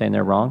 20%. You're saying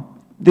they're wrong?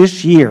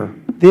 This year,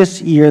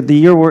 the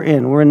year we're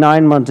in, we're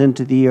 9 months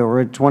into the year,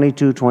 we're at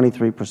 22,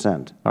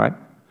 23%. All right.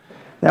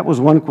 That was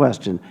one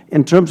question.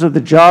 In terms of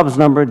the jobs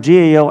number,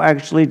 GAO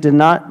actually did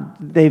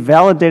not, they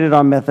validated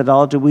our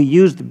methodology. We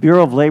used the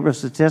Bureau of Labor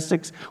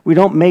Statistics. We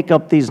don't make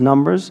up these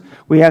numbers.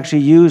 We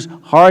actually use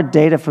hard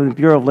data from the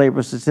Bureau of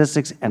Labor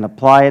Statistics and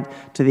apply it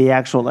to the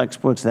actual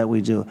exports that we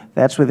do.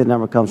 That's where the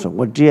number comes from.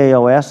 What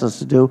GAO asked us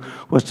to do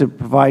was to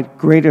provide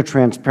greater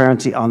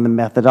transparency on the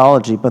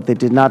methodology, but they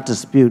did not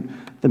dispute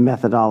the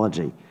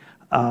methodology.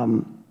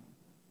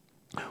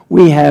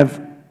 We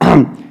have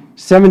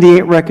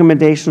 78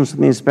 recommendations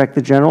from the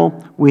Inspector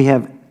General. We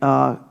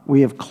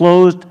have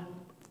closed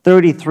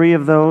 33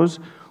 of those.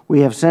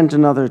 We have sent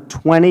another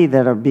 20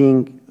 that are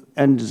being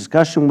in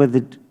discussion with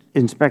the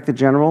Inspector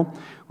General.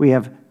 We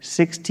have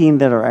 16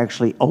 that are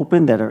actually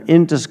open, that are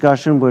in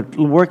discussion. We're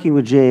working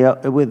with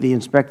the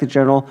Inspector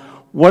General.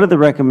 What are the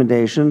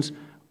recommendations?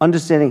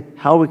 Understanding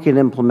how we can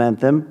implement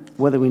them,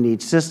 whether we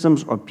need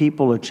systems or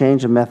people or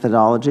change of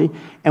methodology.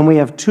 And we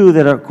have 2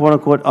 that are, quote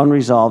unquote,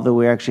 unresolved that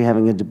we're actually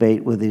having a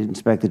debate with the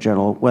Inspector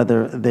General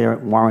whether they're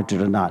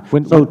warranted or not.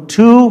 So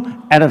 2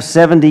 out of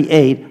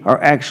 78 are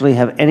actually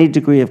have any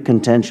degree of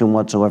contention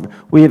whatsoever.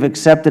 We have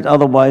accepted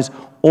otherwise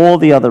all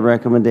the other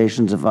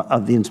recommendations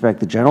of the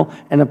Inspector General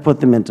and have put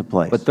them into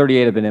place. But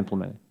 38 have been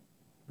implemented.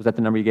 Was that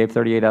the number you gave,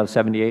 38 out of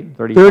 78?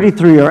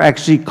 33 are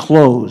actually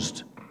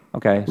closed.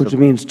 Okay. Which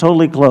means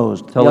totally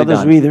closed. Totally the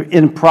others are either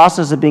in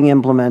process of being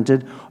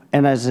implemented,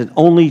 and as I said,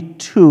 only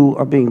 2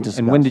 are being discussed.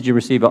 And when did you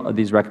receive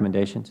these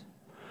recommendations?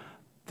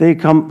 They've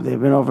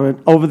been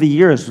over the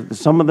years.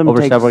 Some of them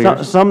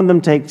some of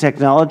them take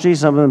technology,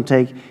 some of them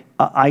take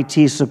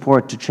IT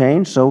support to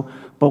change. So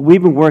but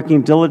we've been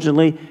working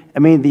diligently. I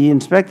mean, the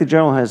Inspector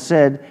General has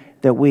said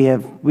that we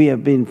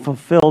have been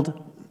fulfilled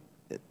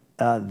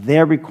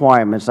their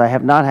requirements. I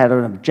have not had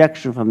an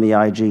objection from the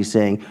IG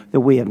saying that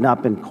we have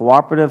not been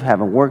cooperative,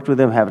 haven't worked with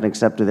them, haven't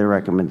accepted their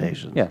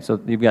recommendations. Yeah, so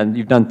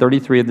you've done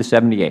 33 of the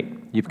 78.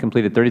 You've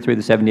completed 33 of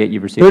the 78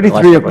 you've received.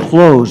 33 are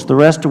closed. The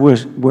rest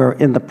we're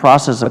in the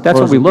process of But that's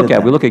what we closing look bid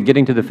at. We now. look at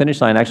getting to the finish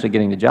line, actually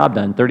getting the job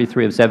done.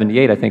 33 of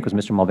 78, I think, was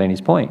Mr.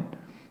 Mulvaney's point.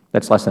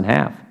 That's less than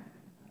half.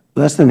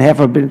 Less than half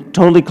have been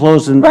totally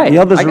closed, and Right. the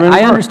others are in work.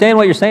 I understand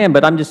what you're saying,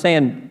 but I'm just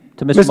saying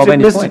to Mr.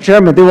 Mulvaney's point. Mr.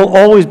 Chairman, there will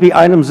always be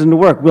items in the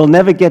work. We'll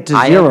never get to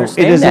I zero.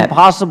 understand It is that.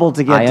 impossible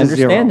to get to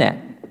zero. I understand that.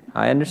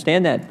 I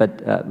understand that,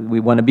 but we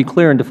want to be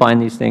clear and define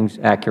these things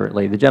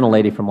accurately. The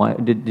gentlelady from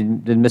did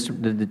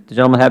the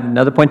gentleman have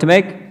another point to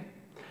make?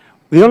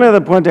 The only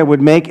other point I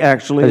would make,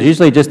 actually, Because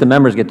usually just the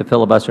members get to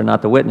filibuster,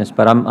 not the witness.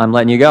 But I'm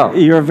letting you go.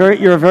 you're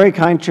a very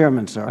kind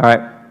chairman, sir. All right.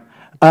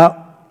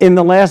 In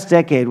the last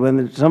decade,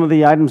 when some of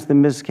the items that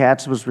Ms.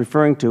 Katz was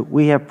referring to,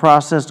 we have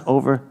processed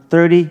over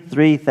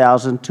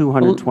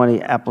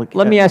 33,220 applications.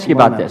 Let me ask you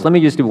about this. Let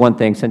me just do one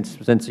thing,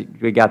 since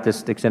we got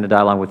this extended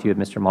dialogue with you,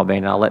 Mr. Mulvaney,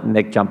 and I'll let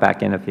Nick jump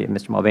back in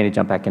Mr. Mulvaney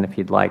jump back in if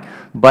he'd like.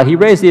 But he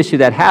raised the issue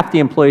that half the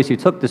employees who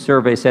took the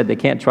survey said they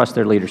can't trust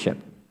their leadership.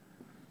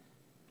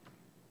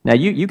 Now,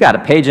 you got a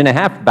page and a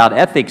half about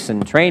ethics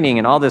and training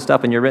and all this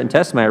stuff in your written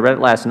testimony. I read it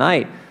last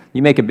night.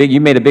 You made a big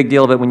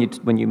deal of it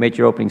when you made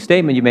your opening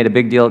statement. You made a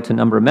big deal to a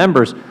number of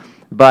members.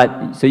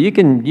 But so you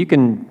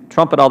can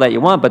trumpet all that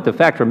you want, but the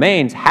fact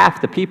remains,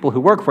 half the people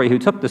who work for you who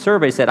took the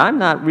survey said, I'm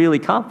not really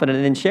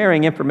confident in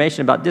sharing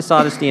information about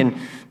dishonesty and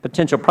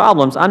potential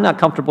problems. I'm not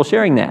comfortable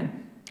sharing that.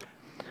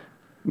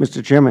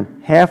 Mr.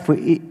 Chairman, half,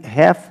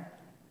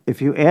 if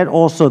you add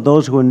also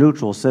those who are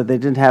neutral, said they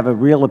didn't have a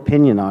real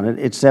opinion on it,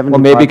 it's 75%. Well,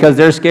 maybe because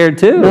they're scared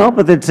too. No,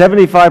 but it's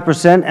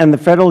 75%, and the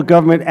federal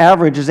government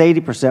average is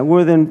 80%.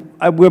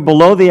 We're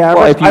below the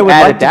average. Well, if you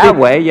add it that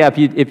way, yeah,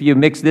 if you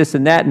mix this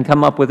and that and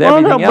come up with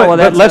everything else, well,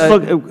 that's let's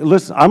look.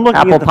 Listen, I'm looking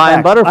apple at the pie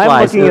and facts. butterflies.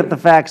 I'm looking at the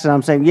facts, and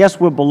I'm saying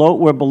yes, we're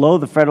below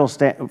the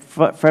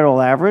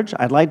federal average.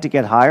 I'd like to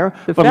get higher,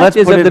 the but fact let's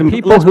is put that it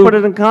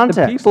in context.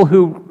 The people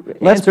who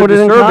let's answered put it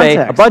the in survey,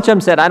 context. a bunch of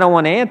them said, I don't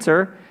want to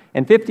answer.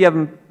 And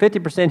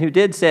 50% who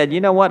did said, you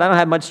know what, I don't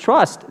have much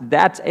trust.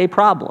 That's a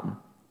problem.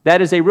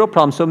 That is a real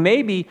problem. So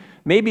maybe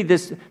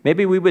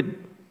we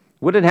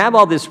wouldn't have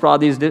all this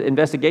fraud, these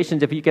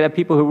investigations, if you could have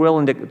people who are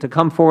willing to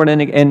come forward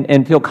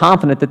and feel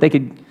confident that they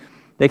could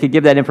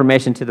give that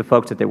information to the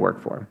folks that they work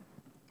for.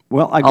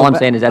 Well, all I'm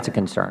saying is that's a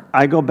concern.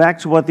 I go back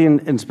to what the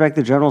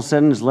Inspector General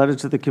said in his letter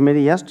to the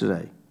committee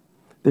yesterday.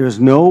 There is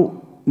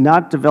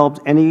not developed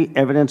any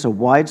evidence of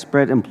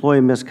widespread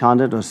employee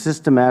misconduct or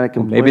systematic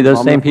employee Maybe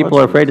those same people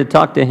are afraid to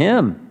talk to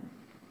him.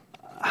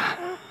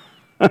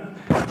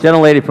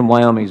 Gentlelady from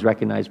Wyoming is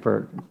recognized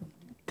for.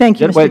 Thank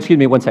you, Wait, excuse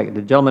me one second.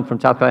 The gentleman from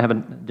South Carolina have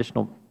an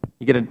additional.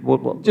 You get a.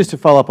 Just to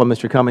follow up on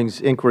Mr.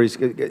 Cummings' inquiries,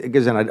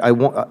 again,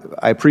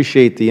 I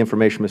appreciate the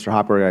information, Mr.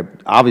 Hopper. I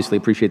obviously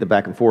appreciate the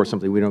back and forth,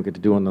 something we don't get to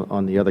do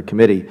on the other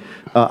committee.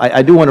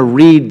 I do want to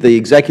read the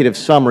executive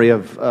summary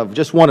of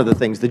just one of the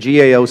things, the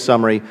GAO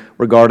summary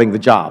regarding the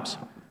jobs.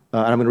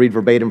 And I'm going to read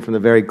verbatim from the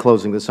very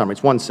closing of the summary.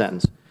 It's one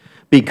sentence.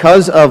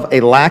 Because of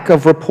a lack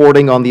of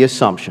reporting on the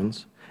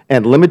assumptions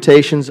and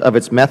limitations of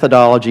its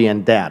methodology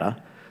and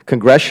data,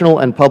 congressional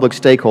and public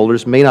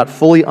stakeholders may not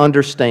fully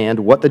understand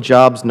what the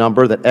jobs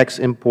number that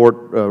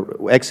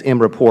XM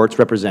reports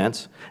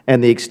represents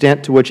and the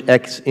extent to which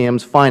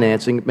XM's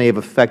financing may have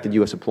affected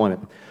U.S.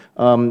 employment.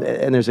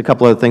 And there's a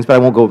couple other things, but I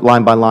won't go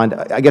line by line.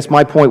 I guess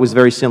my point was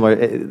very similar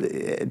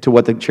to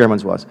what the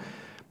Chairman's was.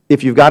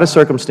 If you've got a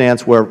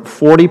circumstance where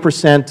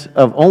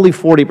only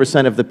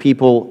 40% of the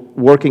people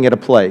working at a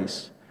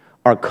place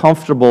are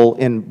comfortable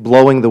in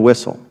blowing the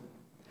whistle,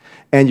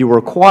 and you're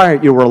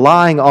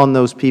relying on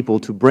those people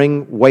to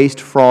bring waste,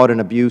 fraud,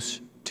 and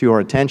abuse to your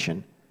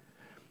attention,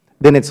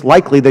 then it's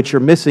likely that you're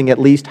missing at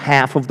least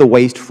half of the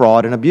waste,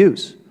 fraud, and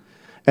abuse.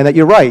 And that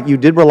you're right, you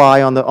did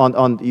rely on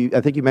I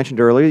think you mentioned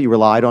earlier, you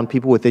relied on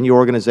people within your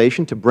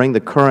organization to bring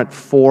the current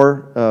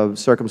 4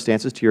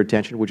 circumstances to your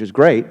attention, which is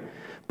great.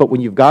 But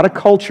when you've got a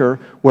culture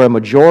where a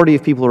majority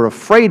of people are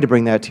afraid to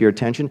bring that to your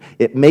attention,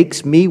 it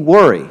makes me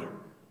worry,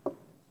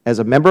 as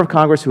a member of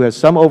Congress who has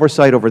some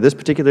oversight over this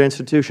particular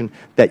institution,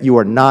 that you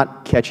are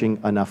not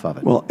catching enough of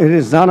it. Well, it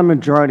is not a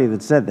majority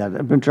that said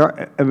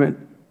that.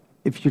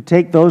 If you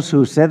take those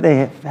who said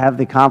they have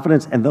the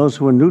confidence and those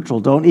who are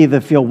neutral don't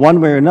either feel one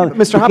way or another.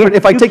 Mr. Hopper,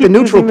 if I take the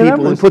neutral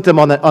people and put them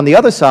on the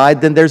other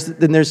side, then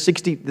there's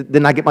 60.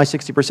 Then I get my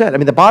 60%. I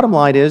mean, the bottom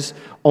line is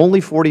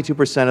only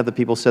 42% of the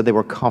people said they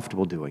were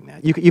comfortable doing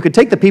that. You could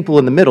take the people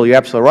in the middle. You're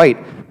absolutely right,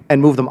 and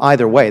move them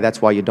either way.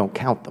 That's why you don't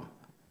count them.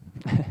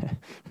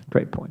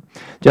 Great point.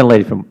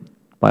 Gentlelady from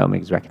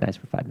Wyoming is recognized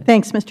for 5 minutes.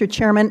 Thanks, Mr.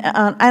 Chairman.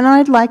 And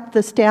I'd like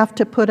the staff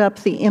to put up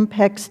the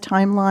IMPEX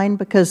timeline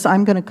because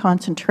I'm going to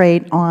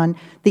concentrate on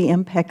the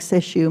IMPEX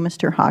issue,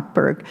 Mr.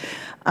 Hochberg.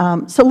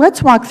 So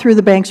let's walk through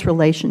the bank's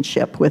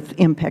relationship with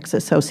IMPEX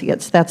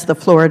Associates. That's the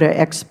Florida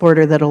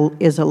exporter that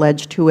is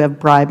alleged to have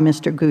bribed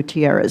Mr.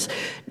 Gutierrez.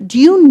 Do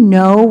you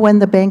know when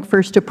the bank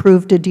first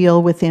approved a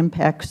deal with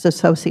IMPEX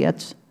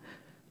Associates?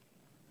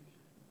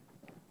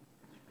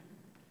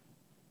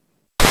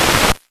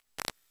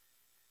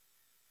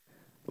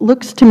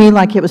 Looks to me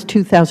like it was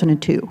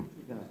 2002.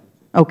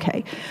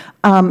 Okay.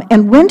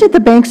 And when did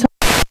the bank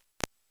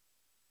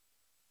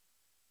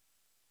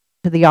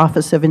to the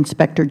Office of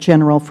Inspector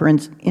General for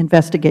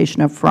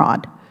investigation of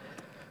fraud?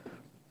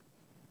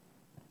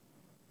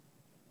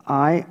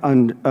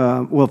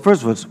 Well,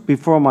 first of all, it's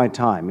before my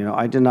time. You know,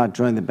 I did not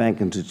join the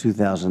bank until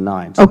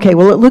 2009. So. Okay.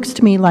 Well, it looks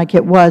to me like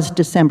it was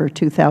December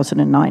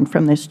 2009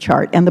 from this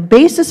chart. And the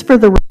basis for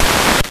the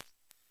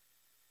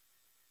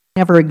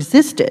never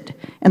existed,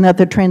 and that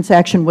the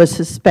transaction was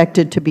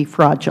suspected to be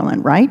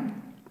fraudulent, right?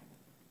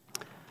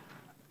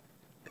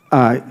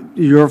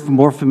 You're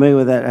more familiar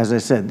with that. As I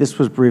said, this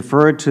was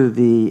referred to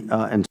the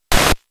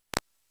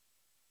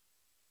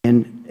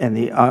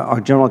our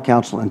general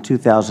counsel in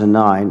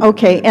 2009.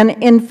 Okay, and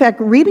in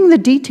fact, reading the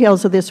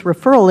details of this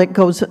referral,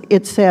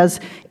 it says,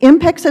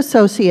 IMPEX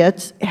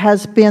Associates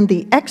has been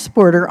the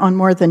exporter on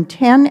more than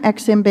 10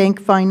 Ex-Im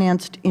Bank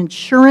financed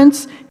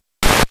insurance.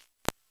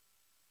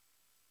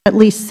 At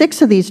least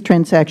 6 of these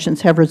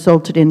transactions have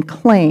resulted in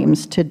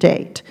claims to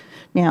date.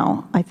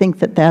 Now, I think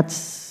that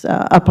that's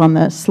up on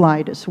the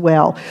slide as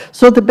well.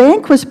 So the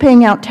bank was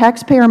paying out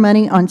taxpayer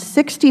money on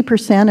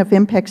 60% of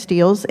IMPEX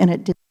deals, and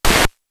it did.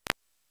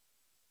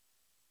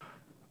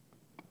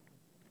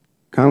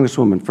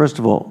 Congresswoman, first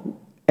of all,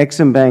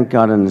 Ex-Im Bank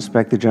got an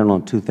Inspector General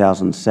in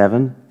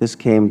 2007.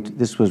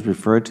 This was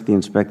referred to the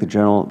Inspector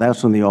General.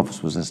 That's when the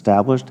office was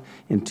established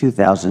in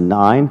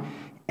 2009.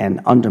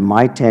 And under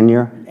my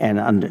tenure,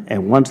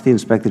 and once the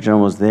Inspector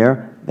General was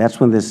there, that's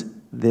when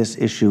this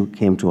issue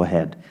came to a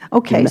head.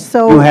 Okay,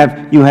 so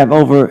you have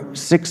over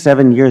 6,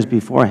 7 years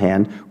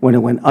beforehand when it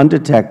went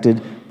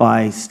undetected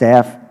by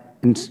staff,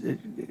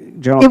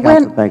 General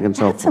Counsel Bank, and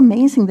so forth. That's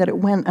amazing that it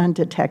went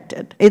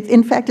undetected.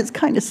 In fact, it's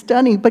kind of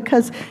stunning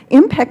because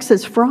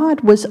IMPEX's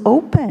fraud was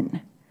open,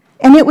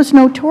 and it was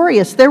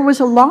notorious. There was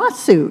a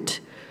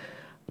lawsuit,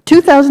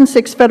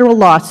 2006 federal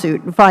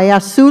lawsuit,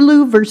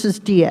 Vallasulo versus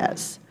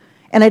Diaz.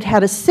 And it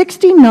had a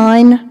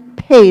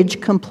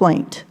 69-page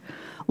complaint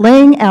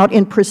laying out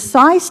in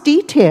precise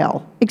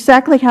detail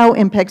exactly how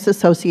IMPEX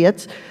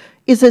Associates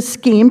is a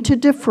scheme to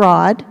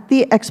defraud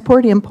the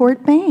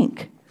Export-Import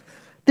Bank.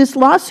 This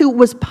lawsuit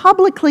was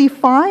publicly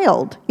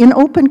filed in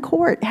open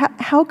court.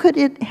 How could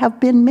it have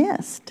been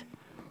missed?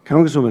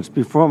 Congresswoman, it's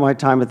before my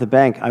time at the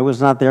bank. I was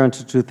not there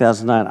until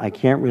 2009. I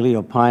can't really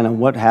opine on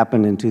what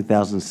happened in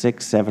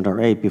 2006, 7, or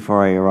 8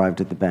 before I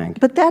arrived at the bank.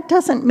 But that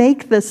doesn't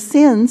make the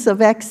sins of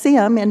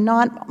Ex-Im and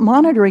not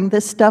monitoring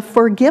this stuff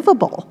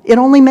forgivable. It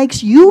only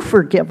makes you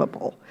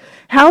forgivable.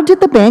 How did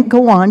the bank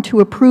go on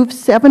to approve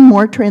 7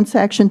 more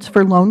transactions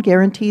for loan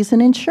guarantees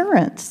and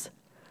insurance?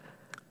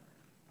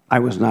 I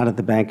was not at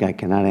the bank. I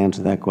cannot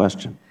answer that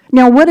question.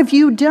 Now, what have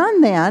you done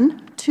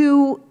then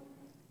to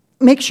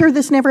make sure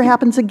this never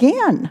happens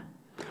again?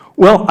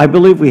 Well, I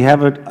believe we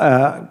have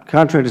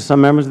contrary to some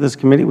members of this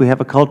committee, we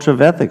have a culture of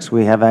ethics.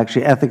 We have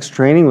actually ethics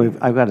training.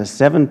 I've got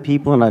 7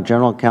 people in our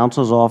general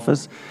counsel's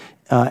office,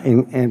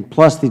 and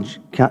plus the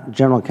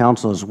general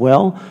counsel as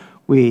well.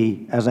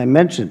 As I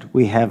mentioned,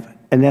 we have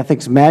an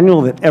ethics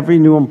manual that every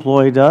new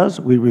employee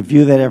does. We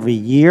review that every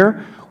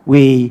year.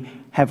 We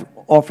have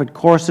offered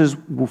courses.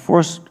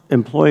 First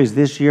employees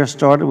this year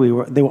started.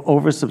 They were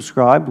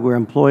oversubscribed, where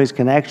employees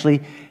can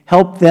actually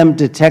help them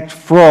detect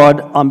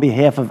fraud on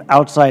behalf of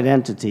outside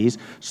entities.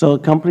 So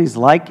companies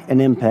like an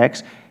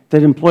IMPEX,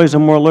 that employees are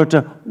more alert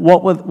to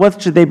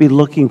what should they be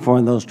looking for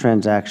in those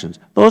transactions.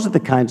 Those are the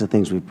kinds of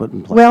things we put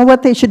in place. Well,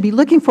 what they should be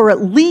looking for,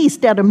 at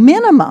least at a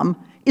minimum,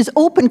 is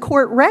open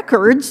court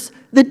records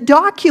that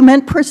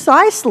document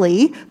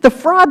precisely the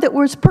fraud that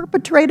was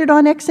perpetrated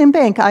on Ex-Im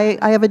Bank.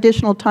 I have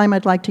additional time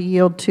I'd like to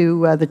yield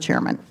to the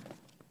Chairman.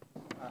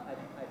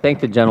 I thank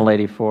the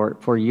gentlelady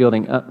for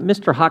yielding.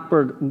 Mr.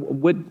 Hochberg,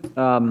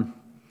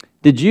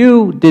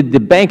 did the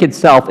bank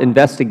itself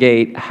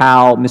investigate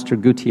how Mr.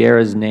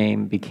 Gutierrez's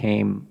name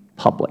became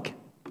public?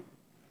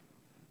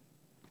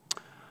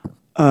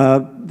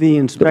 The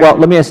inspector. Well,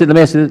 let me ask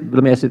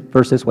it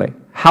first this way: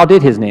 how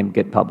did his name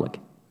get public?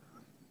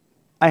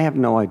 I have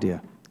no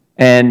idea.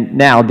 And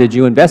now, did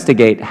you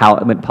investigate how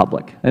it went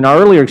public? In our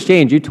earlier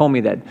exchange, you told me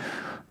that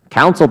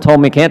counsel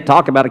told me can't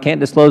talk about it, can't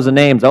disclose the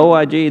names.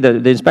 OIG,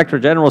 the Inspector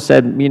General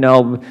said, you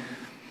know,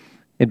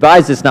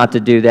 advised us not to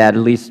do that, at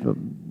least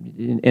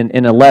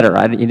in a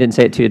letter. He didn't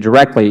say it to you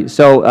directly.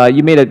 So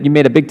you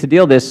made a big to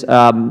deal this.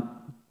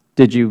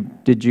 Did you,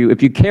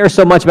 if you care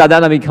so much about that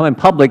not becoming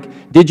public,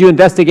 did you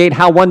investigate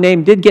how one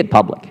name did get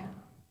public?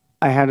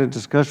 I had a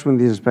discussion with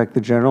the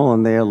Inspector General,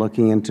 and they are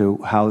looking into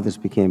how this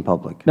became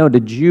public. No,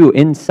 did you,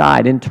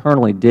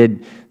 internally,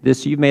 did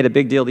this, you've made a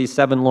big deal, these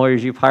 7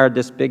 lawyers, you've hired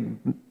this big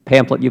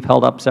pamphlet you've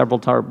held up several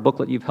times,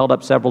 booklet you've held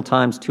up several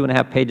times,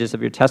 2.5 pages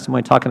of your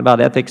testimony talking about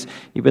ethics,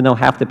 even though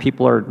half the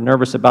people are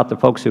nervous about the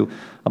folks who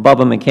above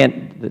them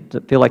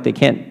and feel like they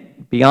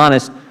can't be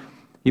honest.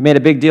 You made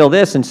a big deal of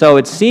this, and so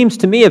it seems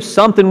to me if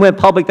something went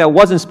public that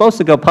wasn't supposed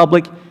to go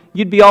public,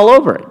 you'd be all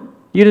over it.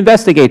 You'd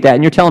investigate that,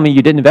 and you're telling me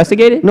you didn't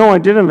investigate it? No, I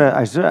didn't.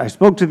 I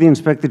spoke to the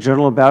Inspector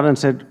General about it and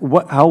said,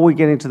 how are we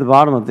getting to the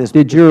bottom of this?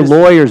 Did your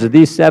lawyers, of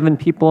these 7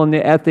 people in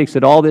the ethics,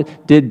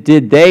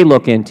 did they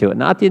look into it?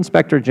 Not the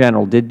Inspector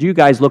General. Did you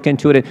guys look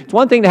into it? It's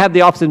one thing to have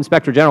the Office of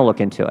Inspector General look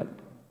into it.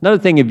 Another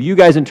thing if you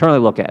guys internally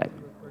look at it.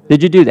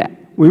 Did you do that?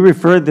 We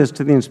referred this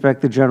to the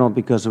Inspector General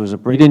because it was a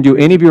breach. You didn't do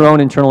any of your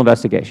own internal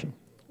investigation?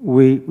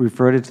 We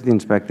referred it to the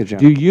Inspector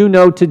General. Do you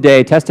know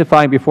today,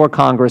 testifying before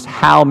Congress,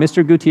 how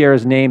Mr.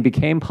 Gutierrez's name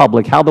became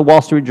public, how the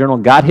Wall Street Journal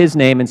got his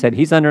name and said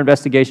he's under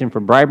investigation for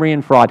bribery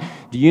and fraud?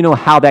 Do you know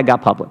how that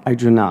got public? I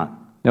do not.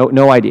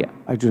 No idea?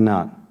 I do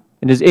not.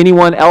 And does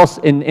anyone else,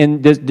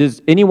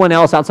 does anyone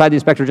else outside the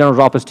Inspector General's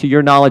office, to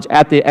your knowledge,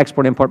 at the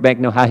Export-Import Bank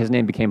know how his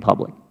name became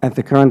public? At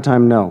the current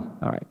time, no.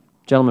 All right.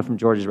 Gentleman from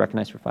Georgia is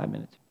recognized for 5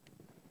 minutes.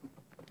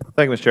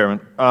 Thank you, Mr.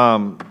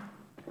 Chairman.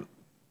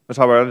 Ms.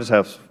 Hubbard, I just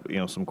have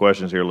some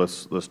questions here.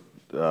 Let's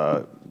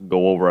go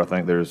over. I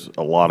think there's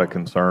a lot of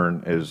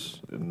concern, as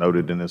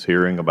noted in this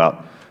hearing,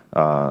 about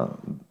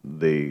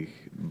the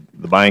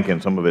bank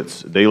and some of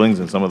its dealings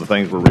and some of the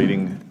things we're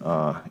reading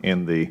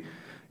in the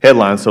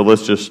headlines. So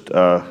let's just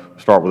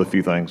start with a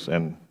few things,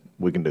 and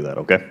we can do that.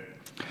 Okay.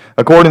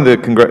 According to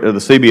the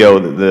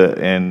CBO,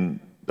 and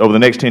over the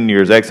next 10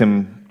 years,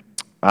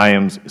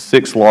 IM's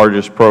 6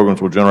 largest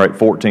programs will generate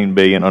 $14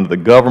 billion under the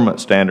government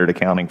standard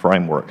accounting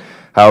framework.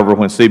 However,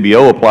 when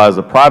CBO applies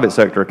the private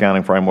sector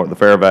accounting framework, the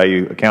fair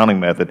value accounting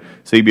method,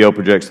 CBO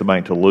projects the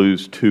bank to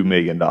lose $2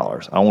 million.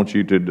 I want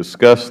you to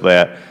discuss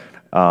that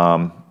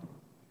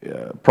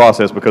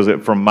process because,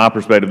 from my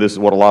perspective, this is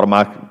what a lot of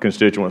my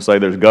constituents say.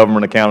 There's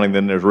government accounting,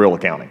 then there's real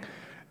accounting.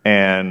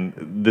 And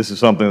this is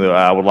something that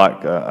I would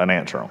like an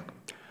answer on.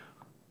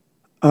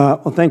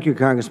 Well, thank you,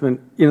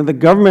 Congressman. The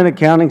government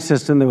accounting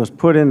system that was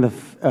put in the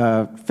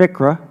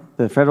FCRA,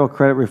 the Federal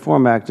Credit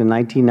Reform Act, in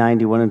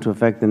 1990, went into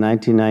effect in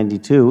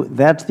 1992.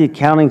 That's the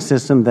accounting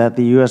system that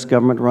the U.S.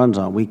 government runs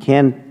on. We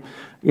can't,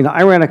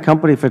 I ran a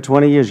company for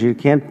 20 years. You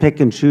can't pick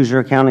and choose your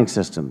accounting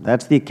system.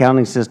 That's the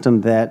accounting system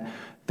that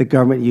the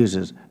government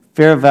uses.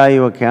 Fair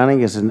value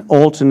accounting is an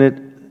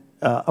alternate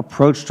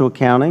approach to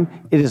accounting.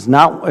 It is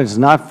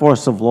not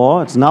force of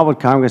law. It's not what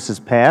Congress has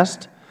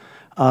passed.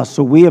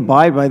 So we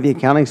abide by the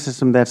accounting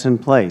system that's in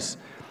place.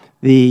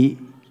 The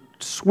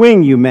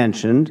swing you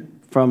mentioned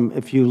from,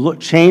 if you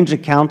change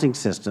accounting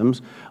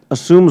systems,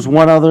 assumes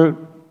one other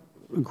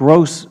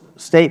gross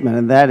statement,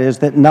 and that is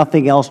that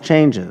nothing else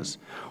changes.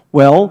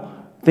 Well,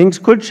 things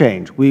could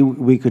change.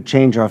 We could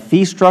change our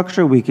fee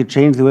structure. We could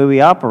change the way we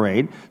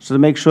operate so to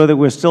make sure that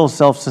we're still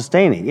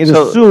self-sustaining. It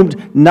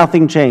assumed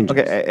nothing changes.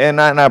 Okay,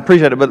 and I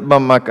appreciate it, but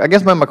I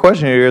guess my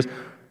question here is,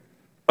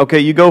 okay,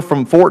 you go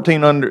from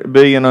 $14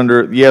 billion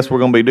under, yes, we're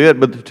going to be good,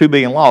 but the $2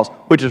 billion loss,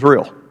 which is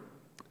real?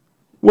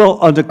 Well,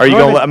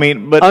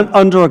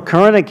 under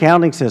current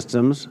accounting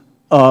systems,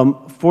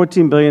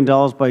 $14 billion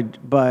by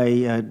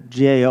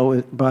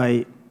GAO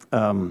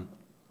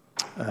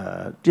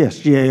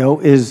GAO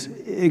is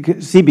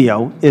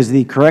CBO is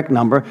the correct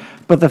number.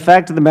 But the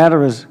fact of the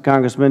matter is,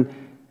 Congressman,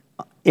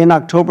 in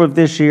October of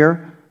this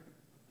year,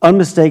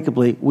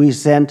 unmistakably, we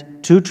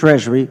sent to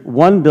Treasury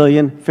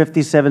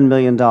 $1,057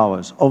 million.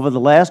 Over the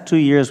last 2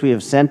 years, we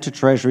have sent to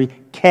Treasury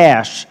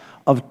cash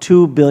of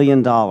 $2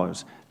 billion.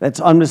 That's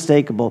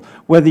unmistakable.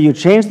 Whether you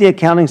change the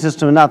accounting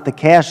system or not, the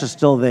cash is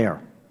still there.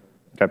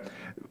 Okay.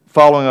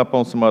 Following up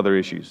on some other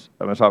issues,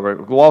 I'm going to talk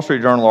about the Wall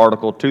Street Journal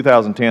article,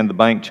 2010, the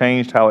bank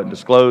changed how it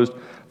disclosed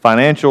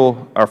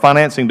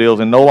financing deals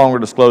and no longer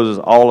discloses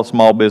all the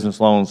small business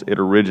loans it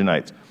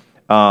originates.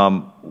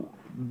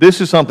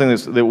 This is something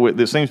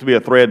that seems to be a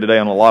thread today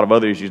on a lot of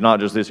other issues, not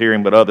just this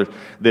hearing, but others,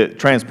 that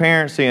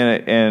transparency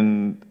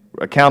and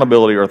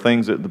accountability are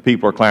things that the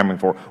people are clamoring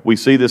for. We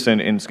see this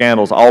in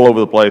scandals all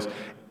over the place.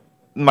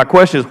 My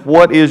question is,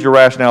 what is your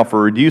rationale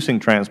for reducing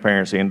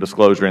transparency and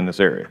disclosure in this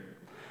area?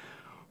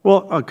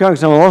 Well,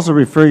 Congressman, I will also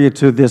refer you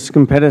to this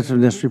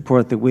competitiveness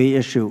report that we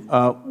issue.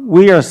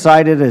 We are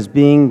cited as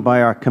being,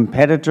 by our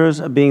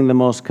competitors, being the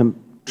most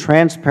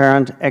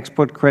transparent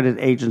export credit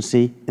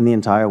agency in the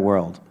entire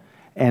world.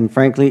 And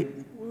frankly,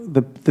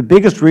 the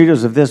biggest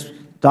readers of this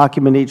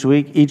document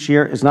each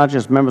year is not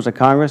just members of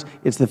Congress,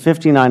 it's the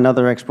 59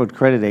 other export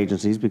credit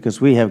agencies, because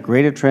we have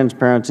greater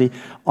transparency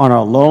on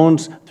our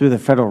loans through the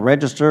Federal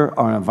Register,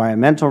 our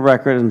environmental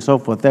record, and so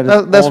forth.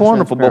 That's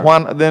wonderful, but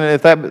why, then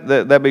if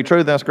that be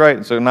true, that's great.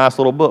 It's a nice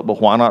little book, but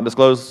why not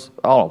disclose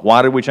all of them?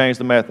 Why did we change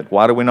the method?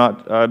 Why do we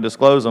not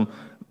disclose them?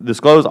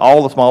 Disclose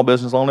all the small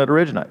business loan that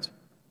originates.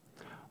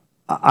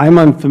 I'm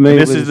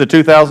unfamiliar with this. Is the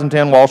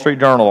 2010 Wall Street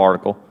Journal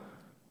article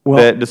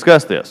that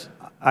discussed this.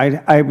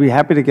 I'd be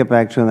happy to get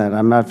back to you on that.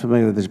 I'm not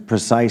familiar with the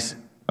precise.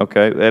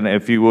 Okay, and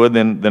if you would,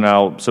 then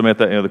I'll submit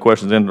that, the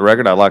questions into the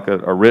record. I'd like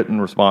a written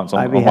response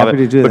on I'd be happy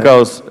to do that.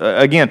 Because,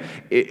 again,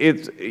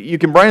 you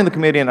can bring in the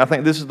committee, and I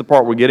think this is the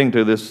part we're getting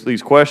to,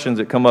 these questions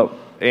that come up,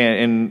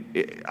 and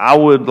I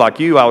would, like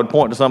you, I would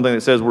point to something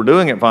that says we're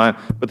doing it fine,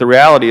 but the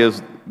reality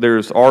is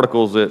there's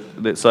articles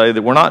that say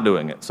that we're not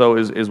doing it. So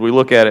as we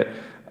look at it,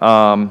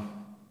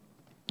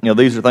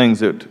 these are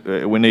things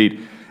that we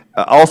need.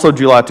 Also,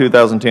 July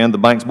 2010, the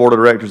bank's Board of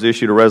Directors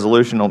issued a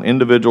resolution on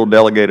individual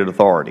delegated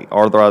authority,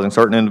 authorizing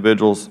certain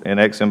individuals and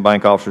Ex-Im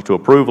Bank officers to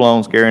approve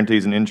loans,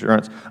 guarantees, and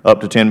insurance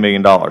up to $10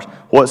 million.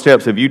 What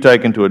steps have you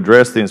taken to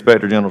address the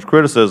Inspector General's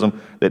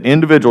criticism that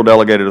individual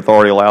delegated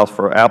authority allows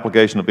for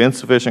application of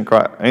inconsistent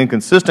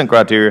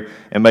criteria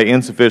and may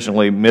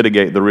insufficiently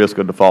mitigate the risk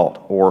of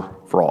default or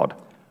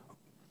fraud?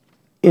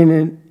 In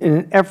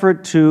an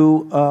effort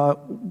to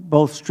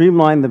both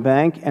streamline the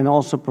bank and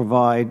also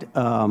provide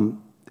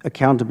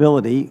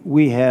accountability,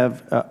 we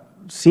have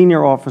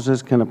senior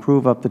officers can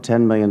approve up to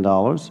 $10 million.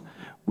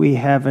 We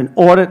have an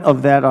audit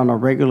of that on a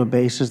regular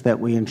basis that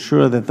we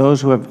ensure that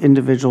those who have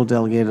individual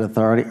delegated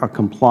authority are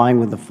complying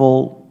with the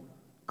full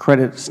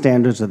credit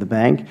standards of the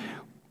bank.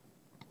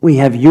 We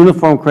have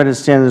uniform credit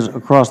standards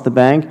across the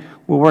bank.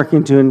 We're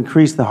working to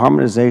increase the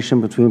harmonization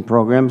between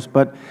programs,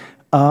 but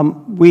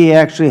we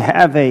actually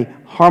have a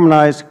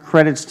harmonized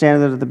credit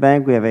standard of the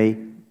bank. We have a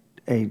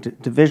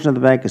division of the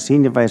bank, a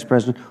senior vice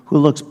president, who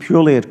looks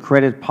purely at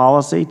credit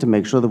policy to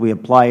make sure that we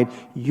apply it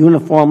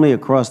uniformly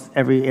across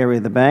every area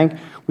of the bank.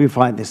 We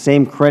find the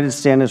same credit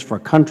standards for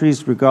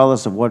countries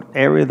regardless of what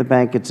area of the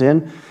bank it's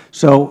in.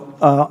 So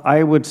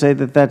I would say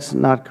that that's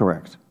not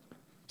correct.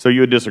 So you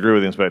would disagree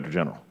with the Inspector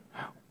General?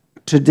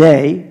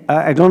 Today,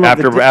 I don't know.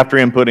 After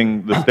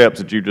inputting the steps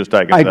that you've just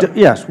taken?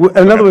 Yes.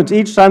 In other words,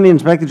 each time the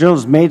Inspector General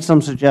has made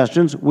some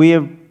suggestions, we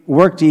have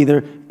worked to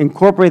either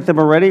incorporate them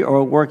already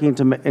or working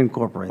to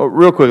incorporate them.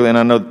 Real quickly, and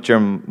I know,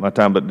 Chairman, my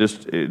time, but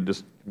just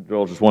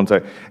one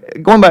second.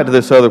 Going back to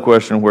this other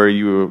question where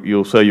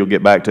you'll say you'll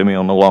get back to me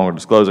on no longer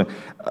disclosing,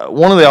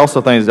 one of the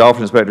also things the Office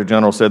of Inspector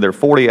General said there are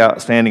 40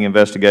 outstanding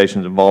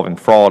investigations involving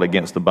fraud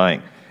against the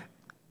bank.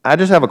 I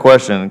just have a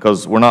question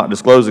because we're not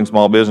disclosing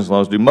small business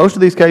loans. Do most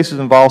of these cases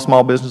involve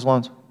small business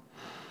loans?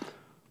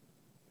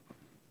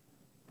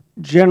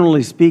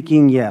 Generally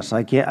speaking, yes.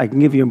 I can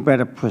give you a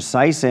better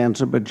precise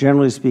answer, but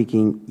generally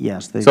speaking,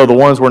 yes. So the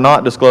ones we're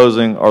not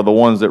disclosing are the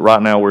ones that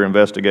right now we're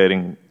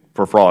investigating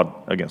for fraud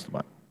against the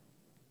bank,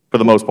 for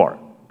the most part?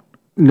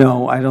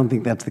 No, I don't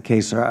think that's the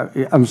case,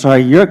 sir. I'm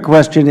sorry. Your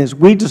question is,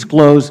 we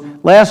disclosed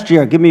last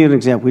year, give me an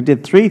example, we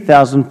did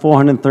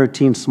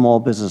 3,413 small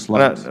business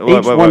loans.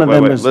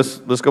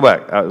 Let's go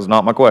back. That was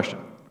not my question.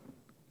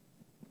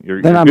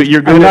 You're good at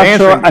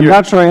answering. I'm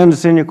not sure I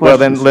understand your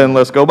question. Well, then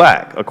let's go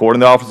back. According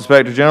to the Office of the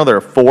Inspector General, there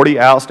are 40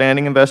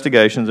 outstanding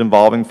investigations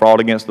involving fraud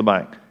against the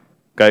bank.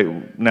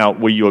 Okay. Now,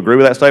 will you agree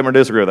with that statement or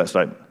disagree with that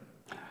statement?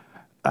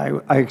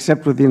 I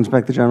accept what the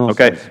Inspector General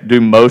says. Okay. Do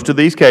most of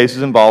these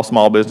cases involve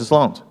small business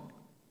loans?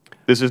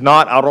 This is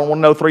not, I don't want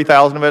to know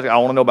 3,000 investigations. I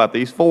want to know about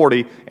these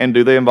 40, and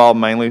do they involve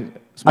mainly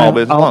small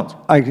business loans?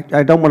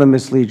 I don't want to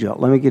mislead you.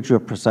 Let me get you a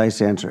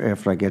precise answer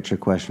after I get your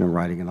question in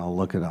writing, and I'll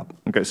look it up.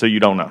 Okay. So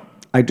you don't know?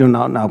 I do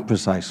not know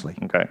precisely.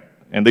 Okay.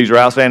 And these are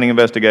outstanding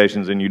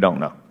investigations, and you don't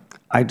know?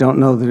 I don't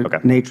know the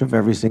nature of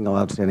every single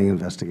outstanding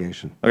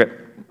investigation. Okay.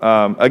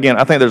 Again,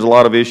 I think there's a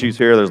lot of issues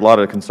here. There's a lot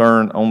of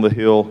concern on the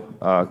Hill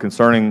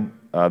concerning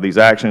these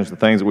actions, the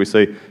things that we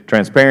see.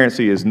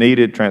 Transparency is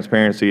needed,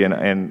 transparency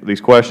and these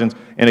questions.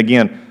 And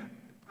again,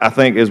 I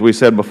think, as we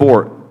said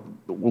before,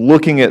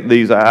 looking at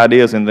these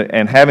ideas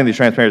and having these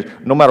transparency,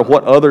 no matter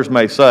what others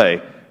may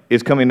say,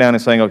 is coming down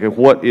and saying, okay,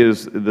 what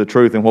is the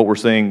truth and what we're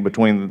seeing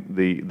between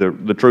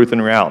the truth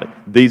and reality?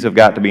 These have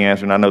got to be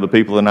answered. And I know the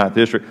people in the 9th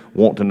District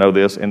want to know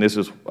this, and this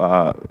is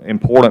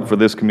important for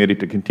this committee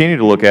to continue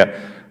to look at,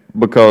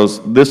 because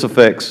this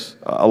affects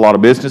a lot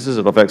of businesses.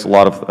 It affects a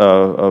lot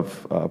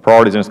of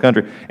priorities in this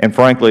country. And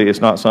frankly, it's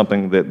not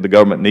something that the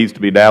government needs to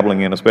be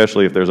dabbling in,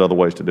 especially if there's other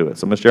ways to do it.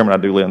 So, Mr. Chairman, I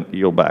do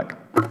yield back.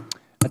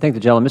 I thank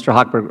the gentleman. Mr.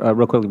 Hochberg,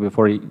 real quickly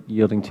before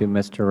yielding to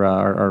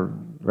or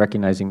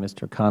recognizing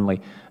Mr.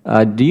 Conley,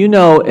 do you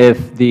know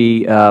if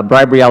the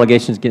bribery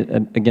allegations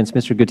against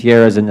Mr.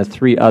 Gutierrez and the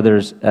 3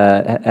 others,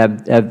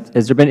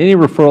 has there been any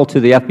referral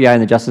to the FBI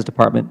and the Justice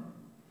Department?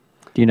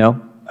 Do you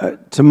know?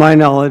 To my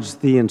knowledge,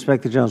 the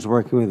Inspector General is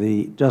working with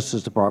the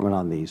Justice Department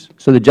on these.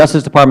 So the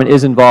Justice Department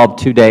is involved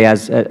today,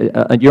 as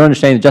your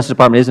understanding, the Justice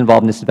Department is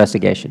involved in this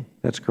investigation?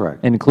 That's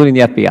correct. Including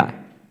the FBI?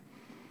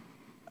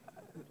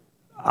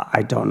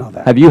 I don't know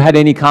that. Have you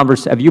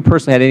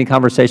personally had any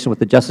conversation with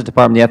the Justice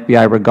Department and the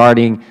FBI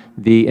regarding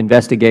the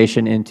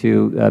investigation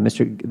into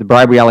the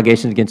bribery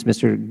allegations against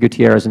Mr.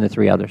 Gutierrez and the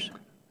 3 others?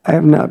 I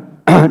have not.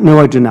 No,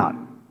 I do not.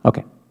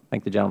 Okay.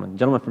 Thank the gentleman. The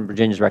gentleman from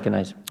Virginia is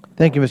recognized.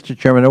 Thank you, Mr.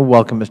 Chairman. And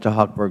welcome, Mr.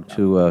 Hochberg,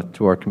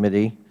 to our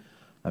committee.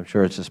 I'm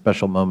sure it's a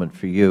special moment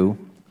for you.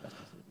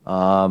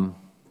 Mr.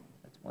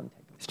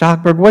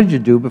 Hochberg, what did you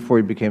do before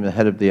you became the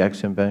head of the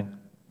Ex-Im Bank?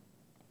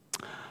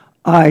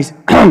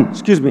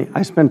 Excuse me,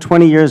 I spent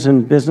 20 years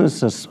in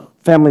business,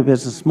 family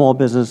business, small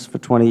business for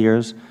 20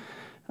 years.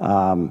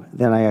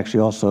 Then I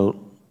actually also,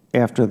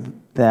 after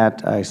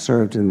that, I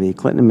served in the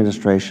Clinton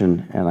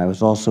administration, and I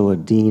was also a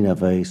dean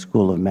of a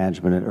School of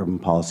Management and Urban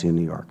Policy in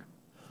New York.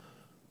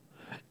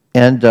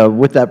 And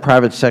with that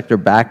private sector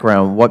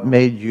background, what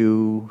made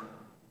you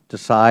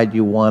decide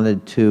you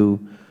wanted to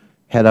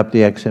head up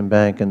the Ex-Im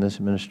Bank in this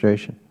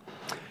administration?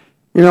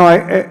 You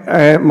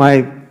know,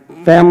 my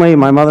family,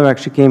 my mother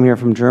actually came here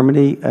from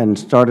Germany and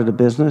started a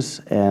business,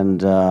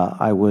 and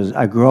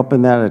I grew up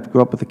in that. I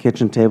grew up at the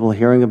kitchen table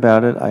hearing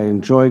about it. I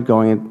enjoyed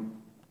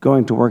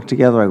going to work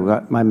together. I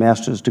got my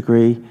master's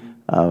degree.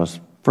 I was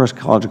first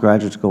college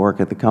graduate to go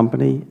work at the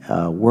company.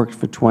 Worked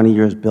for 20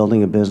 years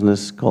building a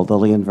business called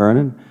Lilly and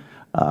Vernon,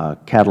 a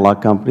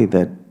catalog company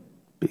that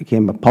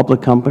became a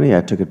public company.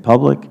 I took it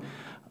public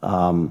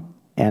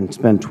and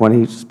spent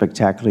 20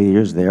 spectacular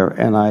years there.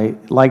 And I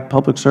like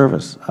public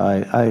service.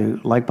 I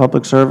like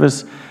public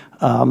service.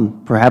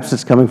 Perhaps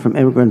it's coming from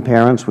immigrant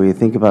parents where you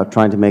think about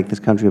trying to make this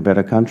country a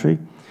better country.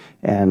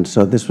 And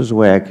so this was a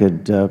way I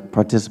could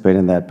participate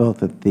in that,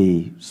 both at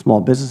the Small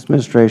Business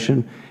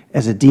Administration,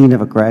 as a dean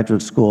of a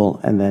graduate school,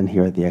 and then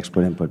here at the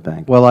Export-Import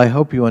Bank. Well, I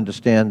hope you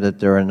understand that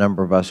there are a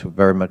number of us who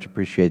very much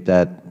appreciate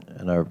that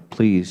and are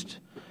pleased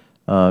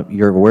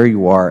you're where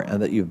you are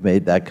and that you've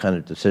made that kind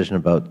of decision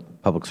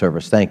about public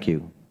service. Thank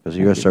you, because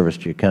of your service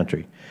to your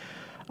country.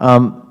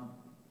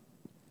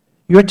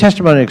 Your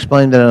testimony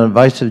explained that on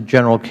advice of the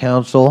General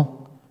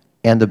Counsel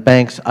and the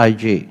bank's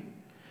IG,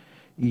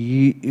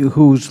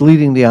 who's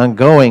leading the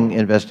ongoing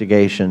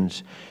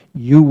investigations,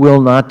 you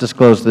will not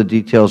disclose the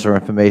details or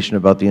information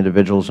about the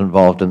individuals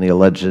involved in the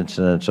alleged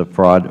incidents of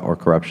fraud or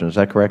corruption. Is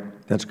that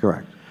correct? That's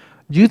correct.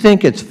 Do you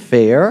think it's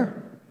fair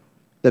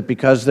that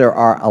because there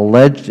are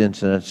alleged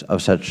incidents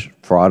of such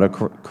fraud or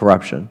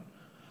corruption,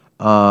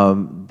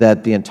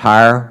 that the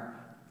entire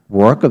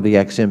work of the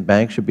Ex-Im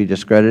Bank should be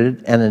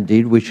discredited, and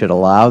indeed we should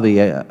allow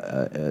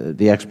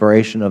the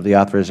expiration of the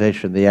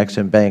authorization of the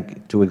Ex-Im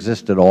Bank to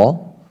exist at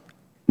all?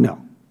 No.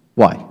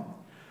 Why?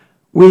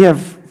 We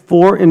have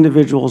 4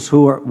 individuals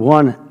who are,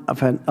 one,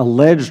 of an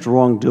alleged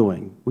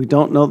wrongdoing. We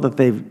don't know that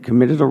they've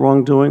committed a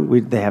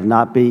wrongdoing. They have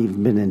not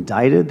been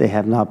indicted. They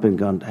have not been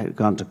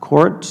gone to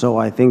court. So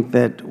I think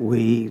that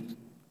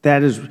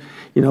that is,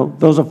 you know,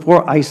 those are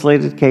 4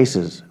 isolated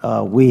cases.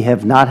 We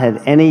have not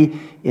had any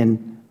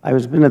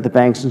I've been at the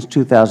bank since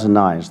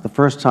 2009. It's the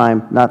first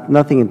time,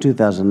 nothing in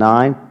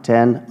 2009,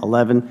 10,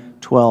 11,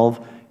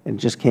 12, and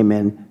just came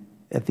in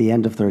at the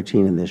end of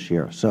 13 in this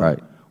year. So right.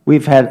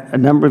 We've had a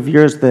number of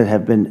years that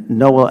have been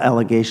no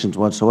allegations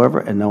whatsoever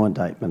and no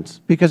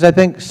indictments. Because I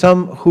think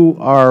some who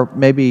are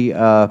maybe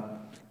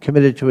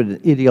committed to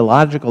an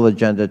ideological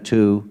agenda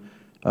to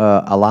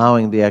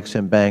allowing the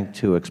Ex-Im Bank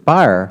to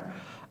expire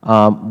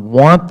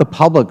want the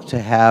public to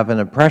have an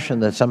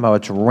impression that somehow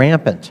it's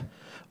rampant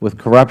with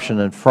corruption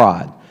and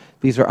fraud.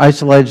 These are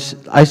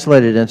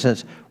isolated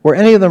incidents. Were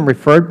any of them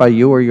referred by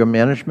you or your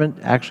management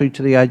actually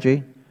to the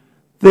IG?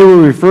 They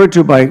were referred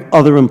to by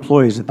other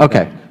employees at the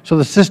bank. Okay. So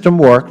the system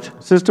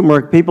worked. System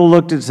worked. People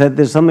looked and said,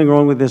 there's something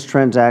wrong with this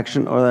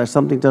transaction, or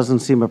something doesn't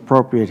seem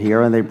appropriate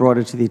here, and they brought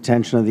it to the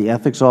attention of the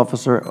ethics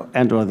officer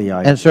and or the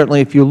IG. And certainly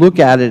if you look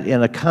at it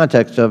in a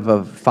context of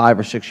a 5-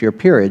 or 6-year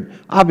period,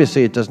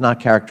 obviously it does not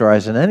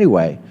characterize in any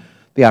way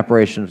the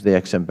operations of the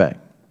Ex-Im Bank.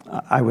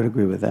 I would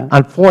agree with that.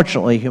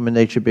 Unfortunately, human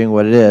nature being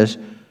what it is,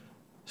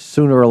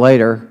 sooner or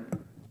later,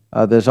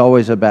 there's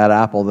always a bad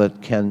apple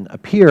that can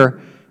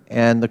appear,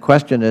 and the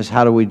question is,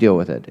 how do we deal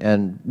with it?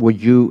 And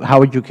how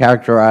would you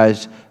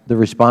characterize the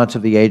response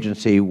of the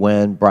agency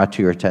when brought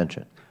to your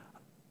attention?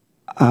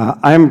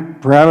 I'm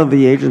proud of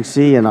the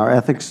agency and our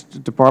ethics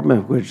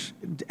department, which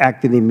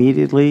acted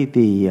immediately.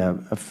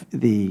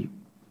 The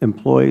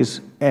employees,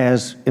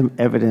 as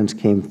evidence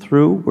came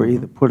through, were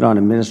either put on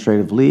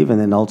administrative leave, and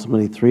then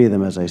ultimately 3 of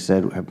them, as I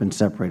said, have been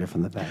separated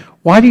from the bank.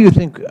 Why do you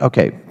think,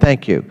 okay,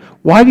 thank you.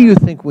 Why do you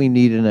think we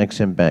need an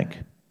Ex-Im Bank?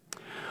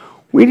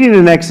 We need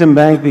an Ex-Im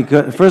Bank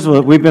because, first of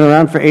all, we've been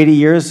around for 80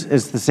 years.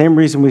 It's the same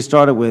reason we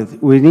started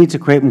with. We need to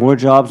create more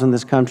jobs in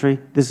this country.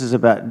 This is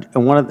about,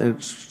 and one of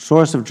the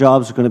source of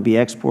jobs is going to be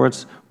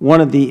exports. One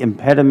of the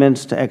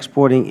impediments to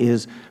exporting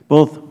is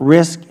both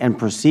risk and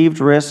perceived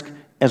risk,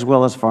 as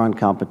well as foreign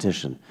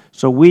competition.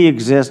 So we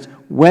exist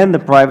when the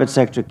private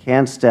sector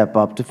can step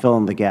up to fill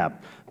in the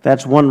gap.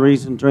 That's one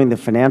reason during the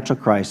financial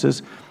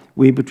crisis,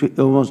 we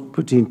almost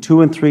between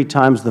 2 and 3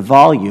 times the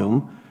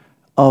volume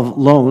of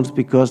loans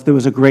because there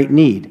was a great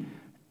need.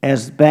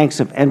 As banks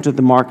have entered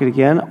the market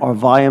again, our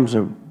volumes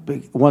are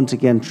once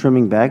again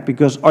trimming back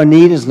because our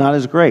need is not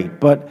as great.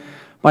 But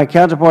my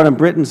counterpart in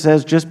Britain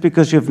says just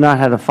because you have not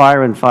had a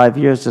fire in 5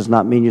 years does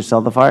not mean you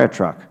sell the fire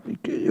truck.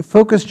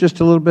 Focus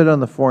just a little bit on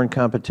the foreign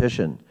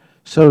competition.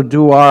 So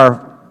do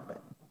our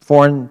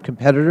foreign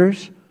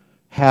competitors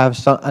have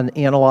an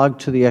analog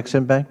to the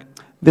Ex-Im Bank?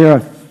 There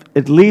are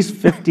at least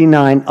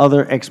 59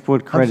 other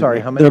export credit. I'm sorry,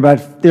 how many?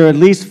 There are at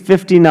least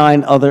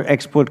 59 other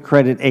export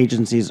credit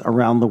agencies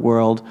around the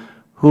world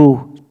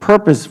whose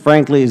purpose,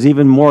 frankly, is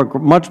even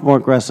much more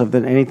aggressive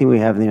than anything we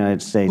have in the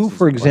United States. Who,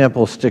 for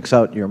example, sticks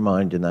out in your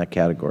mind in that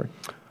category?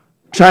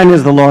 China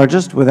is the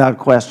largest, without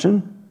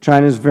question.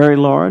 China is very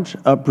large.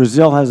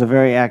 Brazil has a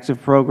very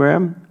active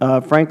program,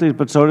 frankly,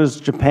 but so does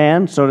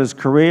Japan, so does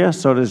Korea,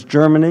 so does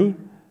Germany.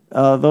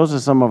 Those are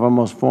some of our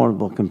most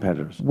formidable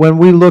competitors. When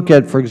we look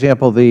at, for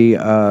example, the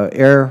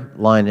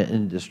airline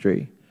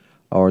industry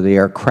or the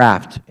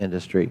aircraft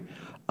industry,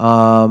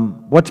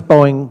 what's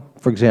Boeing,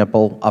 for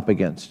example, up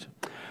against?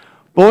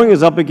 Boeing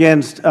is up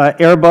against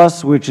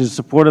Airbus, which is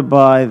supported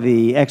by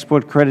the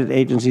export credit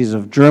agencies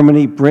of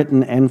Germany,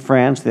 Britain, and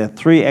France. There are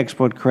 3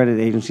 export credit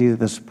agencies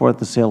that support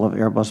the sale of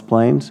Airbus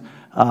planes.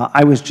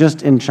 I was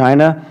just in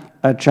China.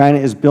 China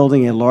is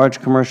building a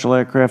large commercial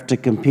aircraft to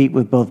compete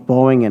with both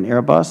Boeing and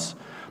Airbus.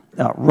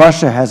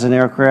 Russia has an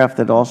aircraft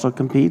that also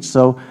competes.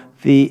 So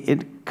the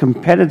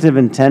competitive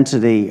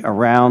intensity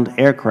around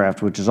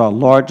aircraft, which is our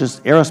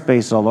largest,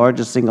 aerospace, our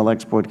largest single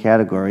export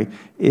category,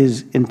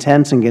 is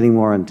intense and getting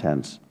more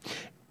intense.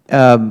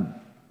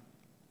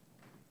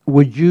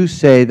 Would you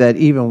say that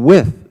even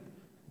with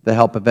the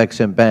help of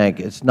Ex-Im Bank,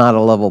 it's not a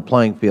level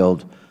playing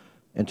field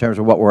in terms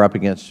of what we're up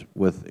against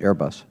with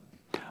Airbus?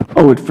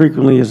 Oh, it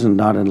frequently is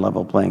not in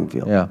level playing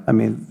field. Yeah. I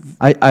mean,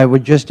 I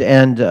would just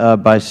end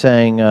by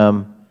saying,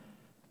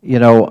 you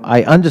know,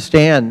 I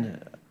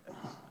understand,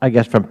 I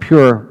guess from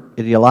pure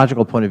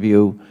ideological point of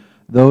view,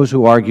 those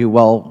who argue,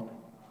 well,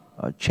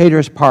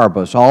 ceteris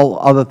paribus, all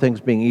other things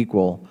being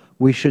equal,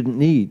 we shouldn't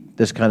need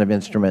this kind of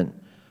instrument.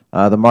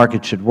 The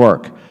market should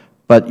work.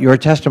 But your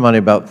testimony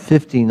about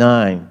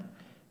 59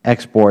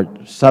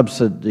 export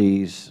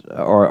subsidies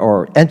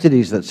or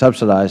entities that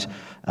subsidize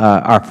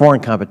our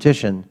foreign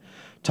competition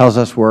tells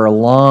us we're a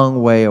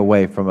long way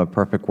away from a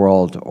perfect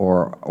world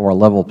or a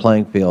level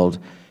playing field,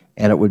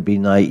 and it would be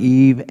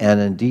naive and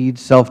indeed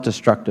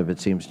self-destructive, it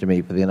seems to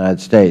me, for the United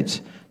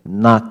States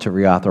not to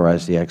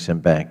reauthorize the Ex-Im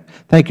Bank.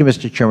 Thank you,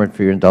 Mr. Chairman,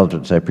 for your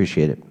indulgence. I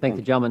appreciate it. Thank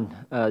the gentleman.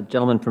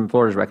 Gentleman from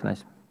Florida is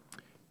recognized.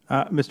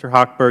 Mr.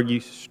 Hochberg,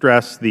 you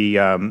stress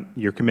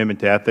your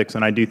commitment to ethics,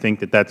 and I do think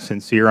that that's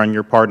sincere on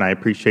your part, and I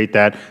appreciate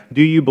that.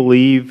 Do you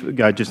believe,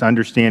 just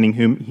understanding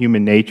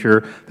human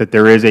nature, that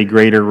there is a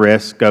greater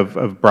risk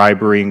of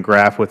bribery and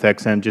graft with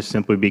Ex-Im just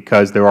simply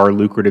because there are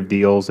lucrative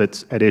deals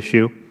at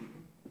issue?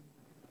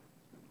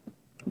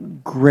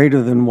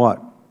 greater than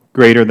what?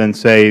 Greater than,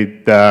 say,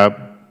 the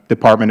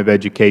Department of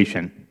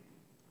Education.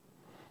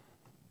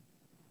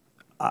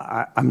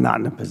 I'm not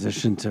in a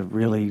position to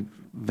really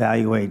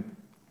evaluate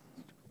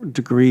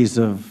degrees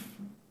of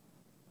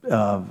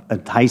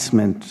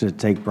enticement to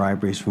take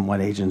briberies from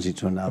one agency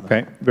to another.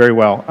 Okay, very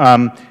well.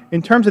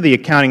 In terms of the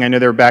accounting, I know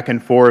they're back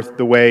and forth.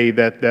 The way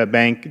that the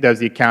bank does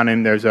the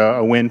accounting, there's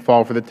a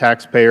windfall for the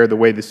taxpayer. The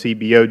way the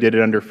CBO did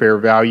it under fair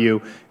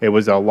value, it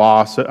was a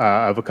loss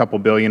of a couple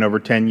billion over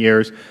 10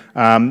 years.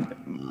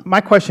 My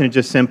question is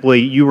just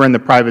simply, you were in the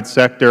private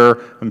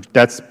sector.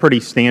 That's pretty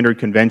standard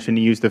convention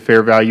to use the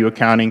fair value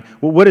accounting.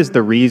 Well, what is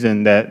the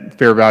reason that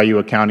fair value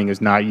accounting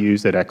is not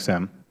used at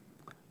Ex-Im?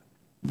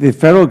 The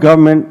Federal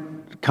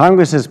Government,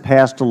 Congress has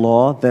passed a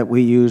law that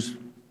we use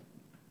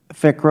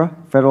FCRA,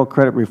 Federal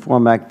Credit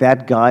Reform Act,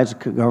 that guides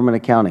government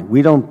accounting.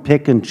 We don't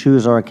pick and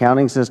choose our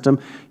accounting system.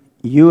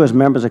 You, as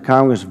members of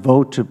Congress,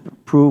 vote to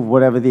approve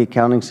whatever the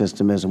accounting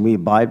system is, and we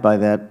abide by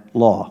that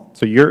law.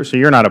 So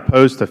you're not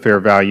opposed to fair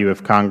value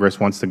if Congress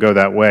wants to go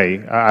that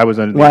way? I was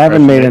under the Well, I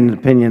haven't made impression an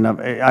opinion of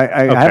it.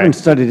 I Okay. haven't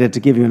studied it to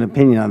give you an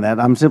opinion on that.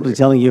 I'm simply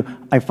telling you,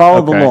 I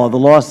follow the Okay. law. The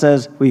law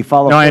says we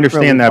follow. No, I FCRA,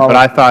 understand we that, but follow-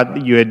 I thought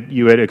that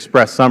you had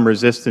expressed some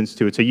resistance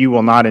to it. So you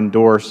will not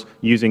endorse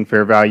using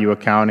fair value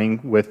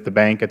accounting with the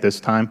bank at this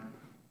time?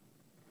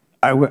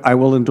 I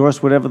will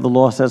endorse whatever the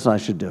law says I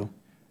should do.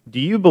 Do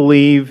you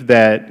believe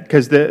that,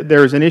 because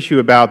there's an issue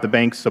about the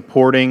bank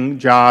supporting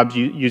jobs,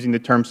 using the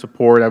term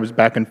support, I was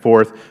back and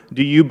forth.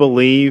 Do you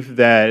believe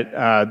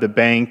that the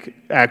bank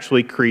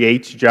actually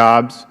creates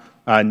jobs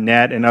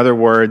net? In other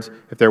words,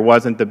 if there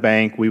wasn't the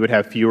bank, we would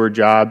have fewer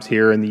jobs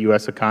here in the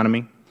U.S.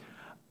 economy?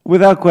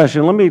 Without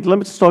question. Let me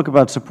just talk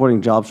about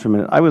supporting jobs for a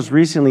minute. I was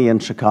recently in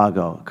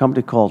Chicago, a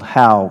company called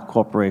Howe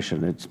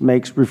Corporation. It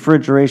makes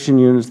refrigeration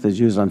units that's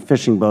used on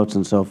fishing boats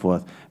and so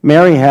forth.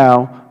 Mary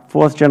Howe,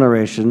 fourth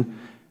generation,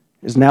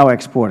 is now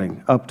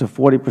exporting up to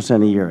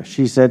 40% a year.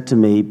 She said to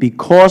me,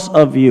 because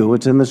of you,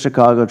 it's in the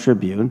Chicago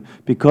Tribune,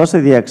 because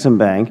of the Ex-Im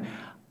Bank,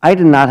 I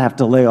did not have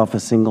to lay off a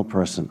single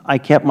person. I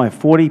kept my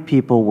 40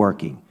 people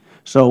working.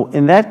 So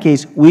in that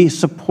case, we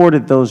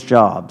supported those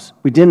jobs.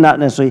 We did not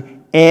necessarily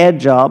add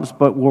jobs,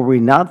 but were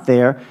we not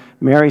there,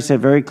 Mary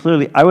said very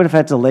clearly, I would have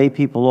had to lay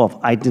people off.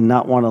 I did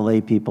not want to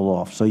lay people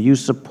off. So you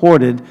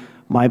supported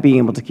my being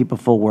able to keep a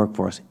full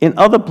workforce. In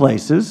other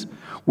places,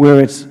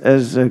 where it's,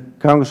 as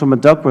Congresswoman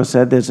Duckworth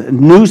said, there's a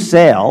new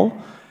sale.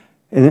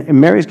 In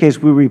Mary's case,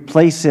 we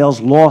replace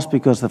sales lost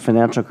because of the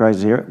financial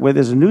crisis here. Where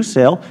there's a new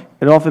sale,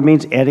 it often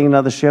means adding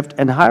another shift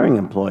and hiring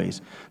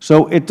employees.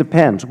 So it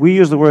depends. We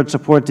use the word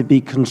support to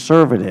be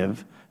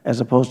conservative as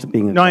opposed to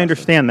being aggressive. No, I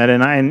understand that,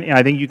 and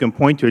I think you can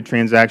point to a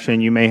transaction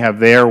you may have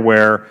there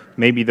where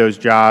maybe those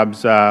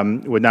jobs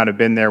would not have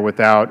been there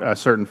without a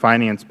certain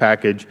finance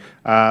package.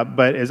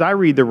 But as I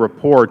read the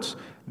reports,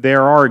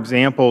 there are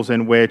examples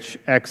in which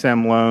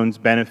Ex-Im loans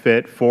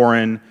benefit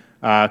foreign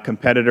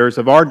competitors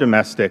of our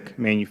domestic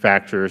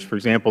manufacturers. For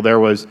example, there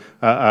was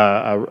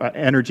an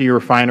energy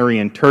refinery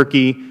in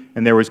Turkey,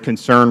 and there was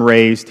concern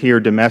raised here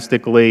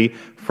domestically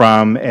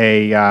from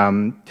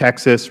a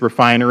Texas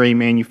refinery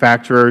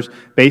manufacturers,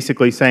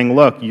 basically saying,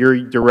 look, you're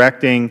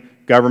directing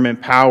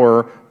government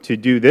power to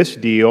do this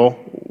deal,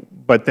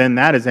 but then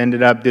that has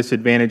ended up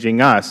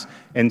disadvantaging us.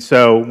 And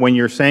so when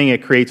you're saying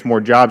it creates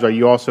more jobs, are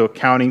you also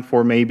accounting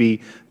for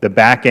maybe the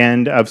back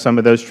end of some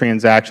of those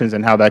transactions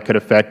and how that could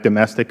affect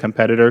domestic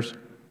competitors?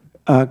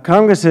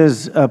 Congress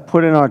has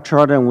put in our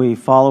charter, and we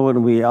follow it,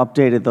 and we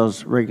updated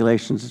those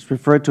regulations. It's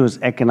referred to as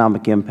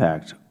economic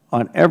impact.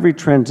 On every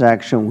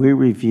transaction we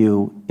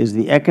review, is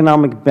the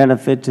economic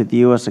benefit to the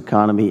U.S.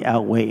 economy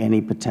outweigh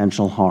any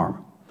potential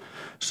harm?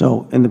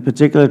 So in the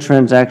particular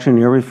transaction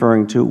you're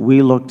referring to,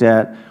 we looked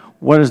at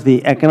what is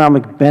the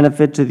economic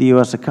benefit to the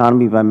U.S.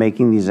 economy by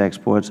making these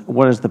exports,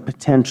 what is the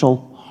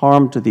potential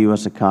harm to the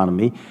U.S.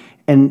 economy,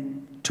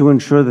 and to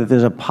ensure that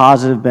there's a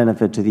positive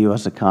benefit to the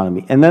U.S.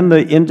 economy. And then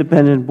the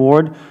independent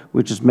board,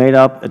 which is made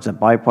up, it's a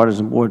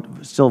bipartisan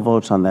board, still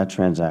votes on that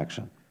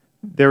transaction.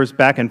 There was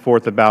back and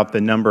forth about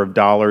the number of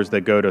dollars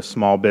that go to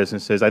small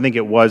businesses. I think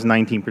it was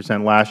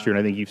 19% last year,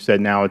 and I think you've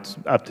said now it's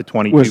up to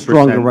 22%. We're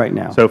stronger right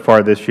now. So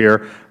far this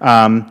year.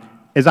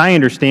 As I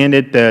understand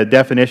it, the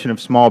definition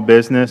of small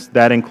business,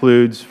 that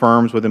includes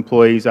firms with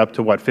employees up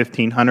to, what,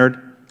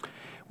 1,500?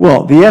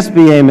 Well, the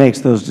SBA makes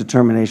those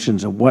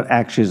determinations of what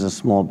actually is a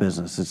small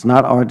business. It's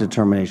not our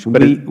determination.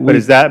 But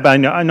is that, I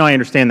know I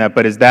understand that,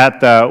 but is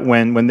that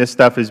when this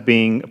stuff is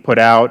being put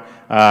out,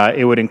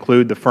 it would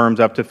include the firms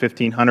up to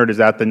 1,500? Is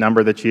that the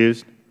number that's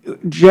used?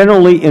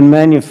 Generally, in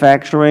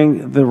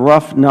manufacturing, the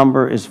rough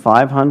number is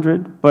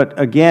 500. But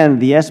again,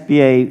 the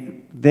SBA,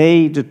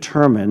 they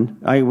determine,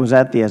 I was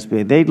at the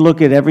SBA, they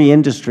look at every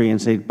industry and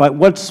say, but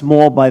what's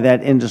small by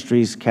that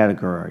industry's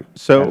category?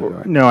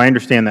 So, no, I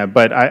understand that,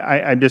 but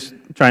I'm just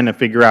trying to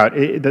figure out,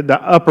 the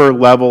upper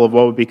level of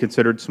what would be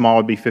considered small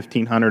would be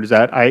 1,500. Is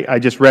that, I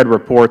just read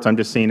reports, I'm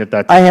just seeing if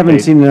that's... I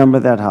haven't seen a number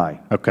that high.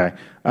 Okay.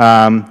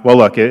 Well,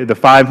 look, the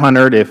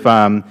 500,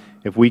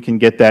 if we can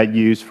get that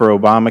used for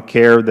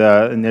Obamacare,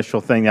 the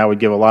initial thing, that would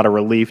give a lot of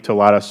relief to a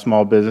lot of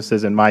small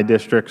businesses in my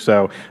district.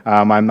 So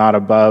I'm not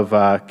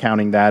above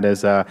counting that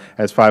as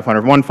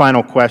 500. One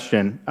final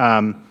question.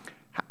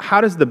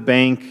 How does the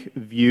bank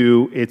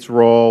view its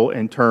role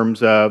in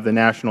terms of the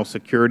national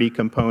security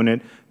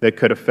component that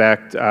could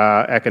affect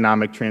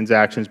economic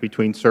transactions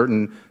between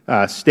certain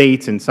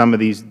states, and some of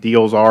these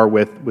deals are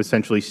with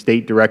essentially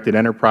state-directed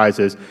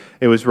enterprises?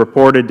 It was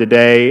reported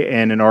today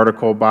in an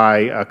article by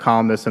a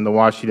columnist in the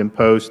Washington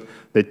Post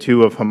that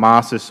two of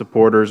Hamas's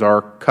supporters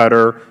are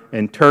Qatar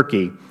and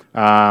Turkey.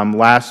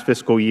 Last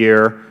fiscal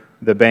year,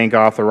 the bank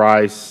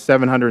authorized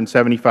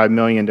 $775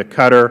 million to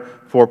Qatar,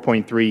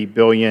 $4.3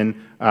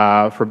 billion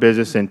for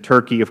business in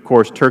Turkey. Of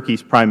course,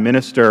 Turkey's prime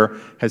minister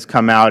has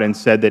come out and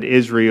said that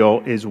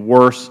Israel is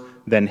worse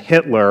than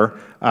Hitler,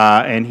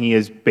 and he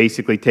has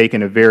basically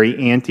taken a very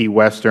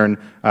anti-Western,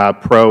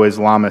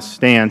 pro-Islamist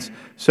stance.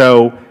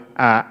 So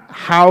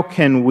how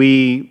can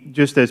we,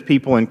 just as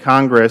people in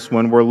Congress,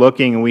 when we're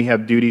looking and we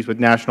have duties with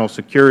national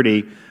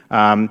security,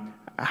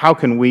 how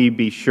can we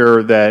be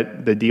sure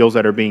that the deals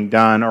that are being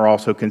done are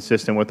also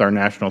consistent with our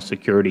national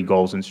security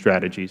goals and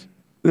strategies?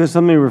 There's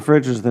something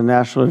referred to as the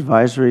National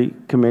Advisory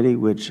Committee,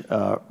 which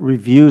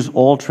reviews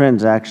all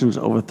transactions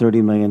over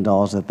 $30 million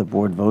that the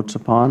board votes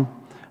upon.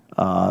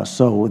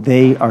 So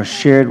they are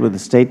shared with the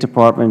State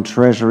Department,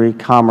 Treasury,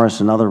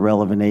 Commerce, and other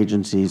relevant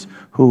agencies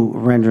who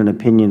render an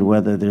opinion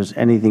whether there's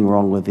anything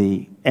wrong with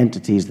the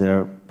entities that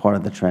are part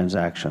of the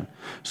transaction.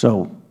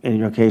 So in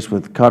your case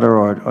with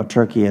Qatar or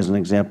Turkey as an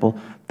example,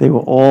 they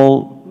were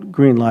all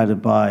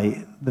green-lighted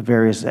by the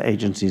various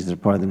agencies that are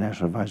part of the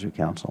National Advisory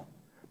Council.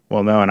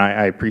 Well, no, and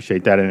I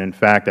appreciate that. And in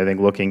fact, I think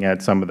looking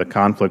at some of the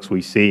conflicts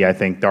we see, I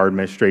think our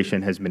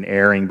administration has been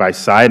erring by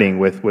siding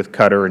with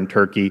Qatar and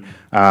Turkey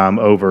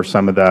over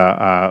some of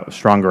the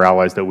stronger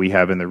allies that we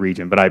have in the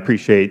region. But I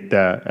appreciate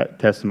the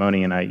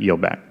testimony, and I yield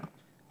back. The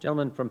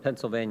gentleman from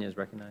Pennsylvania is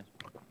recognized.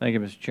 Thank you,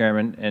 Mr.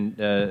 Chairman. And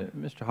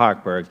Mr.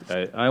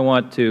 Hochberg, I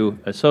want to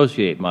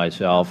associate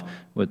myself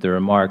with the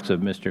remarks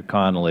of Mr.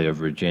 Connolly of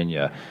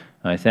Virginia.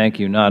 I thank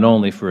you not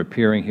only for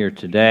appearing here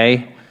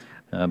today,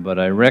 but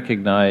I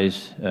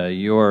recognize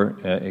your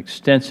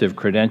extensive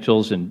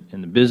credentials in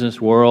the business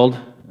world,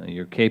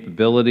 your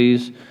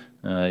capabilities.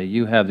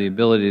 You have the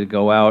ability to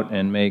go out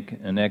and make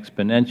an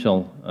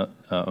exponential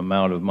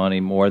amount of money,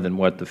 more than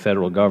what the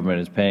Federal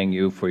Government is paying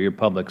you for your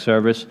public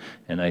service,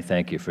 and I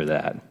thank you for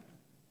that.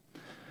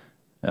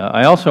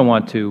 I also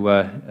want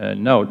to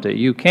note that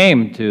you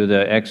came to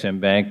the Ex-Im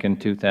Bank in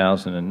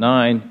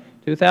 2009.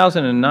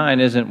 2009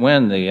 isn't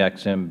when the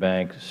Ex-Im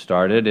Bank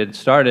started. It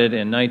started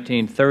in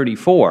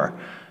 1934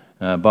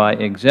 by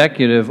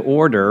executive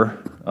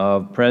order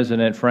of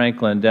President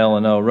Franklin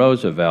Delano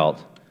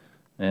Roosevelt.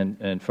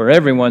 And for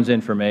everyone's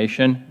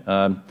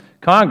information,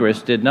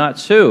 Congress did not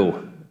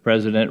sue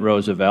President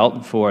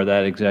Roosevelt for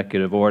that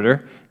executive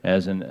order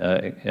as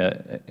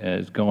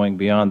going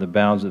beyond the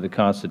bounds of the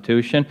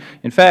Constitution.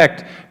 In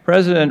fact,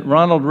 President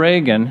Ronald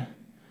Reagan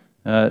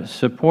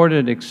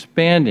supported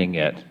expanding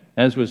it.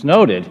 As was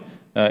noted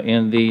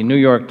in the New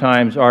York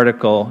Times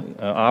article,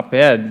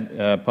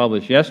 op-ed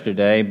published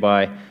yesterday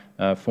by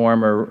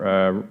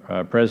former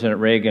President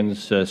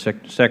Reagan's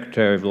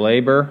Secretary of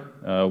Labor,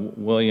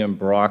 William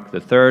Brock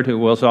III, who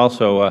was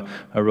also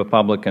a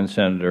Republican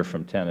senator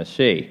from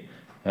Tennessee.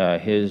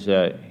 His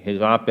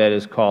op-ed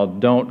is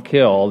called "Don't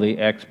Kill the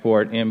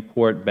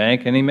Export-Import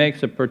Bank," and he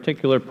makes a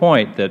particular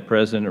point that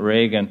President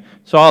Reagan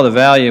saw the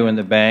value in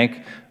the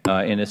bank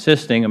in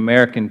assisting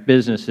American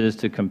businesses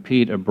to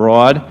compete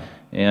abroad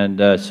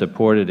and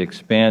supported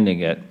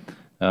expanding it.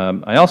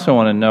 I also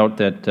want to note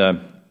that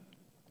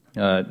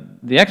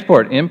the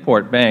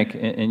Export-Import Bank,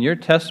 in your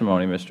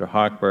testimony, Mr.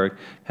 Hochberg,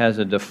 has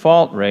a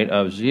default rate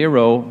of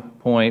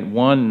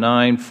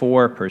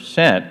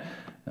 0.194%,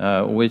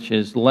 which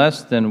is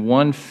less than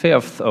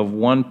 1/5 of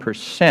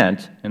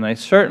 1%. And I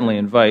certainly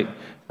invite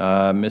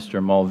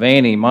Mr.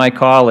 Mulvaney, my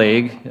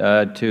colleague,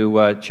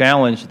 to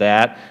challenge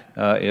that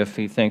if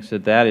he thinks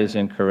that that is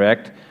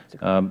incorrect.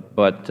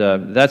 But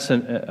that's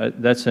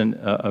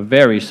a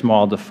very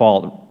small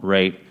default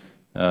rate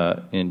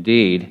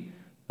indeed.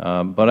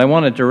 But I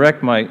want to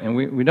direct and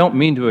we don't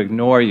mean to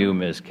ignore you,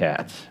 Ms.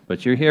 Katz,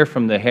 but you're here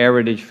from the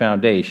Heritage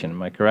Foundation.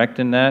 Am I correct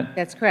in that?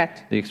 That's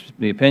correct.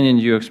 The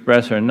opinions you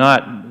express are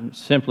not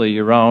simply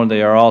your own,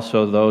 they are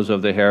also those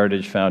of the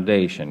Heritage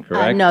Foundation,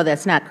 correct? No,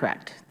 that's not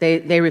correct.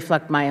 They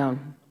reflect my own.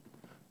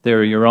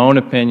 They're your own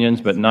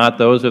opinions, but not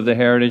those of the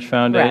Heritage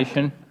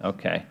Foundation? Correct.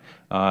 Okay.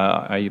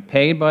 Are you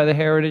paid by the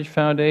Heritage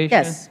Foundation?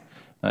 Yes.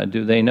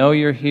 Do they know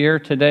you're here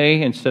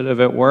today instead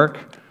of at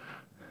work?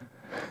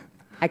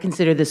 I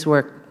consider this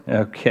work.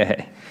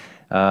 Okay.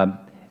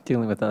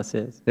 Dealing with us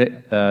is.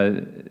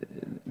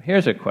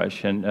 Here's a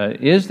question.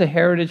 Is the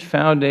Heritage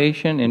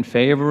Foundation in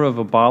favor of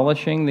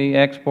abolishing the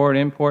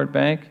Export-Import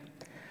Bank?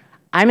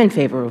 I'm in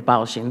favor of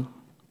abolishing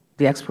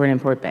the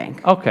Export-Import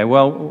Bank. Okay.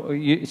 Well,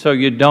 so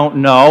you don't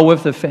know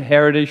if the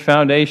Heritage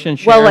Foundation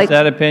shares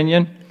that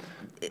opinion?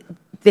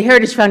 The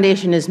Heritage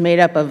Foundation is made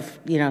up of,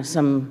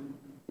 some,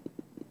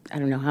 I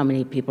don't know how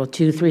many people,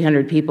 200,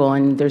 300 people,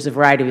 and there's a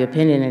variety of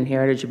opinion in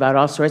Heritage about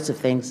all sorts of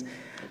things.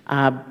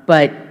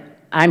 But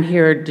I'm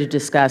here to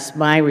discuss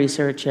my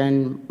research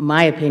and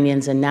my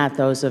opinions and not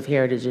those of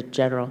Heritage in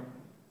general.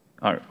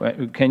 All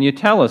right. Can you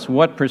tell us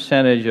what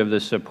percentage of the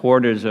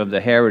supporters of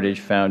the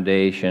Heritage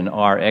Foundation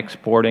are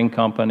exporting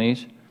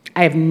companies?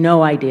 I have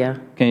no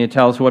idea. Can you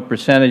tell us what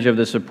percentage of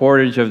the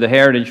supporters of the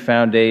Heritage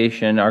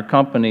Foundation are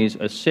companies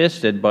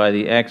assisted by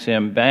the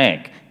Ex-Im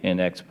Bank in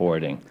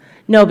exporting?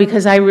 No,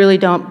 because I really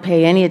don't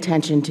pay any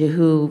attention to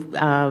who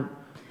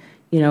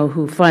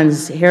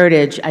funds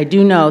Heritage. I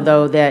do know,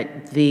 though,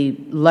 that the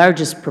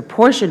largest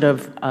proportion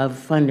of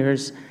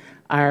funders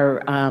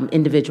are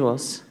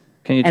individuals.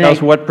 Can you tell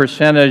us what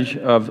percentage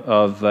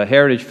of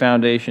Heritage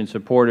Foundation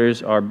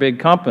supporters are big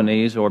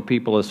companies or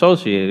people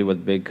associated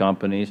with big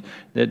companies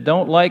that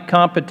don't like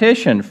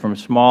competition from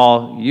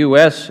small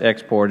U.S.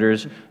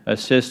 exporters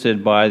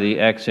assisted by the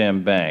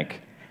Ex-Im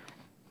Bank?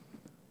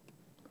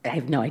 I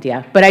have no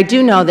idea. But I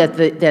do know that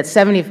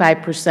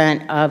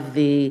 75% of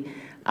the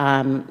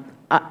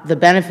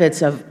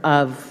benefits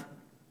of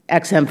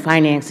Ex-Im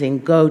financing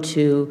go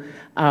to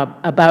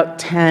about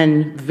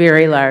 10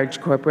 very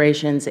large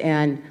corporations,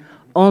 and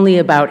only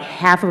about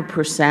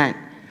 0.5%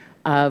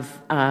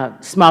 of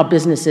small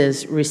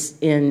businesses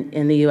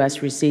in the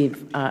U.S.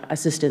 receive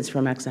assistance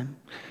from Ex-Im.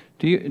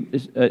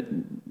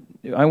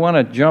 I want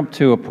to jump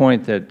to a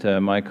point that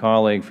my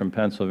colleague from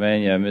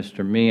Pennsylvania,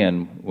 Mr.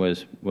 Meehan,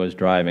 was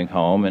driving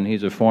home, and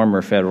he's a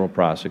former Federal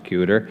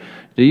prosecutor.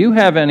 Do you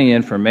have any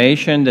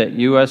information that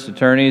U.S.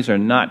 attorneys are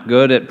not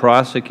good at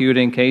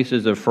prosecuting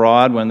cases of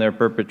fraud when they're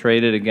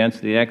perpetrated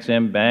against the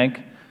Ex-Im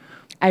Bank?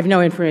 I have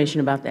no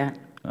information about that.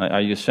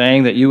 Are you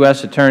saying that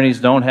U.S. attorneys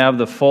don't have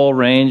the full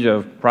range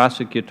of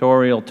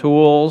prosecutorial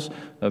tools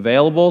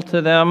available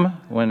to them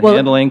when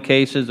handling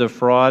cases of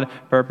fraud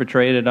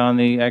perpetrated on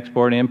the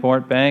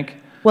Export-Import Bank?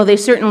 Well, they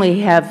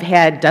certainly have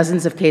had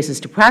dozens of cases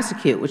to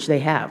prosecute, which they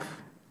have.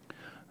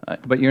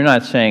 But you're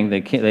not saying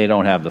they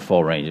don't have the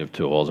full range of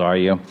tools, are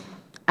you?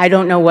 I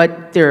don't know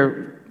what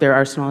their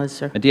arsenal is,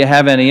 sir. Do you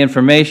have any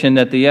information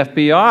that the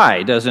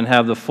FBI doesn't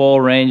have the full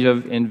range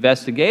of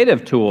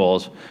investigative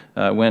tools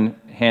when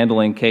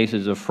handling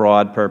cases of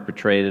fraud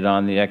perpetrated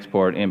on the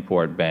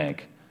Export-Import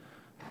Bank?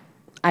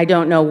 I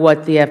don't know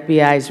what the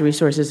FBI's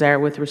resources are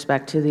with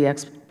respect to the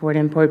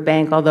Export-Import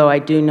Bank, although I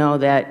do know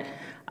that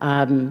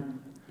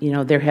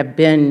there have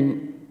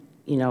been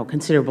a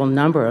considerable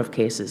number of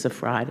cases of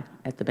fraud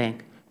at the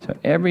bank. So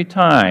every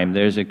time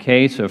there's a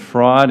case of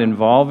fraud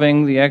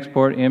involving the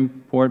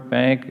Export-Import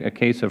Bank, a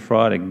case of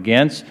fraud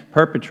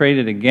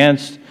perpetrated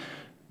against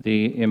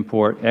the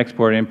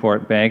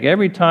Export-Import Bank,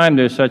 every time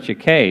there's such a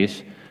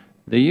case,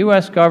 the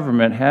U.S.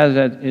 government has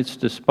at its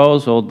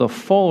disposal the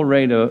full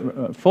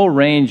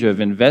range of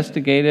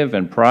investigative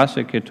and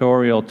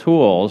prosecutorial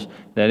tools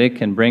that it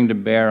can bring to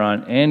bear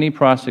on any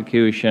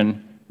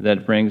prosecution that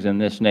it brings in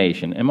this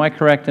nation. Am I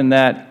correct in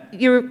that?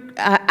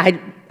 I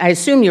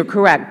assume you're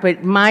correct,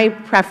 but my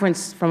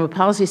preference from a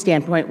policy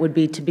standpoint would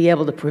be to be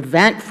able to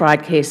prevent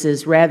fraud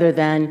cases rather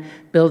than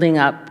building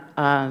up,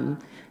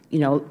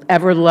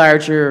 ever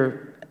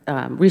larger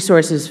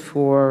resources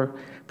for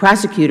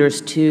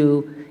prosecutors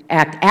to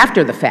act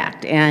after the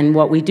fact. And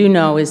what we do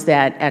know is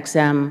that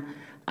XM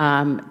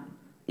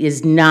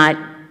is not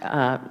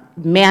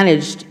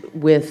managed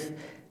with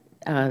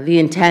the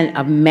intent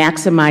of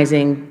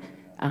maximizing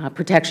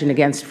protection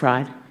against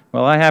fraud.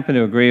 Well, I happen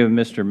to agree with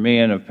Mr.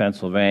 Meehan of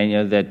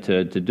Pennsylvania that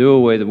to do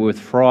away with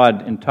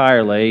fraud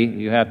entirely,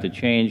 you have to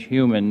change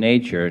human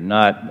nature,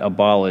 not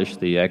abolish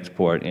the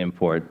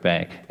Export-Import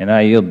Bank. And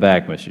I yield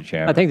back, Mr.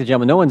 Chairman. I thank the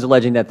gentleman. No one is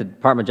alleging that the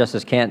Department of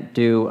Justice can't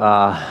do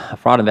a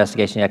fraud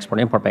investigation in the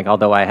Export-Import Bank,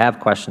 although I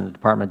have questioned the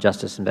Department of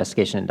Justice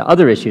investigation into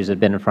other issues that have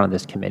been in front of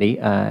this committee.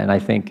 And I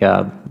think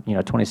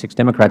 26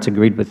 Democrats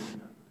agreed with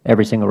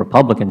every single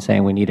Republican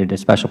saying we needed a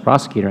special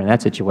prosecutor in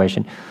that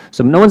situation.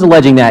 So no one's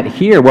alleging that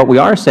here. What we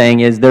are saying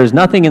is there's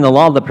nothing in the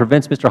law that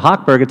prevents Mr.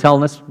 Hochberg of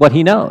telling us what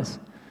he knows,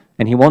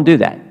 and he won't do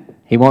that.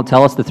 He won't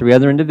tell us the 3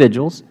 other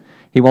individuals.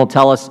 He won't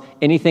tell us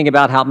anything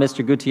about how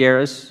Mr.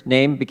 Gutierrez's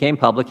name became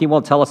public. He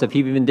won't tell us if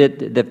they've even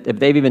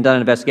done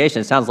an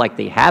investigation. It sounds like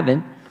they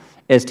haven't,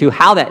 as to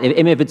how that.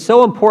 If it's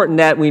so important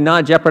that we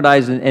not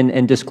jeopardize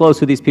and disclose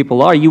who these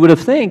people are, you would have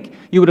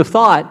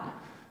thought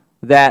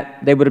that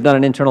they would have done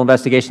an internal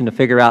investigation to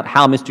figure out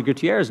how Mr.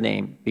 Gutierrez's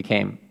name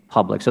became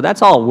public. So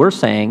that's all we're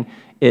saying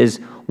is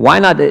why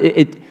not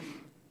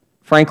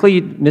frankly,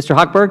 Mr.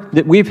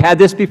 Hochberg, we've had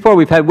this before.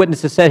 We've had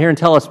witnesses sit here and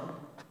tell us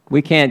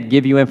we can't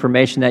give you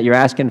information that you're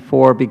asking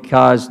for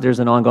because there's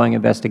an ongoing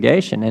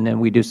investigation, and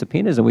then we do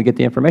subpoenas and we get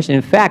the information.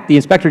 In fact, the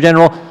Inspector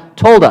General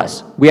told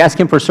us, we asked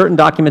him for certain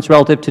documents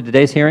relative to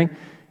today's hearing,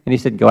 and he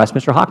said, go ask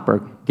Mr.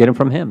 Hochberg, get them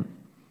from him.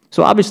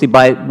 So obviously,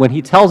 when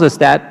he tells us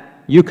that,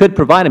 you could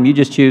provide them. You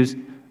just choose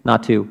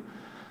not to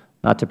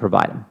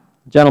provide them.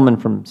 The gentleman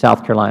from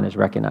South Carolina is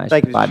recognized.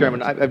 Thank you, Mr.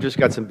 Chairman. I've just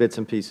got some bits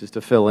and pieces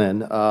to fill in.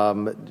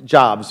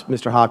 Jobs,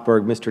 Mr.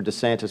 Hochberg, Mr.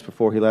 DeSantis,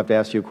 before he left,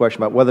 asked you a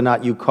question about whether or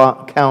not you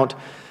count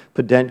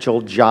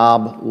potential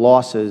job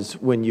losses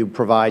when you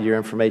provide your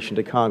information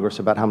to Congress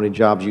about how many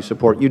jobs you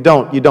support. You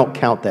don't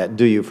count that,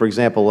 do you? For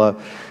example,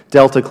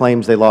 Delta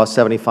claims they lost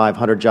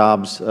 7,500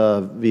 jobs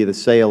via the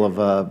sale of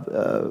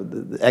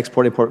the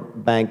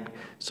Export-Import Bank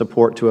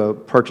support to a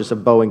purchase of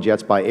Boeing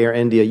jets by Air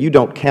India. You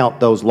don't count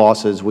those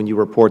losses when you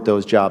report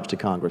those jobs to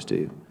Congress, do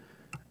you?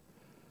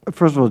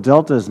 First of all,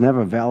 Delta has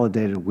never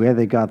validated where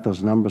they got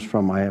those numbers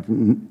from. I have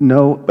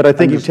no But I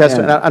think you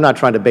testified, I'm not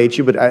trying to bait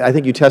you, but I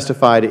think you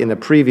testified in a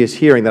previous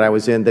hearing that I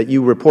was in that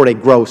you report a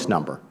gross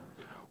number.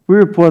 We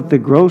report the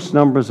gross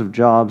numbers of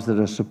jobs that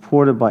are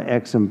supported by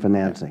EXIM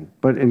financing.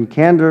 But in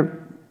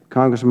candor,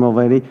 Congressman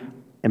Mulvaney,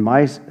 in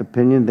my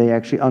opinion, they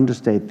actually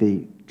understate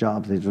the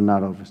jobs. They do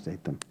not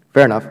overstate them.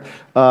 Fair enough.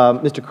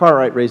 Mr.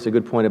 Cartwright raised a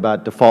good point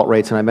about default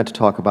rates, and I meant to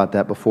talk about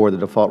that before. The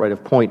default rate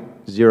of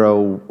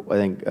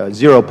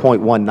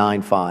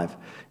 0.195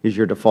 is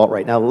your default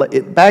rate. Now,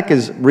 back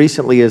as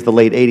recently as the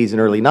late 80s and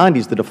early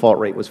 90s, the default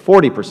rate was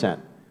 40%.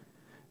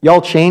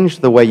 Y'all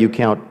changed the way you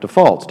count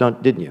defaults,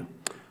 didn't you?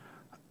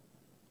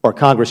 Or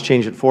Congress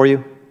changed it for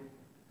you?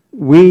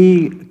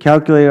 We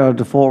calculate our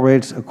default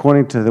rates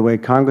according to the way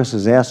Congress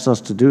has asked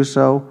us to do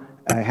so.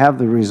 I have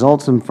the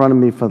results in front of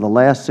me for the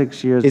last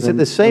 6 years. Is it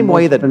the same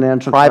way that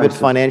private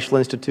financial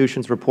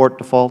institutions report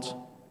defaults?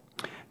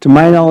 To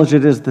my knowledge,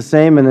 it is the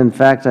same. And in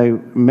fact, I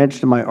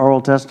mentioned in my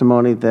oral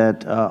testimony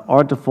that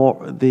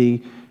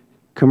the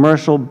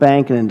commercial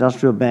bank and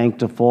industrial bank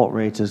default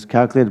rates as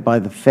calculated by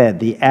the Fed,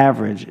 the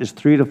average is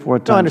 3 to 4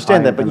 times higher. I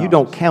understand that, but you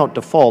don't count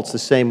defaults the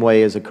same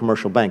way as a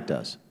commercial bank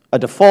does. A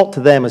default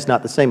to them is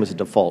not the same as a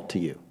default to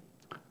you.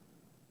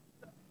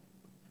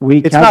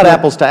 It's not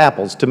apples to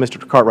apples, to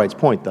Mr. Cartwright's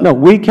point, though. No,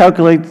 we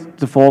calculate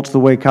defaults the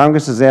way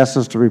Congress has asked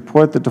us to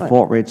report the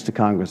default rates to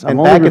Congress.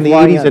 And back in the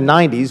 80s and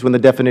 90s, when the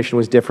definition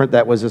was different,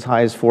 that was as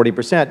high as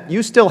 40%.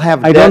 You still have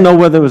debt. I don't know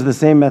whether it was the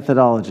same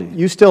methodology.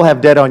 You still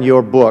have debt on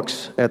your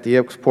books at the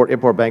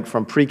Export-Import Bank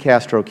from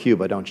pre-Castro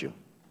Cuba, don't you?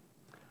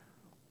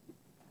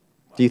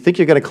 Do you think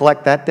you're going to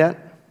collect that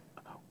debt?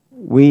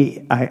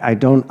 I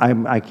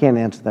can't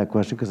answer that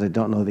question because I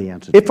don't know the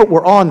answer. If it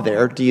were on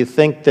there, do you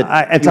think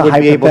that it's you would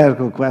be able? It's a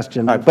hypothetical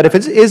question. All right, but if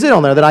is it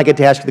on there, then I get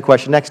to ask you the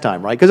question next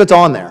time, right? Because it's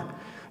on there.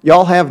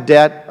 Y'all have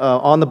debt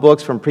on the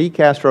books from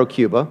pre-Castro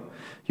Cuba.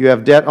 You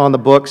have debt on the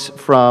books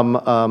from,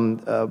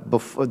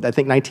 before, I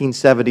think,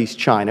 1970s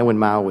China when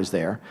Mao was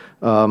there.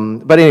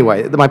 But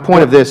anyway, my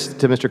point of this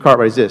to Mr.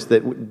 Cartwright is this,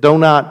 that do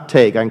not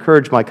take, I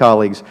encourage my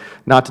colleagues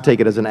not to take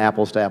it as an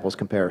apples-to-apples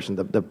comparison.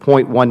 The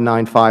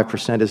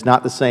 0.195% is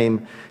not the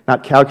same,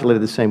 not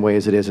calculated the same way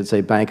as it is at, say,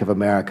 Bank of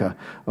America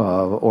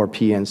or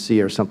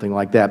PNC or something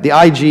like that. The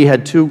IG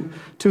had two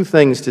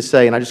things to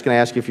say, and I'm just going to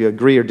ask you if you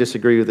agree or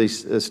disagree with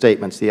these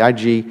statements. The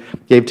IG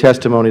gave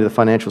testimony to the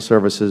Financial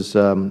Services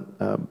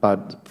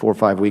about 4 or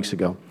 5 weeks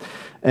ago.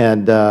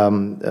 And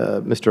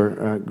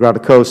Mr.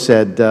 Graudico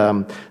said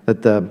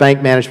that the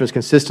bank management has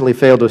consistently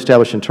failed to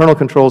establish internal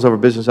controls over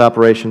business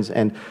operations,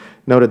 and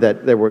noted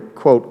that there were,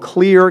 quote,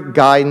 clear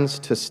guidance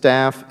to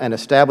staff and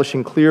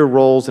establishing clear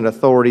roles and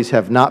authorities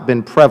have not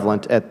been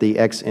prevalent at the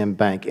Ex-Im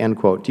Bank, end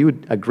quote. Do you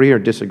agree or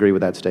disagree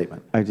with that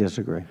statement? I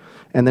disagree.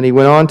 And then he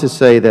went on to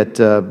say that,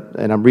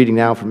 and I'm reading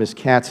now from Ms.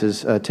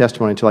 Katz's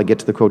testimony until I get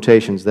to the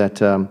quotations, that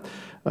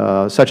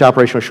such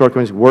operational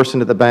shortcomings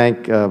worsened at the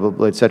bank,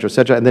 et cetera, et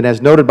cetera. And then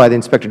as noted by the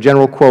Inspector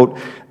General, quote,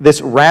 this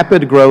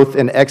rapid growth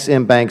in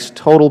Ex-Im Bank's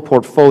total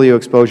portfolio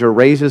exposure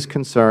raises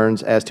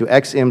concerns as to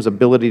Ex-Im's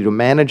ability to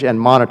manage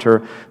and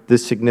monitor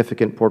this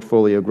significant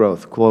portfolio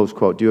growth, close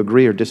quote. Do you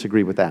agree or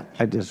disagree with that?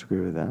 I disagree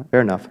with that.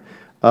 Fair enough.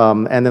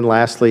 And then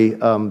lastly,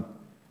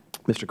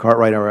 Mr.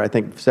 Cartwright, or I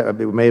think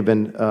it may have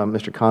been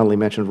Mr. Connolly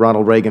mentioned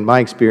Ronald Reagan. My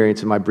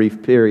experience in my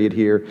brief period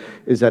here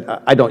is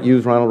that I don't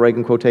use Ronald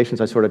Reagan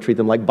quotations. I sort of treat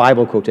them like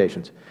Bible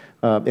quotations,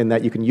 in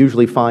that you can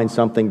usually find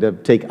something to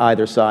take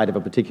either side of a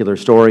particular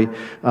story.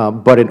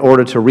 But in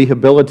order to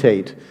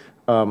rehabilitate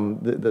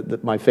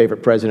my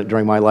favorite president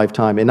during my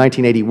lifetime, in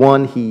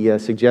 1981, he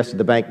suggested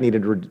the bank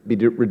needed to be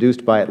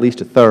reduced by at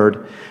least a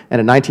third. And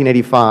in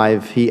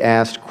 1985, he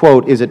asked,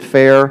 quote, is it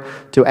fair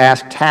to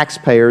ask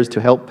taxpayers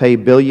to help pay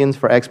billions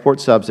for export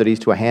subsidies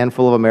to a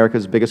handful of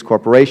America's biggest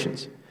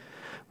corporations?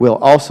 We'll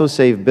also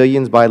save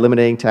billions by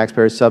eliminating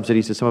taxpayers'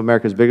 subsidies to some of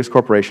America's biggest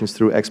corporations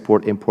through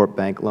Export-Import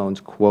Bank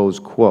loans, close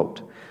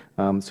quote.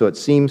 So it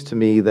seems to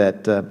me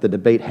that the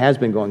debate has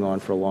been going on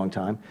for a long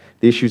time.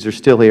 The issues are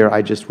still here.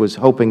 I just was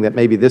hoping that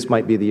maybe this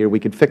might be the year we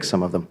could fix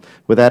some of them.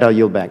 With that, I'll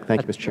yield back.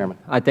 Thank you, Mr. Chairman.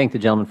 I thank the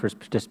gentleman for his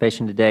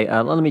participation today.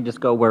 Let me just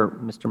go where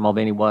Mr.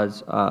 Mulvaney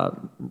was,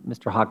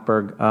 Mr.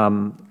 Hochberg.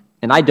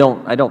 And I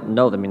don't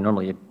know. I mean,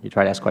 normally you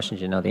try to ask questions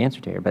you know the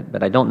answer to here,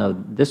 but I don't know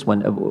this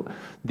one.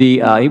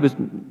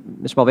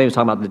 Mr. Mulvaney was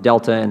talking about the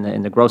delta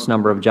and the gross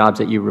number of jobs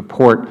that you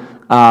report.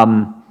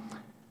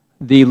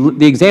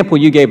 The example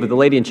you gave of the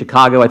lady in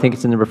Chicago, I think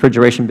it's in the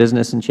refrigeration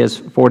business, and she has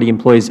 40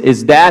 employees.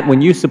 Is that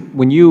when you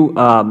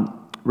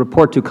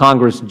report to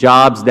Congress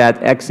jobs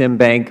that Ex-Im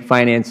Bank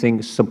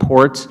financing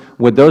supports,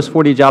 would those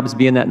 40 jobs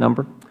be in that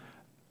number?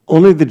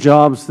 Only the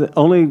jobs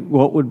only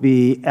what would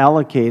be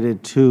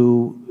allocated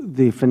to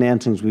the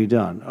financings we've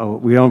done.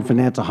 We don't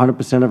finance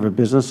 100% of our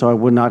business, so I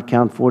would not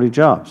count 40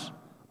 jobs.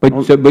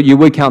 But you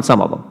would count some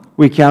of them?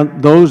 We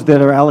count those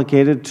that are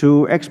allocated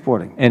to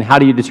exporting. And how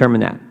do you determine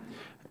that?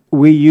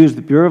 We use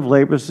the Bureau of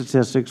Labor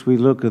Statistics. We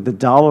look at the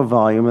dollar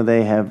volume, and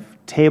they have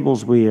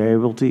tables we are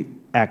able to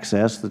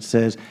access that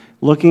says,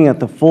 looking at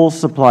the full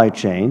supply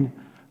chain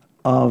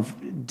of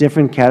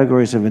different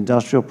categories of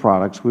industrial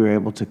products, we were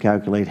able to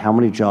calculate how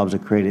many jobs are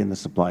created in the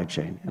supply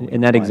chain.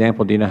 In that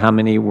example, do you know how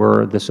many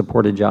were the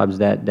supported jobs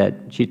that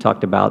she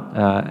talked about?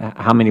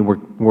 How many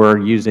were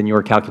used in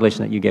your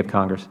calculation that you gave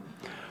Congress?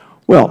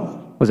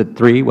 Well, was it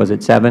 3? Was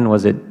it 7?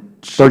 Was it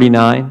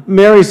 39?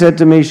 Mary said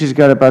to me she's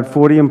got about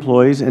 40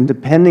 employees, and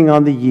depending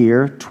on the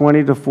year,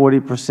 20 to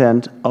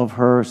 40% of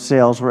her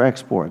sales were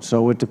exports.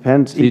 So it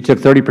depends. So you took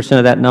 30%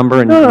 of that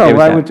number and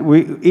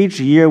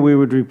each year we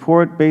would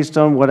report based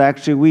on what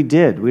actually we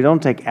did. We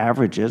don't take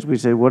averages. We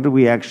say, what did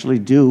we actually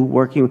do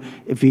working?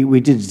 If we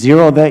did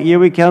 0 that year,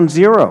 we count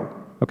 0.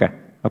 Okay.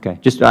 Okay.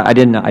 Just I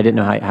didn't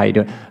know how you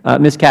do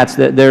it. Ms. Katz,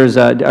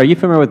 are you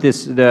familiar with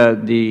this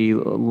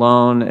the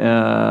loan,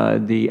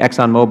 the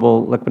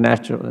ExxonMobil liquid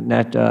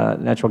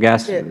natural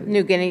gas?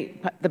 New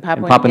Guinea, the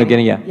Papua New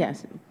Guinea, yeah.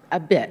 Yes, a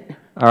bit.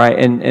 All right,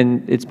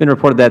 and it's been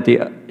reported that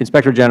the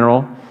Inspector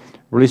General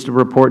released a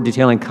report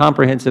detailing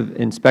comprehensive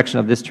inspection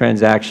of this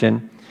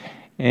transaction,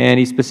 and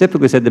he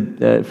specifically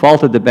said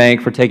faulted the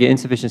bank for taking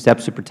insufficient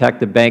steps to protect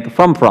the bank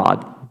from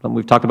fraud.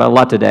 We've talked about it a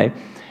lot today.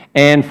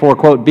 And for,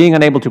 quote, being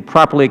unable to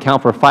properly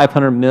account for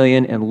 $500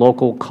 million in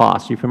local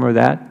costs. Are you familiar with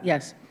that?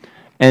 Yes.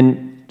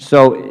 And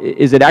so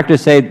is it accurate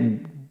to say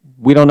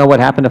we don't know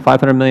what happened to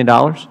 $500 million?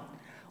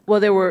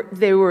 Well, they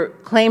were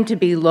claimed to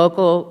be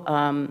local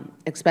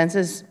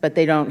expenses, but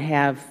they don't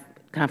have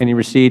any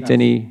receipts,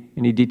 any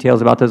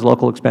details about those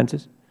local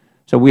expenses?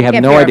 So we have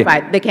no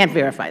idea. They can't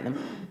verify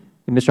them.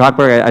 And Mr.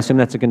 Hochberg, I assume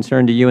that's a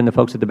concern to you and the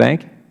folks at the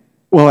bank?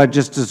 Well, I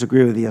just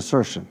disagree with the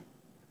assertion.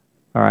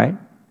 All right.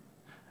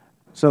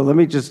 So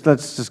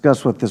let's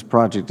discuss what this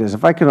project is.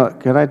 If I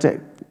could I take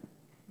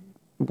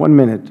 1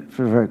 minute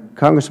for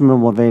Congressman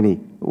Mulvaney?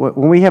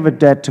 When we have a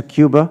debt to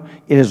Cuba,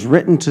 it is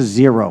written to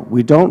 0.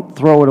 We don't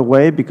throw it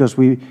away because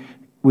we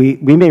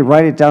may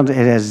write it down to it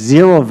has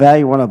 0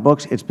 value on our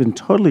books. It's been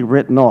totally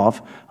written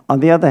off. On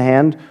the other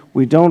hand,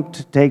 we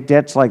don't take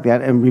debts like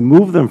that and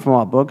remove them from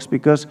our books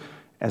because,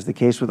 as the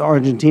case with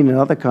Argentina and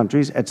other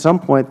countries, at some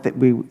point that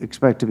we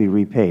expect to be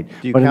repaid.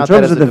 But in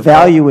terms of the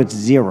value, it's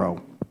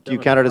 0. Do you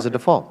count it as a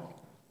default?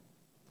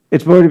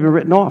 It's already been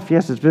written off.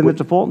 Yes, it's been the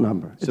default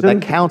number. So that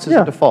counts as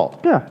a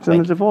default? Yeah, it's in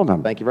the default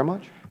number. Thank you very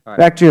much.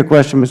 Back to your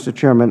question, Mr.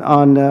 Chairman.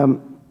 On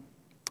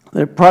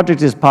the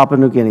project is Papua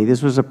New Guinea.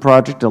 This was a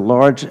project, a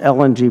large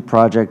LNG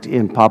project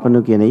in Papua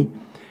New Guinea.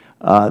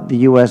 The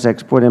U.S.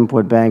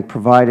 Export-Import Bank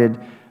provided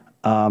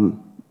 $3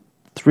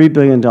 $3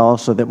 billion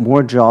so that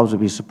more jobs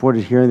would be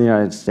supported here in the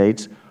United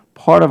States.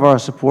 Part of our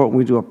support when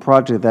we do a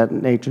project of that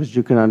nature, as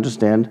you can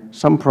understand,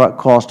 some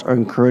costs are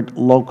incurred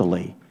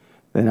locally.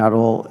 They're not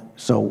all.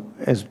 So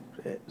as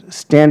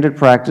standard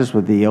practice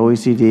with the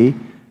OECD,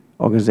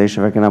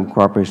 Organization of Economic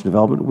Cooperation and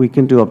Development, we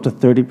can do up to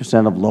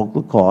 30% of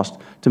local cost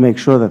to make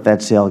sure that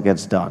that sale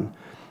gets done.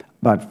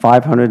 About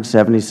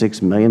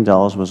 $576 million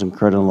was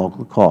incurred in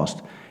local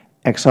cost.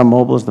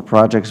 ExxonMobil is the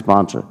project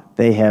sponsor.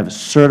 They have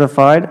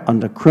certified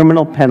under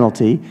criminal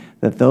penalty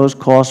that those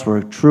costs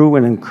were true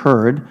and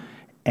incurred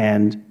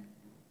and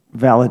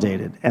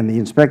validated. And the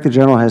Inspector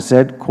General has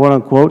said, quote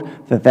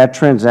unquote, that that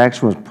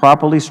transaction was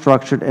properly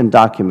structured and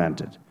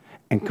documented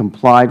and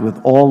complied with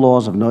all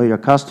laws of know your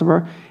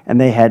customer, and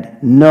they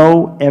had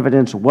no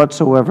evidence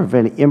whatsoever of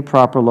any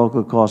improper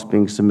local costs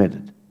being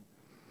submitted.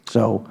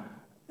 So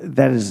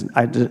that is,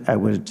 I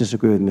would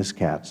disagree with Ms.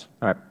 Katz.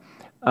 All right.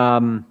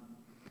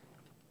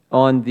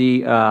 On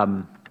the,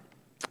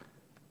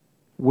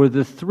 were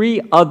the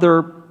three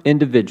other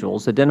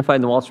individuals identified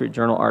in the Wall Street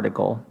Journal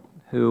article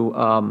who,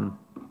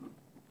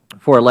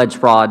 for alleged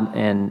fraud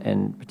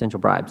and potential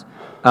bribes,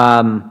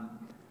 are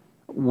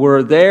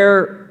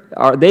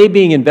they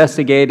being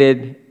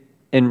investigated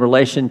in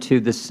relation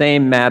to the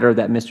same matter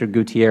that Mr.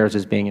 Gutierrez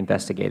is being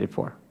investigated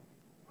for?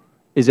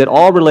 Is it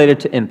all related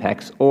to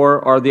IMPEX,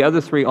 or are the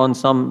other three on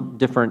some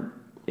different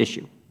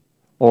issue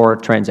or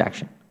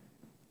transaction?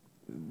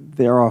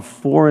 There are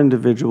 4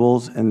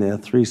 individuals, and there are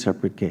 3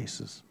 separate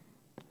cases.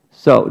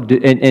 So,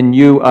 and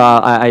you,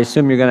 I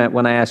assume you're going to,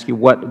 when I ask you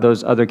what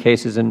those other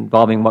cases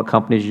involving what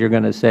companies, you're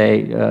going to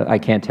say, I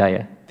can't tell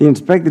you. The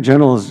Inspector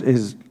General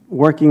is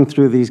working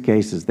through these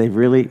cases. They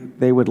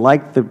would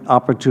like the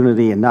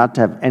opportunity and not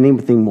to have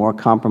anything more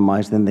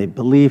compromised than they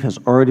believe has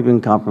already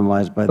been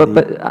compromised by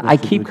But I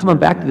keep coming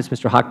back to this,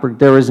 Mr. Hochberg.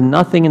 There is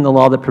nothing in the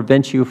law that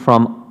prevents you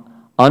from,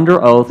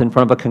 under oath, in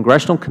front of a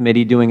congressional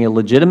committee, doing a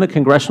legitimate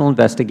congressional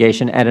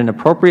investigation at an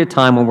appropriate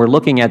time when we're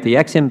looking at the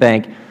Ex-Im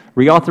Bank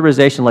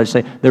reauthorization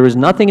legislation. There is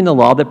nothing in the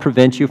law that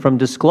prevents you from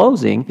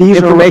disclosing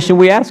information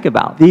we ask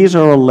about. These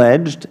are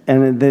alleged,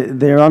 and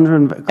they're under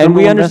criminal and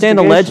we understand investigation.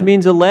 alleged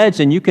means alleged,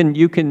 and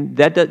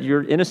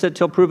you're innocent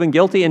till proven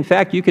guilty. In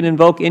fact, you can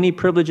invoke any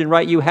privilege and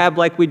right you have,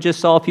 like we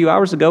just saw a few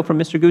hours ago from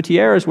Mr.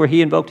 Gutierrez, where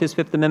he invoked his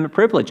Fifth Amendment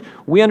privilege.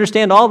 We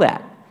understand all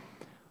that.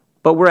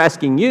 But we're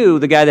asking you,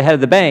 the guy, the head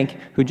of the bank,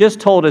 who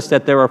just told us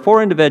that there are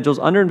 4 individuals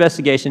under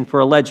investigation for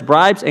alleged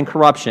bribes and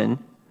corruption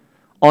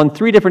on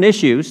 3 different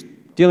issues,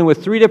 dealing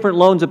with 3 different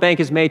loans a bank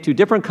has made to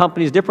different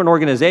companies, different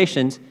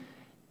organizations,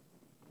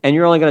 and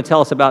you're only going to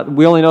tell us about,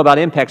 we only know about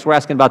IMPEX, we're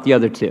asking about the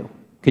other 2.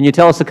 Can you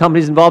tell us the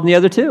companies involved in the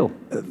other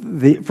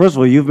 2? First of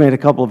all, you've made a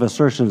couple of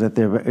assertions that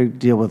they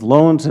deal with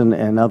loans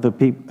and other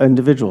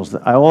individuals.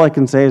 All I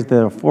can say is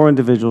there are 4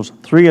 individuals,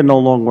 3 are no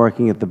longer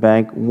working at the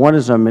bank, 1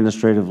 is on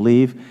administrative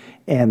leave,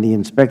 and the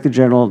Inspector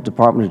General,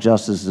 Department of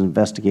Justice, is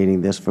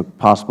investigating this for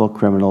possible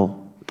criminal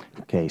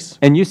case.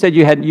 And you said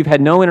you've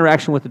had no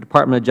interaction with the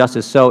Department of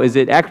Justice. So is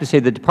it accurate to say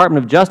the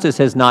Department of Justice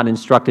has not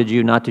instructed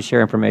you not to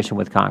share information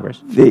with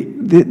Congress?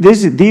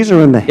 These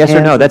are in the yes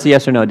or no? That's a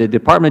yes or no. Did the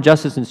Department of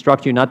Justice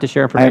instruct you not to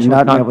share information? I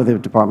have not met with the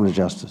Department of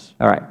Justice.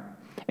 All right.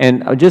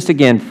 And just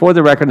again, for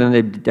the record,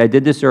 and I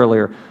did this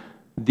earlier,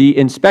 the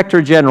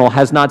Inspector General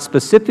has not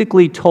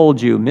specifically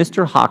told you,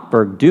 Mr.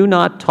 Hochberg, do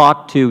not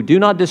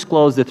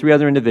disclose the 3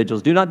 other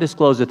individuals, do not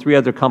disclose the 3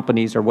 other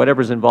companies or whatever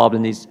is involved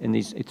in these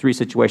 3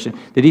 situations.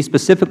 Did he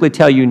specifically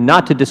tell you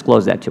not to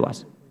disclose that to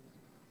us?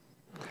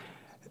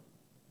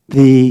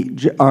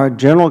 Our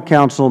General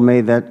Counsel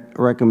made that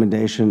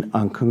recommendation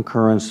on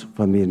concurrence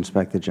from the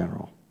Inspector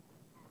General.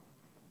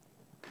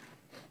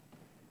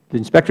 The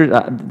Inspector,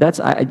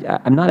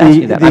 I'm not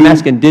asking that. I'm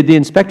asking, did the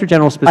Inspector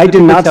General specifically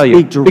tell you?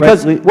 I did not speak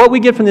directly. Because what we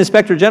get from the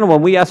Inspector General,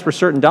 when we ask for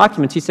certain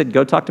documents, he said,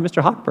 go talk to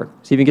Mr. Hochberg,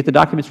 see if you can get the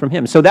documents from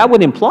him. So that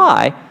would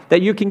imply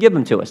that you can give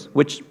them to us,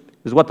 which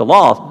is what the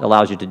law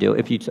allows you to do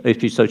if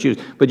you so choose.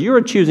 But you're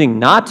choosing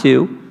not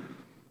to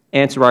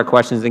answer our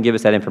questions and give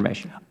us that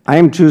information. I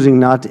am choosing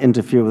not to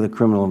interfere with a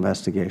criminal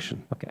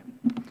investigation. Okay.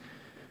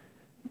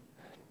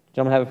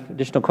 Gentlemen have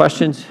additional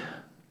questions?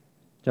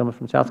 Gentleman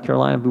from South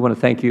Carolina, we want to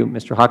thank you,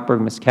 Mr.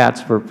 Hochberg, Ms.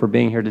 Katz, for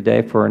being here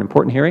today for an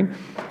important hearing,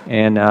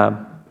 and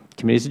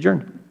committee is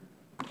adjourned.